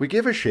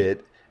give a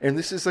shit, and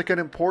this is like an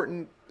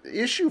important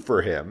issue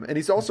for him, and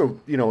he's also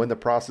in the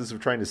process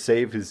of trying to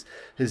save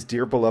his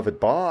dear beloved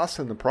boss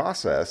in the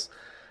process.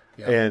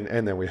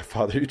 And then we have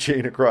Father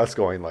Eugene across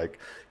going like,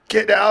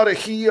 get out of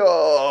here.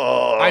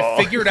 I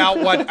figured out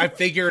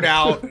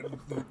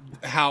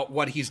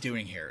what he's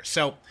doing here.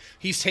 So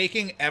he's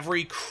taking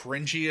every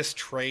cringiest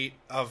trait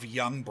of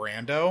young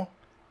Brando.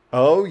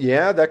 Oh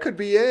yeah, that could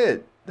be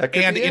it.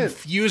 And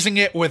infusing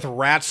it with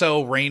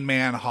Ratso Rain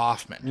Man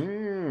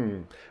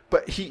Hoffman.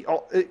 But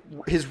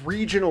his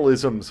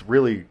regionalisms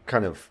really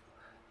kind of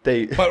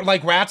But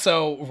like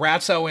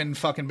Ratso in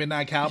fucking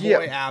Midnight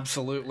Cowboy,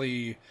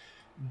 absolutely,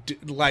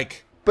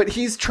 But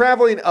he's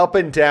traveling up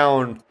and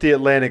down the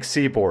Atlantic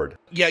seaboard.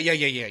 Yeah.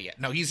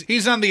 No,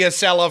 he's on the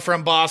Acela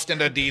from Boston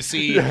to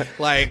DC.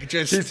 Like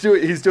just he's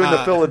doing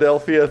the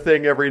Philadelphia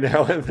thing every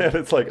now and then.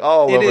 It's like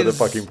all over the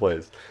fucking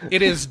place.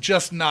 It is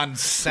just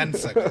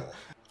nonsensical.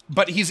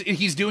 But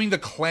he's doing the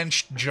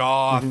clenched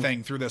jaw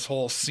thing through this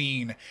whole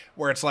scene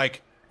where it's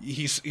like.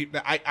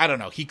 I don't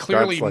know. He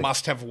clearly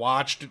must have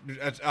watched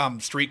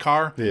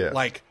Streetcar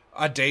like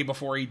a day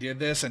before he did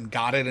this and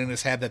got it in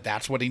his head that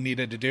that's what he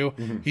needed to do.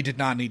 He did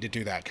not need to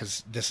do that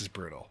because this is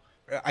brutal.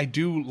 I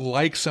do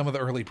like some of the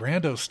early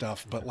Brando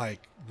stuff, but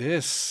like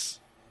this,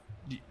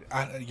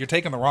 you're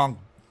taking the wrong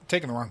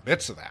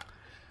bits of that.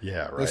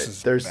 Yeah, right.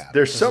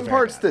 There's some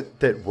parts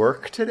that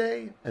work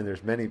today, and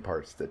there's many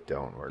parts that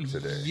don't work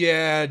today.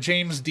 Yeah,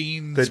 James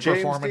Dean's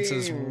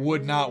performances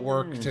would not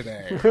work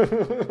today.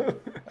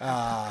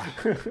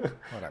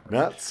 Whatever.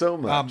 Not so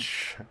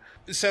much.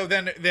 So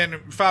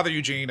then Father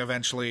Eugene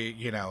eventually,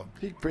 he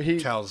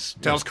tells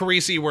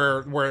Carisi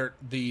where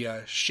the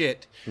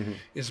shit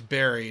is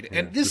buried,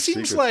 and this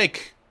seems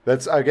like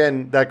that's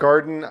again that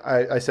garden.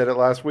 I said it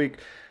last week.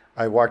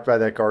 I walked by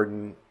that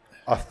garden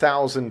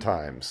 1,000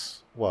 times.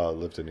 Well, I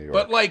lived in New York.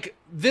 But, like,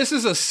 this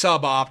is a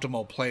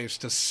suboptimal place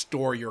to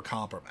store your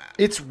compromat.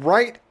 It's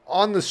right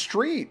on the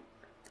street.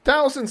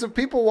 Thousands of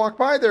people walk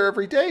by there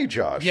every day,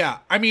 Josh. Yeah,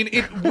 I mean,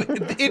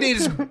 it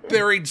is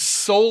buried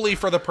solely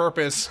for the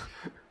purpose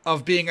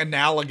of being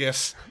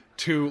analogous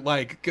to,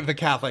 like, the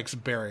Catholics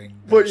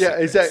burying their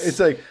secrets. It's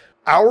like...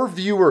 Our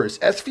viewers,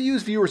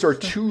 SVU's viewers, are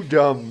too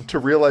dumb to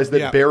realize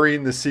that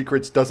burying the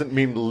secrets doesn't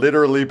mean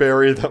literally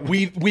bury them.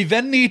 We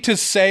then need to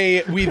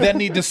say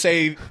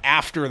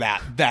after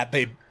that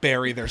they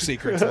bury their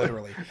secrets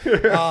literally,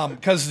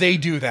 because they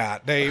do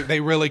that. They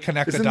really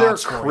connect the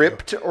dots. Isn't there a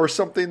crypt or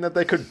something that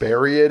they could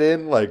bury it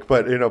in,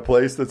 but in a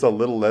place that's a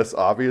little less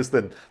obvious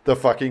than the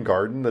fucking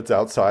garden that's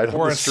outside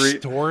on the street, or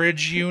a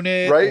storage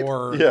unit, right?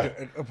 Or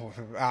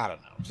I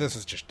don't know. This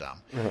is just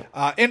dumb,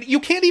 and you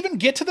can't even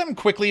get to them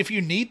quickly if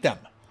you need them.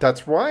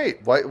 That's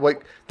right. The whole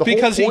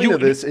point of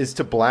this is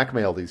to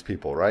blackmail these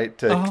people, right?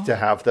 To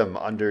have them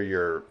under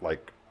your thumb.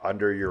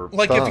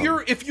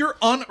 if you're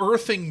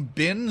unearthing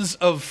bins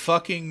of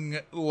fucking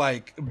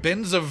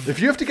bins of if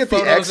you have to get the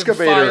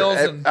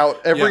excavator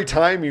out every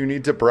time you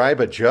need to bribe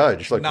a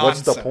judge, nonsense.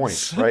 What's the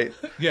point, right?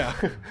 Yeah,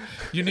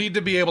 you need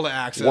to be able to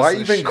access. Why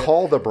even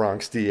call the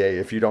Bronx DA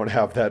if you don't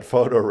have that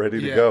photo ready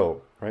to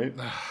go, right?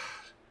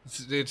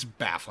 It's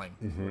baffling.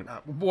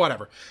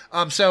 Whatever.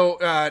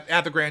 So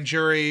at the grand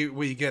jury,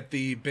 we get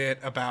the bit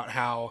about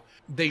how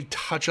they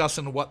touch us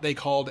in what they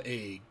called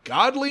a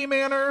godly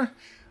manner,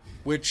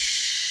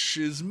 which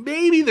is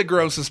maybe the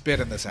grossest bit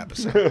in this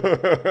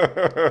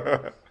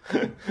episode.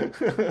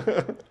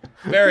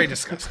 Very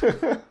disgusting.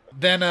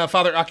 Then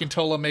Father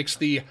Akintola makes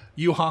the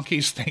 "you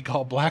honkies think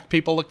all black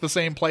people look the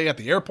same" play at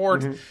the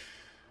airport.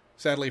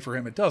 Sadly for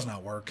him, it does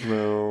not work.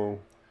 No,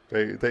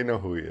 they know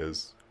who he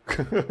is.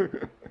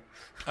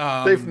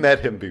 They've met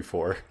him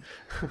before.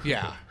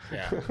 Yeah.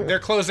 They're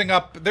closing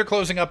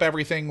up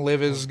everything.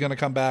 Liv is going to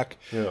come back.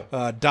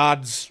 Yeah.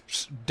 Dodds,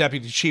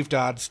 Deputy Chief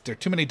Dodds. There are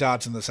too many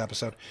Dodds in this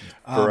episode.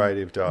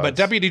 Variety of Dodds. But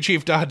Deputy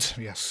Chief Dodds,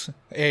 yes.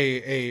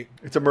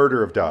 It's a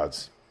murder of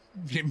Dodds.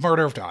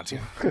 Murder of Dodds,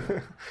 yeah.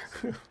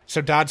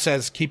 So Dodds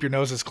says, keep your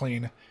noses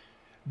clean.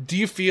 Do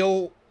you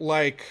feel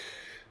like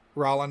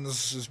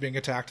Rollins is being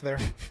attacked there?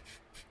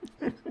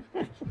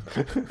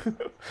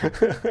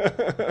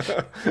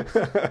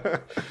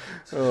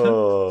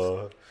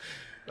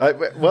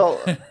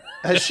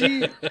 Has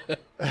she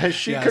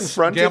yes.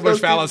 confronted Gambler's those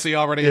fallacy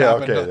people? already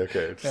happened.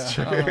 Okay.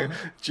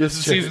 This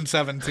is season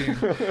 17.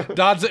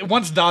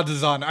 Once Dodds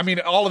is on, I mean,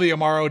 all of the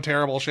Amaro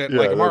terrible shit. Yeah,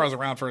 Amaro's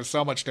around for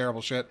so much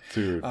terrible shit.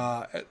 Dude.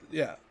 Then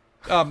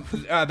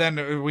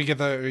we get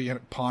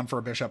the pawn for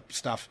a bishop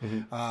stuff.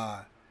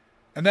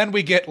 And then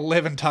we get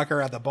Liv and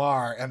Tucker at the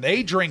bar, and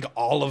they drink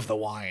all of the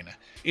wine.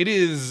 It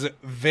is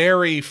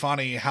very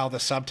funny how the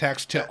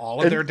subtext to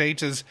all of their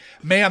dates is,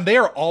 man, they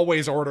are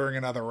always ordering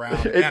another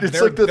round.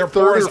 It's like the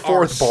third or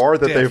fourth bar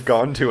that they've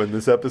gone to in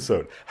this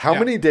episode. How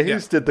many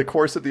days did the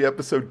course of the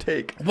episode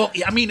take? Well,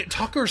 I mean,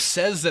 Tucker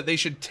says that they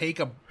should take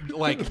take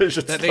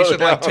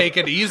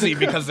it easy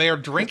because they are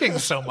drinking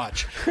so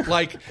much.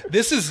 Like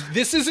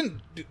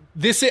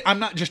I'm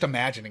not just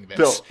imagining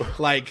this.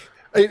 No.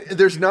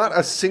 There's not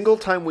a single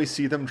time we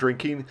see them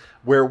drinking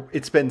where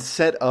it's been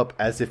set up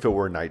as if it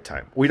were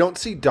nighttime. We don't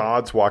see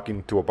Dodds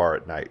walking to a bar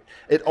at night.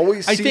 It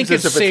always seems I think as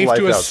it's if it's safe life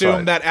to assume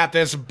outside. that at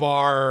this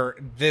bar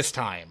this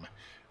time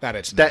that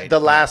it's night. The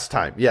last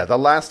time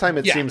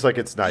it seems like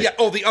it's night. Yeah.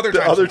 Oh, the other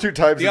two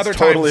times it's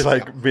totally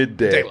like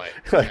midday. Daylight.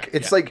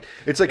 It's like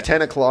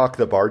 10:00.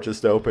 The bar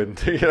just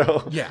opened.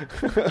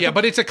 Yeah.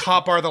 But it's a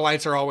cop bar. The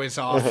lights are always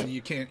off.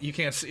 You can't.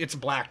 It's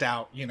blacked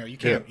out. You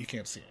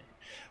can't see it.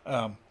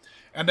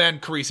 And then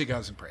Carisi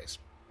goes and prays.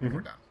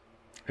 We're done.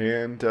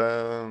 And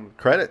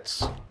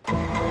credits.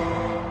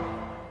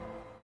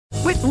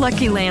 With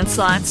Lucky Land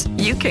Slots,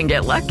 you can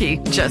get lucky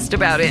just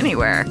about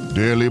anywhere.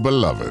 Dearly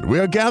beloved, we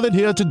are gathered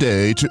here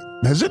today to...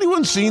 Has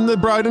anyone seen the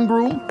bride and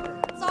groom?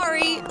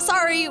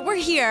 Sorry, we're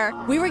here.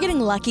 We were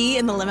getting lucky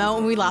in the limo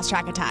and we lost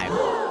track of time.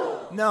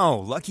 No,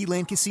 Lucky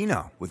Land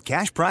Casino, with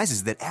cash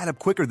prizes that add up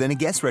quicker than a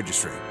guest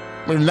registry.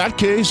 In that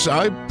case,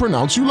 I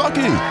pronounce you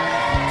lucky.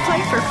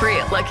 Play for free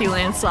at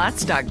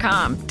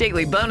LuckyLandSlots.com.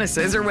 Daily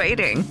bonuses are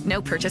waiting. No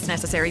purchase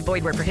necessary.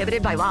 Void where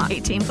prohibited by law.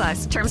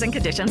 18+. Terms and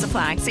conditions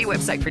apply. See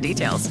website for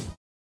details.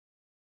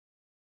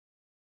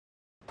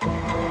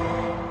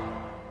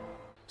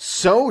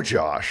 So,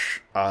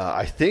 Josh,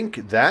 I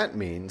think that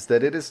means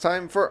that it is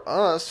time for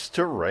us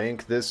to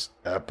rank this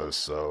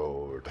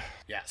episode.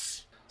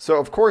 Yes. So,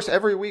 of course,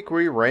 every week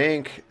we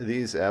rank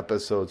these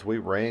episodes. We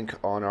rank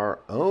on our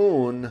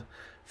own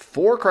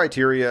 4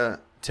 criteria,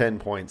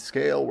 10-point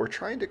scale. We're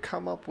trying to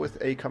come up with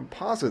a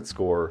composite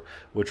score,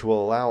 which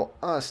will allow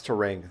us to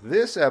rank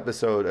this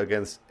episode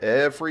against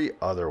every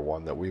other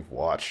one that we've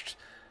watched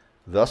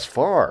thus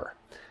far.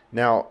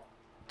 Now,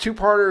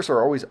 2-parters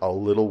are always a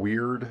little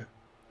weird,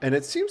 and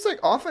it seems like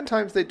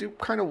oftentimes they do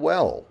kind of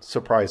well,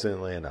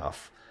 surprisingly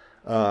enough.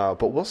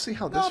 But we'll see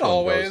how this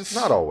one goes.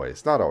 Not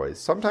always.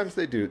 Sometimes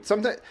they do.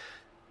 Sometimes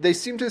they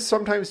seem to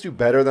sometimes do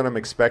better than I'm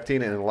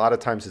expecting, and a lot of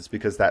times it's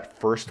because that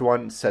first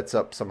one sets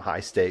up some high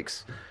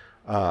stakes.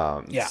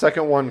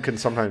 Second one can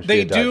sometimes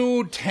they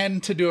do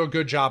tend to do a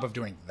good job of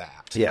doing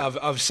that. Yeah.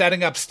 Of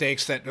setting up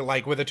stakes that,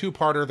 like, with a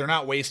 2-parter, they're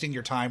not wasting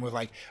your time with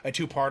like a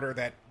 2-parter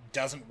that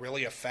doesn't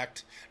really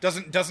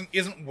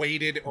isn't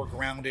weighted or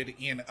grounded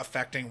in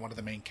affecting one of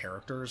the main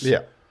characters.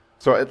 Yeah.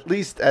 So at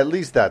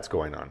least that's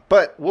going on.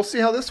 But we'll see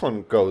how this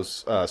one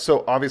goes.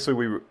 So obviously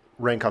we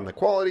rank on the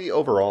quality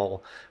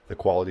overall, the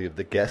quality of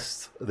the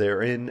guests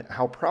therein,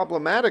 how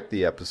problematic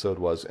the episode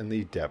was, and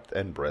the depth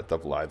and breadth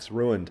of lives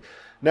ruined.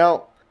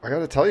 Now, I got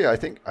to tell you, I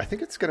think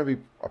it's going to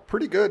be a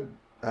pretty good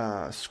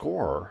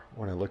score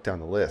when I look down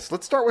the list.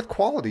 Let's start with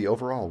quality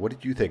overall. What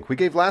did you think? We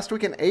gave last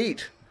week an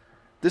 8.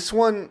 This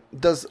one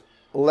does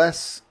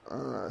less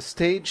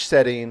stage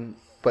setting,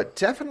 but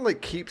definitely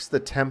keeps the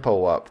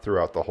tempo up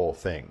throughout the whole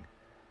thing.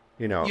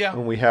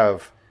 When we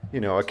have,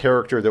 a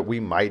character that we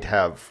might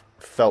have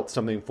felt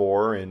something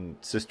for in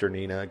Sister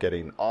Nina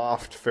getting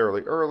offed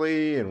fairly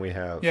early, and we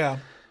have,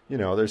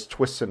 there's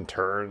twists and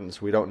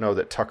turns. We don't know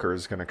that Tucker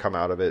is going to come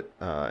out of it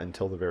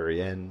until the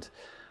very end.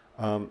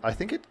 I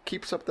think it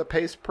keeps up the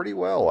pace pretty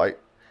well.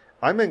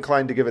 I'm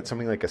inclined to give it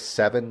something like a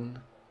 7,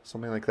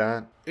 something like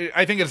that.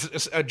 I think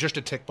it's just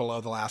a tick below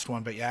the last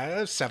one, but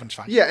 7's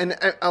fine. Yeah, and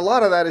a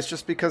lot of that is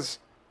just because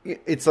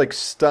it's like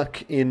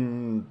stuck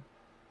in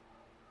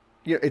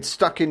it's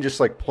stuck in just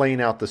like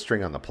playing out the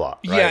string on the plot.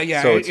 Right?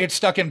 Yeah. So it's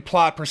stuck in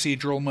plot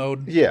procedural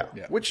mode. Yeah.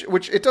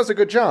 Which it does a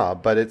good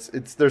job, but it's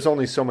there's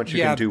only so much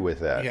you can do with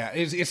that. Yeah,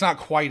 it's not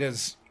quite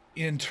as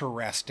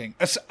interesting.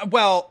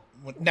 Well,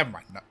 never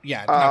mind. No,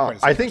 yeah, not quite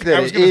as I think that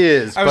I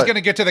was going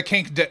to get to the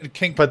kink,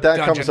 but that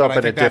dungeon, comes up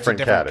in a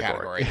different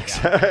category.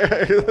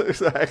 Yeah.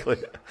 Exactly.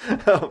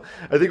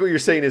 I think what you're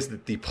saying is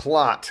that the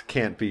plot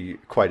can't be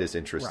quite as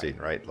interesting,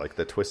 right? Like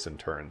the twists and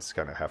turns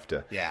kind of have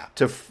to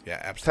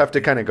have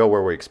to kind of go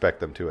where we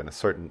expect them to on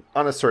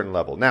a certain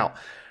level. Now,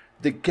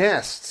 the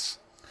guests.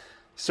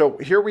 So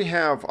here we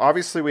have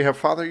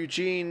Father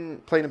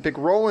Eugene playing a big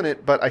role in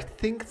it, but I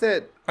think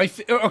that I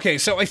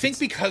think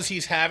because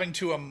he's having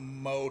to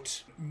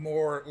emote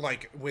more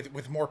like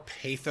with more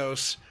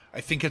pathos, I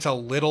think it's a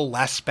little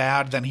less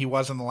bad than he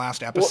was in the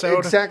last episode. Well,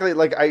 exactly.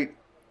 Like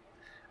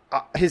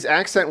his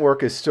accent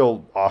work is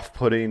still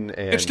off-putting,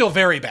 and it's still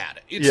very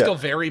bad. It's still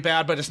very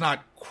bad, but it's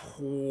not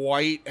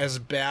quite as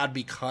bad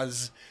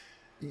because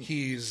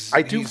he's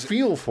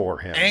feel for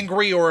him,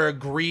 angry or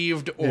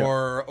aggrieved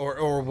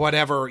or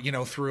whatever,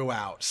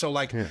 throughout. So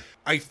I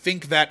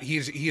think that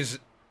his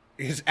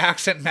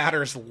accent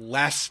matters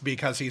less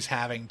because he's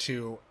having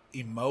to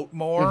emote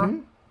more.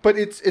 Mm-hmm. But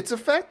it's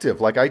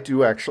effective. Like I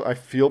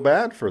feel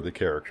bad for the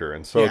character,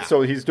 and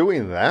so he's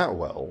doing that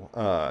well.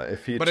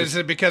 Is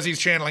it because he's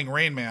channeling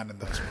Rain Man in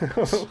those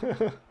moments?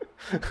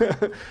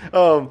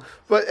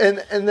 But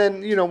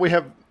then we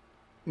have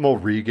Mo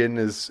Regan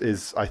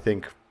is I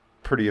think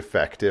pretty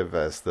effective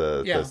as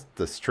the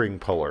string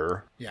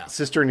puller. Yeah.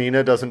 Sister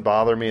Nina doesn't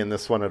bother me in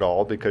this one at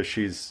all because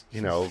she's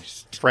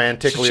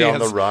frantically on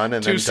the run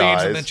and then dies. 2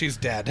 scenes and then she's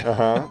dead.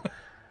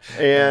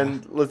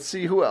 And let's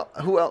see who else.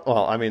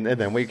 Well, and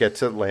then we get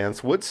to Lance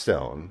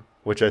Woodstone,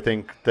 which I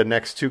think the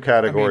next 2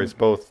 categories,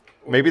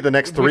 maybe the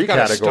next 3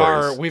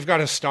 categories. We've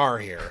got a star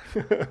here.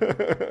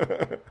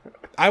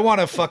 I want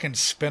a fucking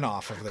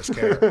spin-off of this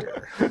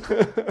character.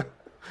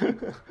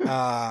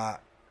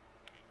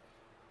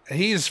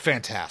 He's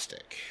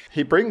fantastic.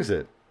 He brings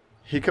it.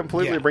 He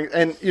completely brings.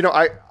 And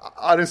I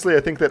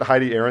think that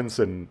Heidi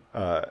Aronson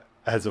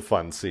has a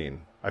fun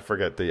scene. I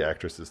forget the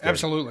actress's name.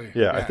 Absolutely.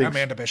 Yeah, I think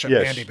Amanda Bishop. Yeah,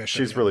 Andy Bishop.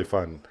 She's really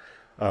fun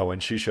when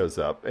she shows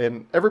up,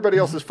 and everybody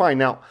else is fine.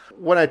 Now,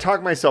 when I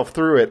talk myself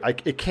through it,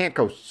 it can't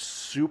go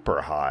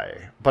super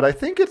high, but I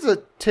think it's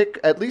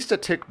at least a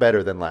tick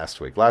better than last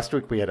week. Last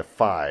week we had a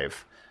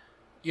 5.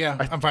 Yeah,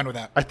 I'm fine with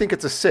that. I think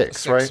it's a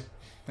 6, right?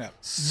 Yeah.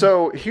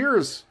 So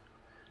here's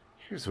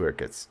where it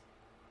gets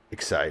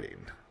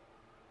exciting.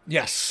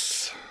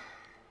 Yes.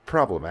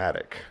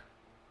 Problematic.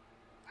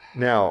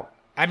 Now,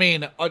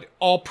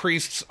 all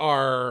priests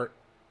are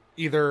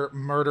either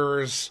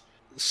murderers,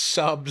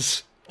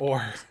 subs,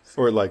 or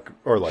like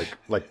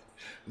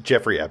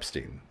Jeffrey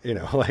Epstein.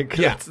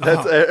 That's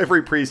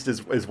every priest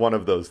is one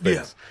of those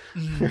things.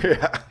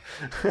 Yeah.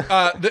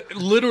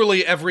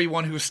 Literally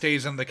everyone who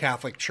stays in the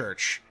Catholic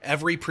Church,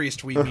 every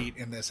priest we meet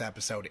in this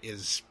episode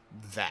is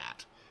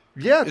that.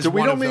 Yeah, so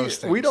we don't meet a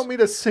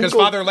single. Because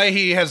Father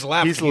Leahy has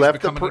left. He's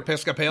become an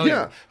Episcopalian.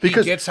 Yeah,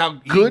 because he gets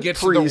to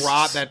the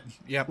rot that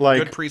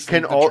good priests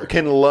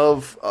can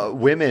love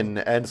women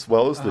as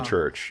well as the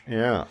church.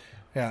 Yeah.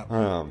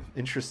 Yeah.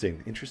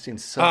 Interesting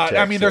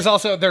subject.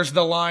 There's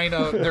the line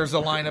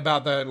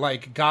about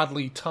the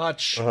godly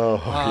touch.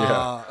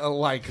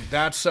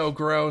 That's so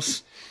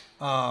gross.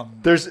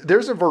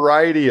 There's a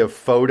variety of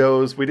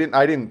photos.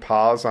 I didn't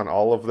pause on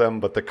all of them,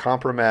 but the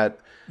compromat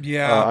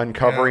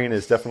uncovering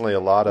is definitely a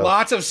lot of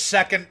lots of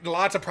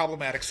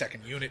problematic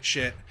second unit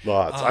shit.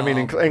 Lots.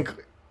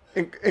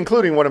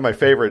 Including one of my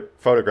favorite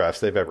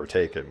photographs they've ever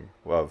taken.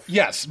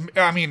 Yes,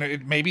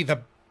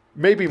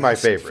 maybe my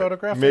favorite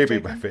photograph. Maybe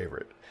my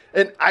favorite.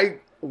 And I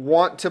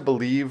want to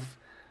believe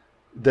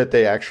that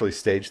they actually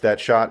staged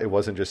that shot. It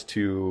wasn't just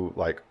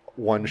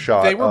one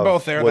shot. They were of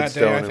both there Woodstone that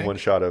day, I think. And one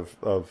shot of.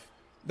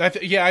 I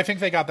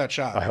think they got that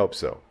shot. I hope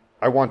so.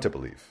 I want to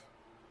believe.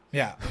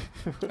 Yeah,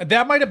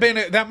 that might not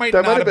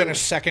have been a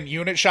second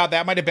unit shot.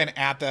 That might have been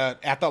at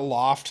the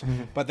loft,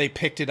 but they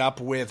picked it up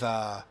with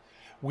the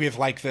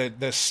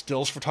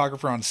stills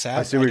photographer on set.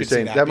 I see what you're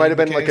saying. That might have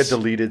been like a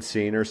deleted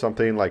scene or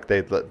something. Like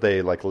they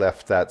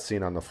left that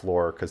scene on the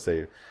floor because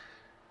they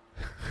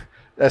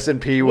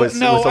S&P was a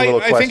little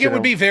questionable. I think it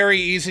would be very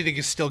easy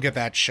to still get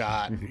that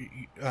shot, and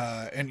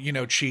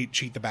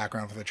cheat the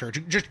background for the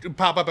church. Just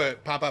pop up a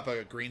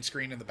green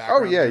screen in the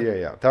background. Oh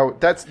yeah.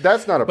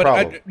 That's not a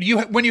problem.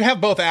 When you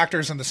have both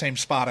actors in the same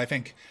spot, I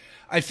think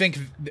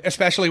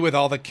especially with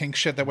all the kink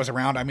shit that was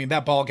around.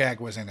 That ball gag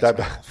was in his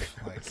mouth.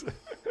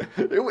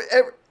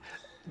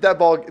 That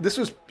ball. This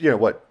was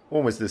what?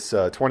 When was this?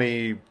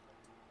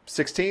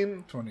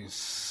 2016.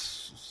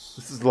 This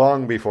is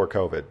long before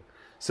COVID.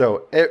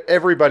 So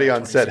everybody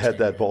on set had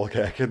that ball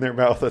gag in their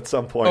mouth at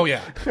some point. Oh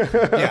yeah,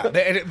 yeah.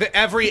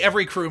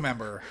 Every crew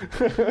member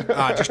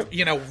just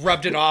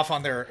rubbed it off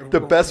on their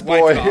best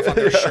boy off on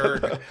their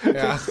shirt.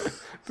 Yeah,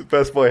 the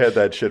best boy had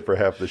that shit for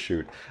half the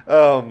shoot.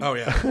 Oh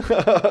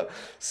yeah.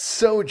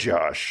 So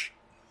Josh,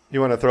 you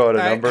want to throw out a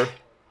number?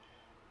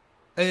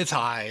 It's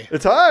high.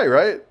 It's high,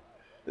 right?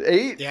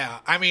 8? Yeah,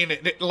 I mean,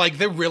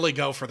 they really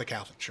go for the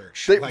Catholic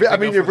Church. They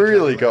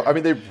really go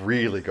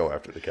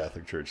after the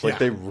Catholic Church. Like,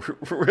 they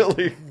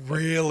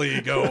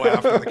really go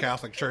after the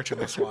Catholic Church in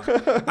this one.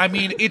 I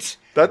mean, it's...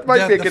 That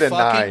might make it a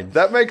 9.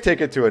 That might take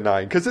it to a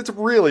 9, because it's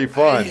really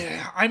fun.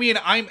 Yeah, I mean,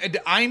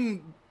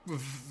 I'm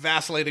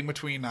vacillating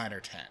between 9 or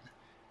 10.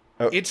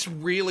 It's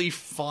really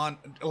fun.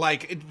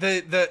 Like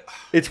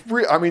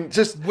I mean,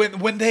 just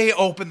when they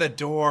open the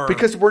door,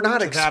 because we're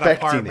not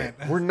expecting it.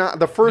 We're not.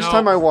 The first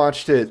time I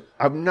watched it,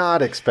 I'm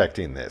not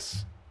expecting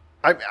this.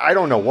 I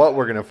don't know what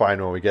we're gonna find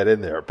when we get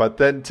in there, but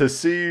then to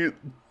see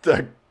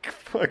the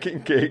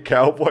fucking gay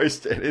cowboy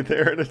standing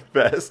there in his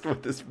vest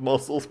with his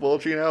muscles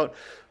bulging out,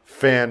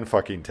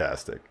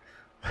 fan-fucking-tastic.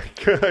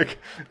 Like,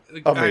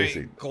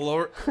 amazing,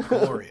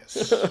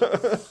 glorious.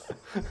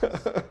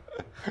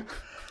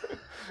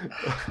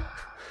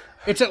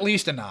 It's at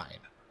least a 9.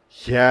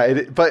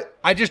 Yeah, but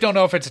I just don't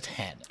know if it's a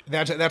 10.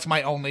 That's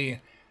my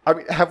only. I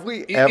mean, have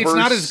we ever? It's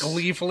not as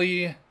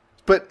gleefully.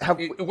 But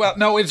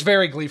no, it's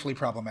very gleefully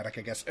problematic,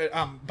 I guess.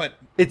 But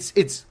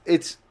it's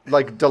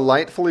like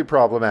delightfully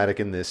problematic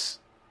in this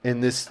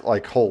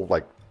like whole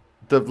like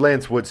the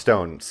Lance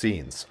Woodstone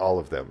scenes, all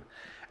of them,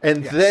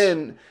 and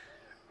then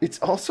it's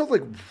also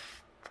like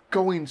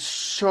going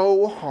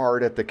so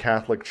hard at the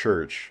Catholic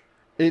Church.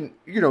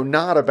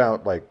 Not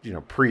about like,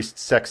 priest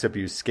sex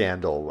abuse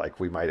scandal like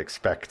we might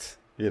expect,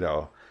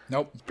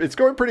 Nope. It's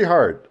going pretty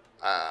hard.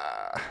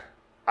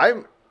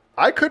 I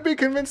could be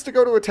convinced to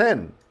go to a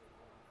 10.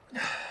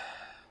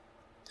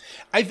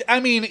 I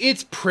mean,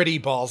 it's pretty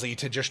ballsy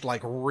to just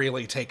like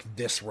really take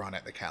this run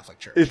at the Catholic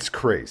Church. It's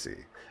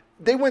crazy.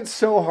 They went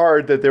so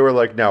hard that they were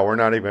like, no, we're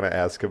not even going to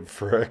ask him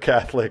for a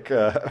Catholic,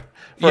 an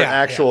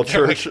actual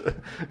church. Like,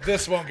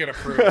 this won't get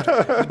approved.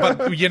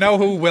 But you know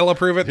who will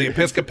approve it? The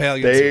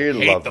Episcopalians. They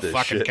hate love the this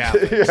fucking shit.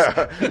 Catholics.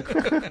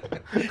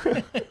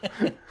 Yeah.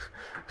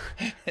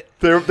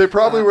 They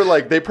probably were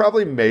like, they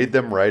probably made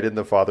them write in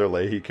the Father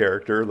Leahy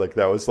character. Like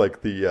that was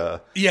like the,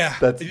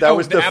 that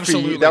was the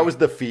absolutely. fee. That was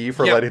the fee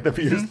for letting them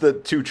use the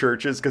 2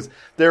 churches. Cause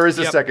there is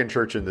a second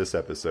church in this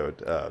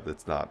episode.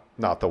 That's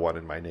not the one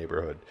in my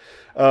neighborhood.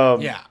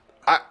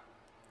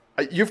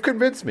 You've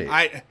convinced me.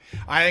 I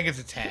think it's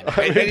a 10.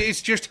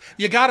 It's just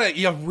you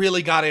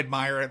really gotta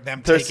admire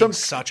them taking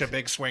such a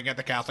big swing at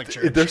the Catholic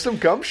Church. There's some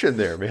gumption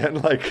there, man.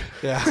 Like,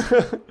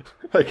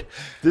 like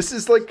this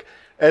is like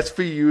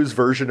SVU's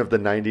version of the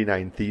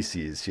 99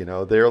 Theses.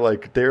 They're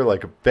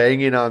like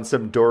banging on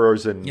some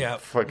doors in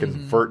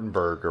fucking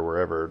Württemberg or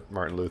wherever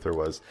Martin Luther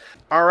was.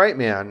 All right,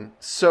 man.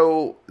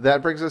 So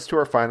that brings us to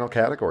our final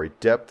category: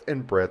 depth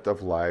and breadth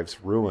of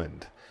lives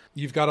ruined.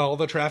 You've got all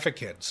the traffic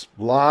kids.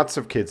 Lots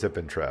of kids have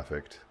been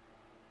trafficked.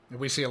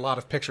 We see a lot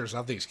of pictures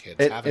of these kids.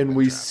 And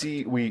we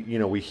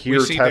hear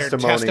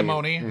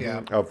testimony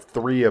of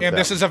 3 of them. And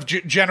this is of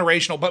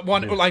generational, but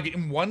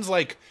one's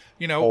like,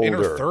 older, in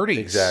her 30s.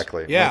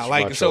 Exactly. Yeah,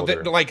 much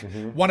older.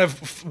 one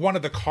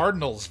of the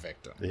cardinal's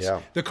victims.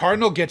 Yeah. The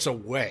cardinal gets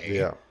away.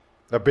 Yeah.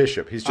 A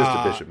bishop. He's just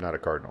a bishop, not a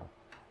cardinal.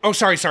 Oh,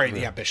 sorry.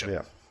 Yeah, bishop.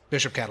 Yeah.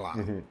 Bishop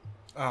Catalano.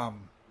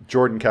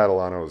 Jordan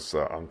Catalano's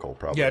uncle,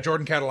 probably. Yeah,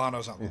 Jordan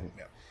Catalano's uncle.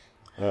 Yeah.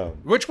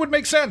 Which would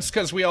make sense,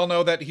 because we all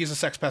know that he's a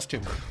sex pest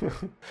too.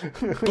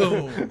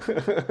 Boom.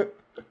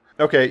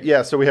 Okay,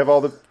 yeah, so we have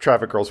all the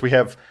traffic girls. We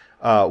have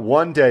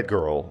one dead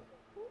girl,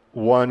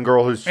 one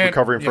girl who's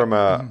recovering from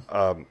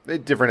a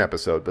different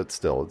episode, but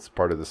still, it's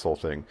part of this whole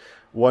thing.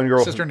 One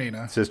girl, Sister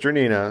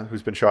Nina,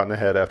 who's been shot in the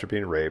head after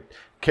being raped.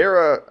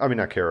 Natalia,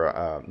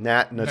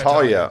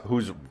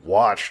 who's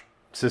watched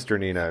Sister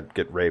Nina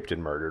get raped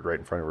and murdered right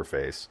in front of her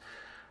face.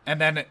 And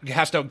then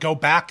has to go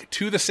back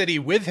to the city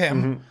with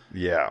him.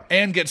 Yeah.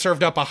 And get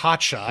served up a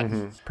hot shot.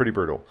 Pretty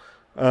brutal.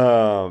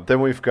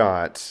 Then we've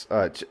got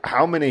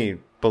how many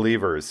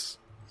believers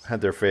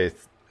had their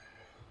faith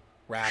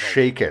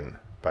shaken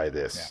by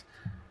this?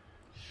 Yeah.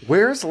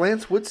 Where's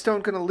Lance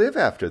Woodstone going to live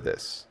after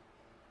this?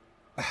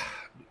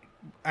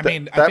 I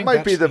mean, that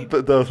might be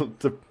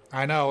the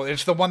I know,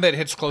 it's the one that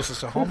hits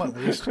closest to home, at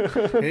least,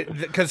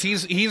 because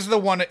he's the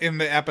one in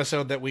the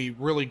episode that we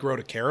really grow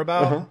to care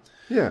about.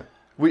 Yeah.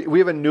 We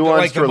have a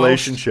nuanced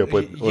relationship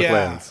with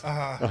Lance.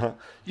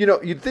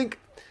 You'd think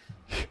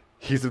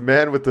he's a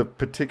man with a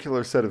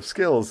particular set of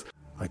skills.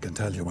 I can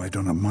tell you I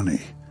don't have money,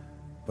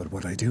 but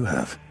what I do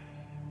have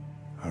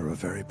are a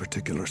very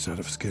particular set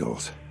of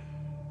skills.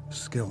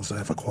 Skills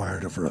I've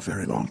acquired over a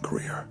very long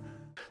career.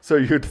 So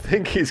you'd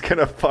think he's going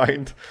to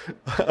find...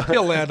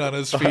 He'll land on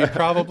his feet,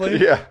 probably.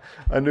 Yeah,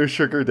 a new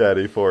sugar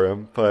daddy for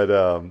him. But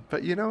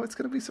it's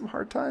going to be some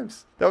hard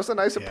times. That was a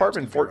nice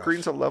apartment. Fort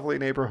Green's a lovely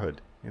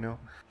neighborhood,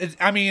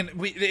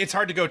 It's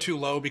hard to go too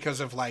low because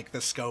of,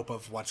 the scope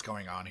of what's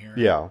going on here.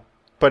 Yeah,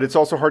 but it's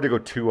also hard to go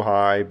too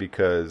high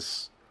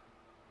because,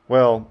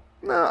 no,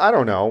 I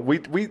don't know.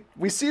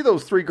 We see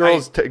those 3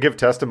 girls give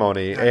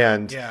testimony,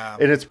 and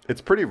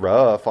it's pretty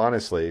rough,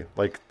 honestly.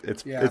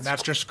 It's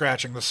that's just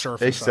scratching the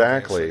surface.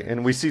 Exactly, obviously.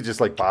 And we see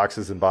just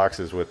boxes and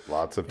boxes with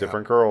lots of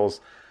different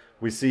girls.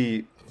 We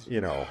see,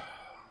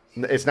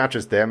 it's not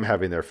just them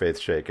having their faith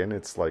shaken.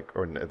 It's like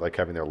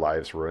having their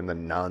lives ruined. The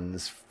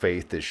nuns'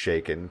 faith is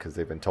shaken because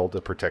they've been told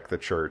to protect the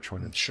church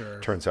when it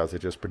turns out they've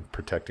just been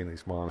protecting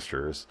these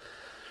monsters.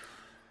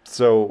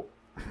 So,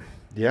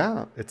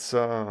 yeah, it's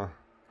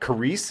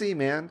Carisi,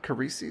 man.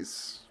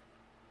 Carisi's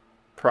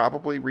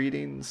probably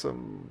reading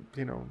some,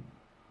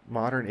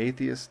 modern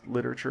atheist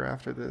literature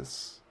after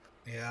this.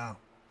 Yeah.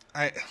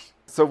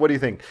 So what do you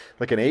think?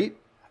 Like an 8?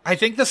 I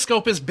think the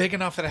scope is big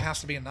enough that it has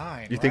to be a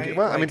 9. You think?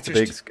 Well, it's a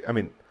big.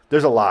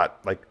 There's a lot.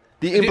 Like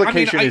the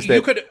implication is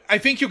that I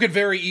think you could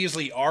very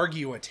easily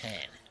argue a 10,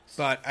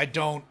 but I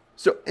don't.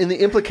 So, and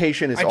the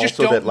implication is I just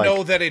also don't that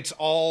know that it's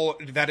all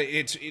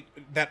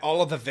that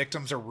all of the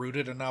victims are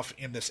rooted enough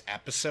in this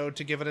episode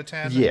to give it a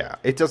 10. Yeah,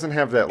 it doesn't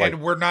have that and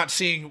we're not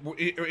seeing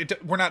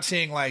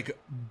like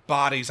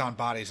bodies on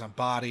bodies on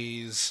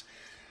bodies.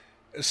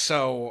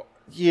 So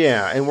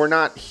yeah, and we're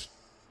not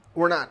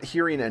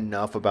hearing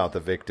enough about the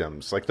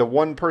victims. Like the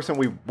one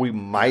person we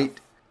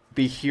might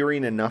be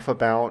hearing enough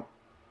about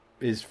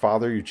is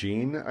Father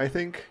Eugene. I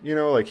think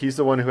he's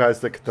the one who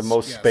has the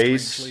most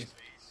space. Strangely.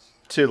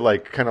 To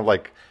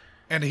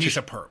and he's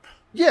a perp.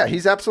 Yeah,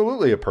 he's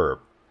absolutely a perp.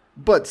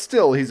 But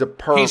still, he's a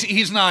perp.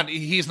 He's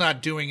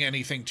not doing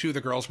anything to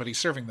the girls, but he's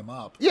serving them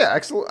up. Yeah,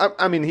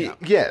 absolutely.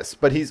 Yes,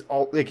 but he's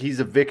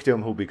a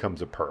victim who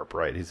becomes a perp,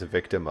 right? He's a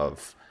victim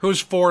of he's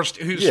forced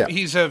to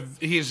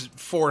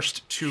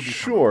become.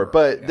 Sure,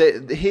 but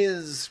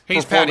his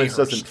performance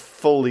doesn't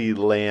fully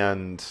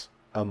land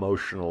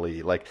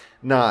emotionally.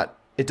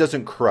 It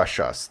doesn't crush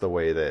us the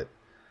way that.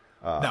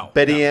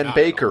 Betty Ann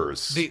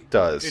Baker's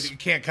does. It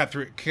can't cut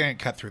through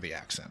the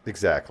accent.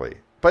 Exactly.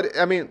 But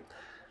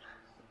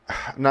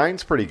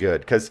 9's pretty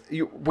good because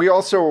we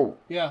also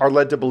are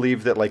led to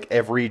believe that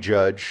every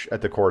judge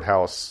at the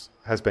courthouse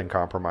has been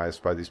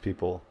compromised by these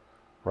people,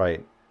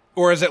 right?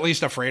 Or is at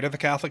least afraid of the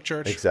Catholic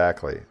Church.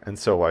 Exactly. And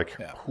so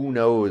who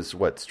knows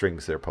what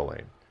strings they're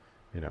pulling,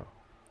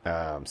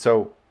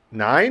 So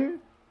 9?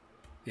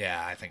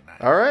 Yeah, I think 9.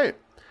 All right.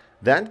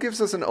 That gives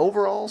us an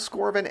overall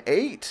score of an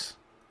 8.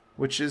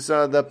 Which is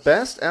the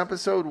best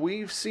episode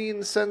we've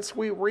seen since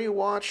we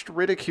rewatched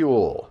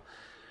Ridicule.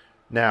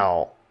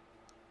 Now,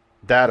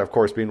 that, of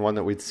course, being one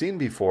that we'd seen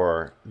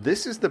before,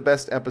 this is the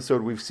best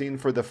episode we've seen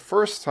for the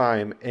first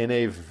time in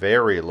a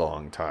very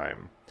long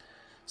time.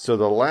 So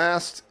the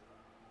last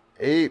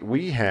 8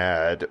 we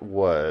had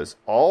was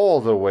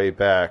all the way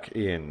back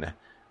in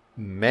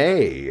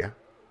May.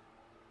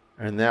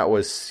 And that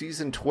was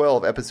Season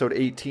 12, Episode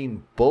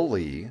 18,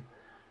 Bully.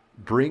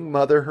 Bring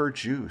Mother her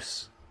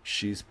juice.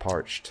 She's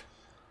parched.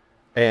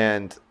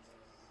 And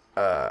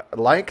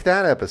like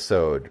that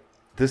episode,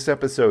 this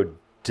episode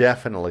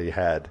definitely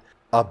had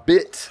a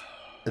bit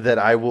that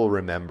I will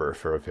remember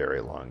for a very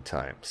long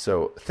time.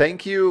 So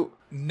thank you.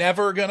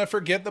 Never gonna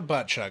forget the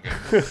butt chugging.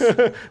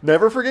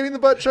 Never forgetting the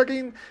butt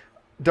chugging.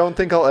 Don't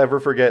think I'll ever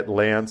forget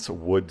Lance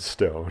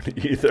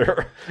Woodstone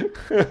either.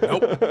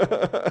 Nope.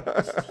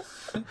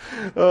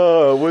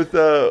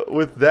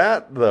 With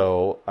that,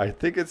 though, I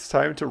think it's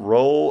time to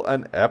roll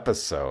an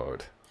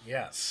episode.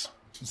 Yes.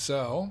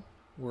 So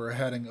we're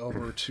heading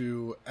over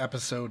to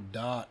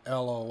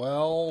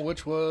episode.lol,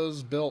 which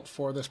was built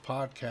for this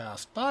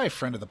podcast by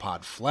friend of the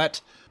pod, Flet,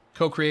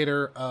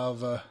 co-creator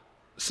of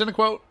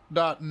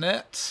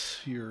Cinequote.net,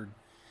 your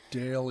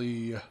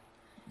daily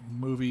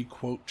movie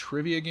quote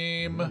trivia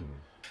game.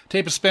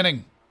 Tape is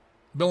spinning.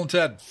 Bill and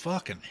Ted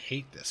fucking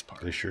hate this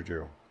part. They sure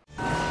do.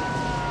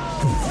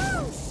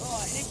 Oh,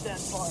 I hate that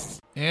part.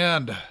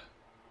 And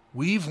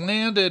we've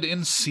landed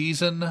in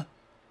season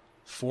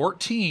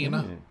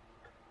 14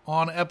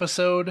 on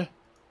episode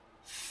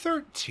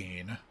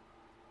 13,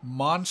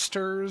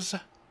 Monsters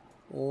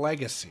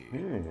Legacy.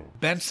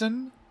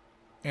 Benson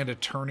and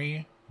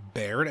attorney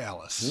Baird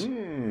Ellis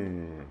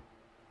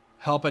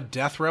help a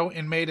death row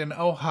inmate in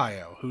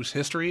Ohio whose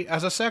history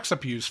as a sex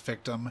abuse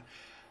victim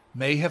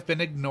may have been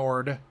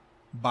ignored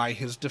by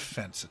his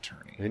defense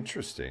attorney.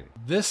 Interesting.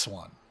 This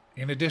one,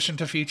 in addition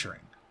to featuring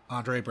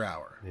Andre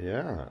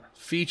Braugher,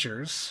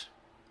 features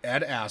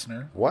Ed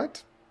Asner.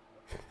 What?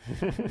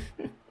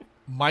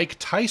 Mike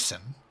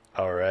Tyson.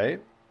 All right.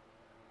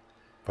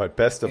 But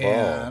best of all.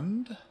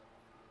 And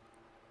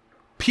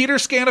Peter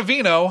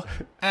Scanavino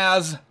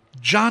as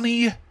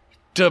Johnny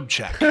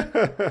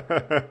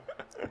Dubček.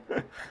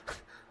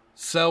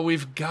 So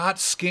we've got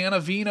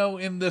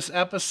Scanavino in this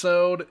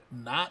episode,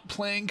 not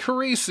playing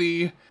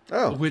Carisi,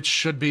 which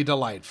should be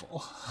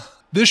delightful.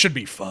 This should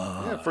be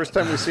fun. Yeah, first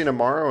time we've seen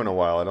Amaro in a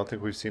while. I don't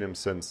think we've seen him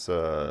since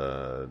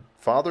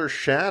Father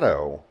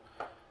Shadow.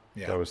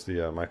 Yeah. That was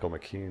the Michael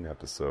McKean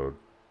episode.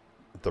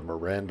 The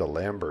Miranda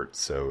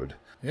Lambert-sode.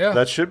 Yeah.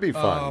 That should be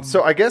fun.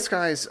 So I guess,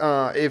 guys,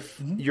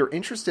 if you're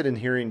interested in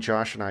hearing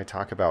Josh and I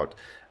talk about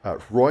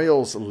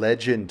Royals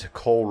legend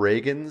Cole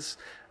Reagans,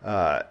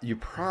 you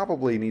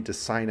probably need to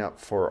sign up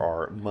for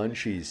our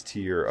Munchies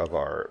tier of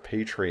our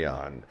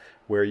Patreon,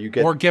 where you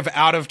get... Or give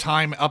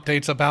out-of-time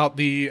updates about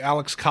the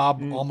Alex Cobb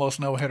almost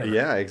no-hitter.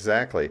 Yeah,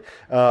 exactly.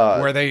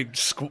 Where they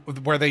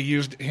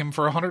used him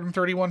for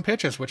 131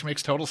 pitches, which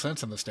makes total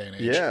sense in this day and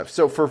age. Yeah,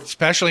 so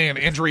especially an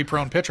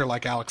injury-prone pitcher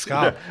like Alex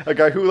Cobb. Yeah, a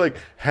guy who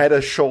had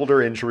a shoulder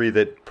injury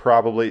that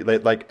probably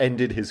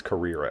ended his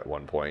career at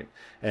one point.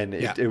 And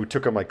it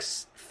took him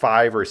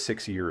 5 or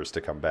 6 years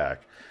to come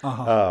back.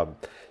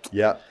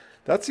 Yeah,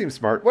 that seems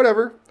smart.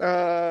 Whatever.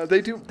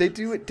 They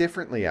do it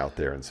differently out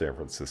there in San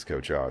Francisco,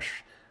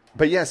 Josh.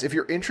 But yes, if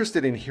you're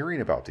interested in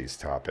hearing about these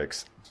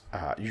topics,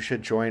 you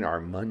should join our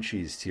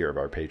Munchies tier of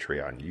our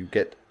Patreon. You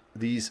get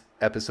these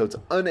episodes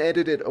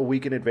unedited a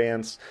week in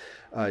advance.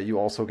 You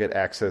also get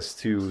access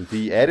to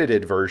the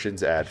edited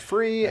versions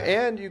ad-free,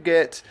 and you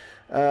get...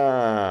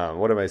 our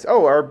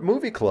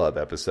movie club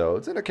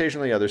episodes and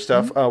occasionally other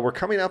stuff. We're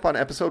coming up on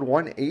episode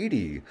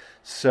 180.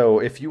 So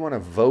if you want to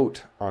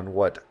vote on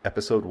what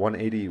episode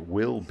 180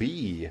 will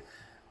be,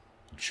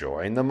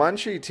 join the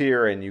Munchie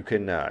tier and you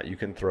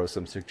can throw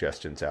some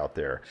suggestions out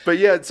there. But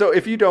yeah, so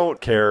if you don't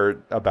care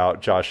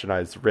about Josh and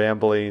I's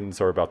ramblings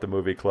or about the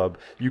movie club,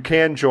 you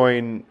can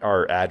join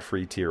our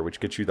ad-free tier, which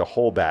gets you the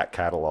whole back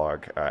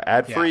catalog.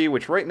 Ad-free,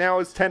 which right now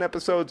is 10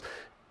 episodes.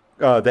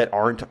 That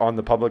aren't on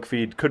the public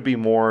feed. Could be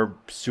more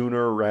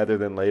sooner rather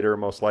than later,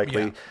 most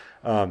likely.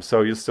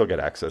 So you'll still get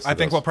access to I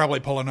think we'll probably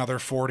pull another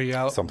 40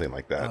 out. Something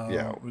like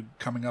that,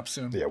 coming up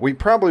soon. Yeah, we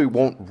probably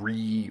won't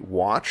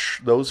re-watch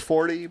those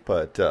 40,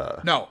 but...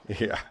 no.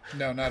 Yeah.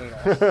 No, not at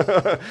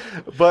all.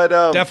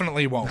 But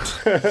definitely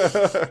won't.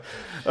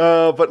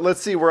 But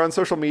let's see, we're on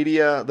social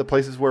media. The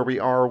places where we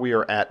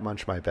are at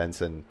Munch My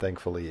Benson.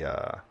 Thankfully,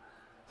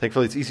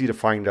 it's easy to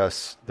find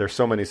us. There's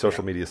so many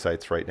social media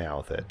sites right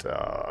now that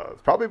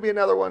probably be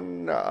another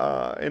one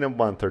in a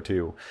month or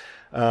two.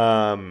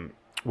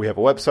 We have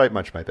a website,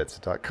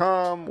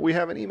 munchmybenson.com. We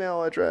have an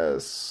email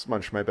address,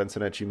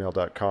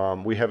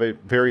 munchmybenson@gmail.com. We have a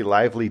very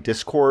lively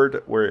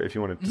Discord where if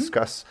you want to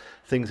discuss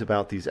things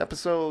about these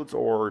episodes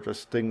or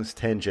just things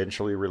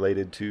tangentially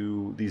related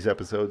to these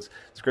episodes,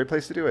 it's a great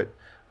place to do it.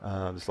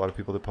 There's a lot of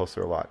people that post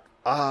there a lot.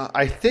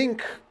 I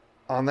think...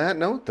 On that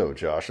note, though,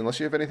 Josh, unless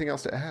you have anything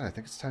else to add, I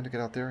think it's time to get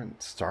out there and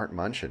start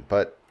munching.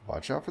 But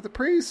watch out for the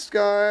priests,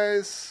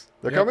 guys.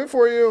 They're coming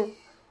for you.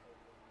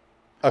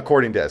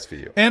 According to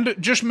SVU. And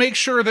just make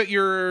sure that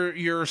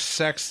your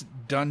sex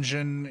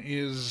dungeon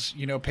is,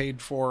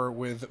 paid for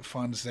with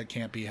funds that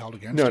can't be held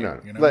against you.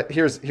 No.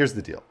 Here's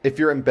the deal. If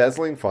you're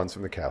embezzling funds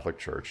from the Catholic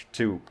Church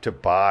to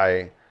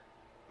buy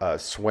a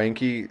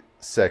swanky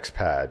sex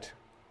pad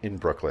in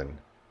Brooklyn,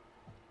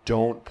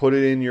 don't put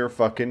it in your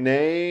fucking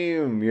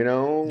name,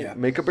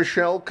 Make up a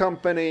shell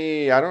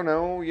company. I don't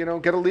know,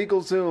 get a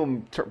legal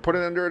Zoom. Put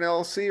it under an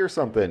LLC or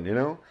something,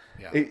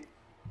 Yeah.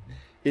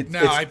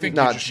 I think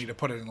you just need to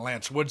put it in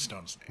Lance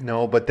Woodstone's name.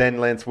 No, but then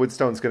Lance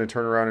Woodstone's going to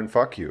turn around and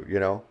fuck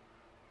you,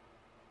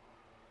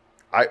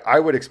 I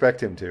would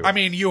expect him to. I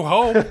mean, you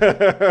hope.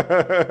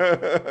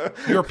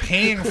 You're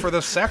paying for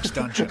the sex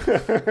dungeon.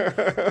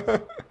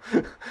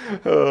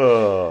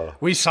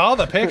 We saw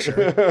the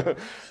picture.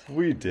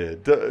 We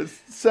did.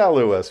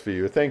 Salut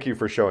SVU. Thank you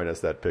for showing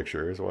us that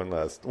picture. There's one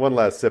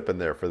last sip in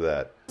there for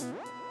that.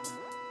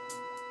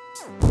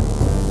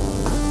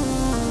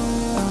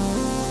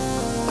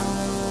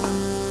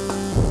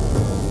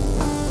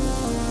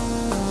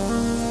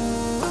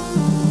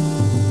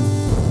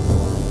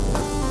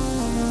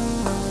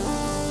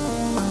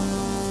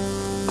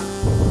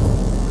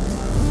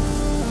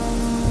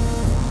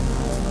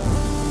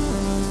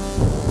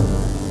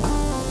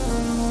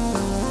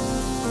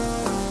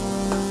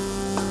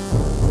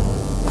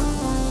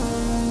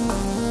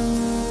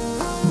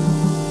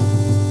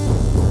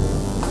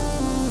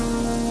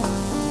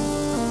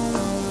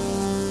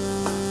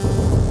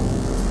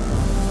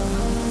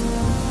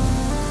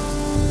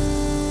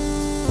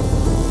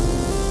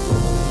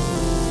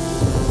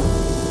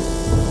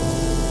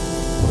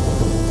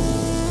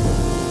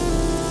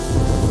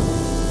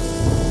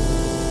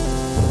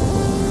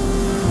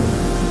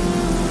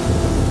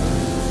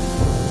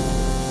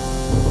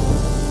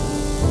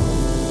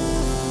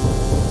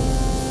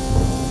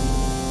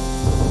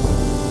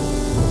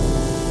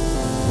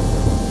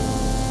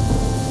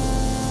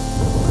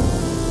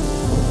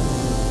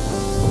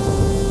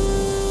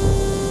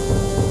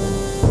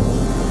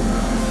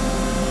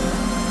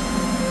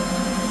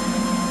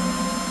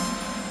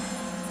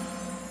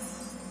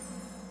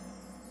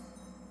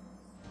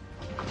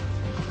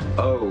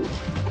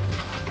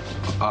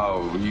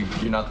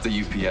 You're not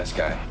the UPS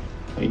guy.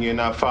 And you're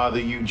not Father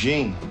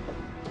Eugene.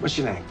 What's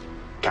your name?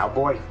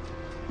 Cowboy?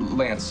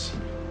 Lance.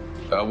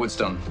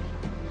 Woodstone.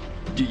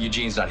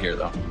 Eugene's not here,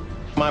 though.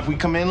 Mind if we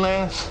come in,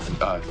 Lance?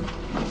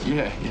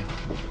 Yeah.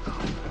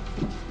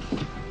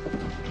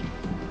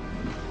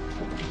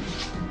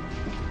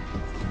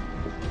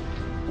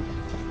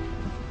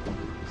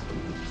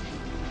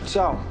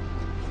 So,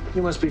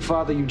 you must be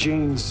Father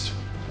Eugene's...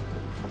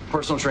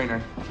 personal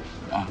trainer.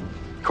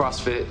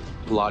 CrossFit,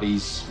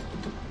 Pilates,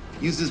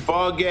 Uses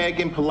ball gag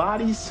in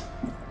Pilates?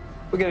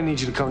 We're gonna need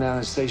you to come down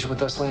to the station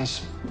with us,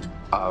 Lance.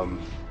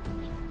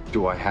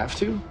 Do I have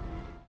to?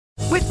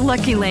 With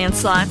Lucky Land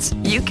Slots,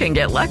 you can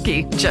get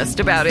lucky just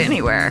about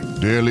anywhere.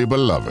 Dearly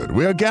beloved,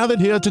 we are gathered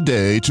here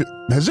today to...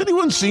 Has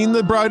anyone seen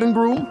the bride and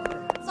groom?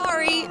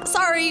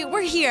 Sorry,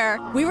 we're here.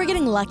 We were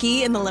getting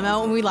lucky in the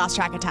limo and we lost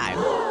track of time.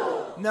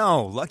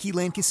 No, Lucky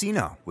Land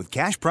Casino, with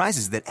cash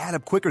prizes that add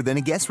up quicker than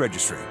a guest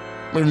registry.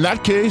 In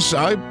that case,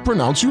 I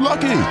pronounce you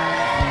lucky.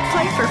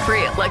 Play for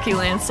free at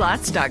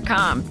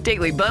LuckyLandSlots.com.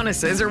 Daily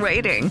bonuses are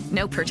waiting.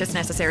 No purchase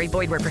necessary.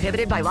 Void where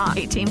prohibited by law.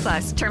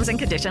 18+. Terms and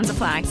conditions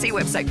apply. See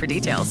website for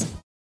details.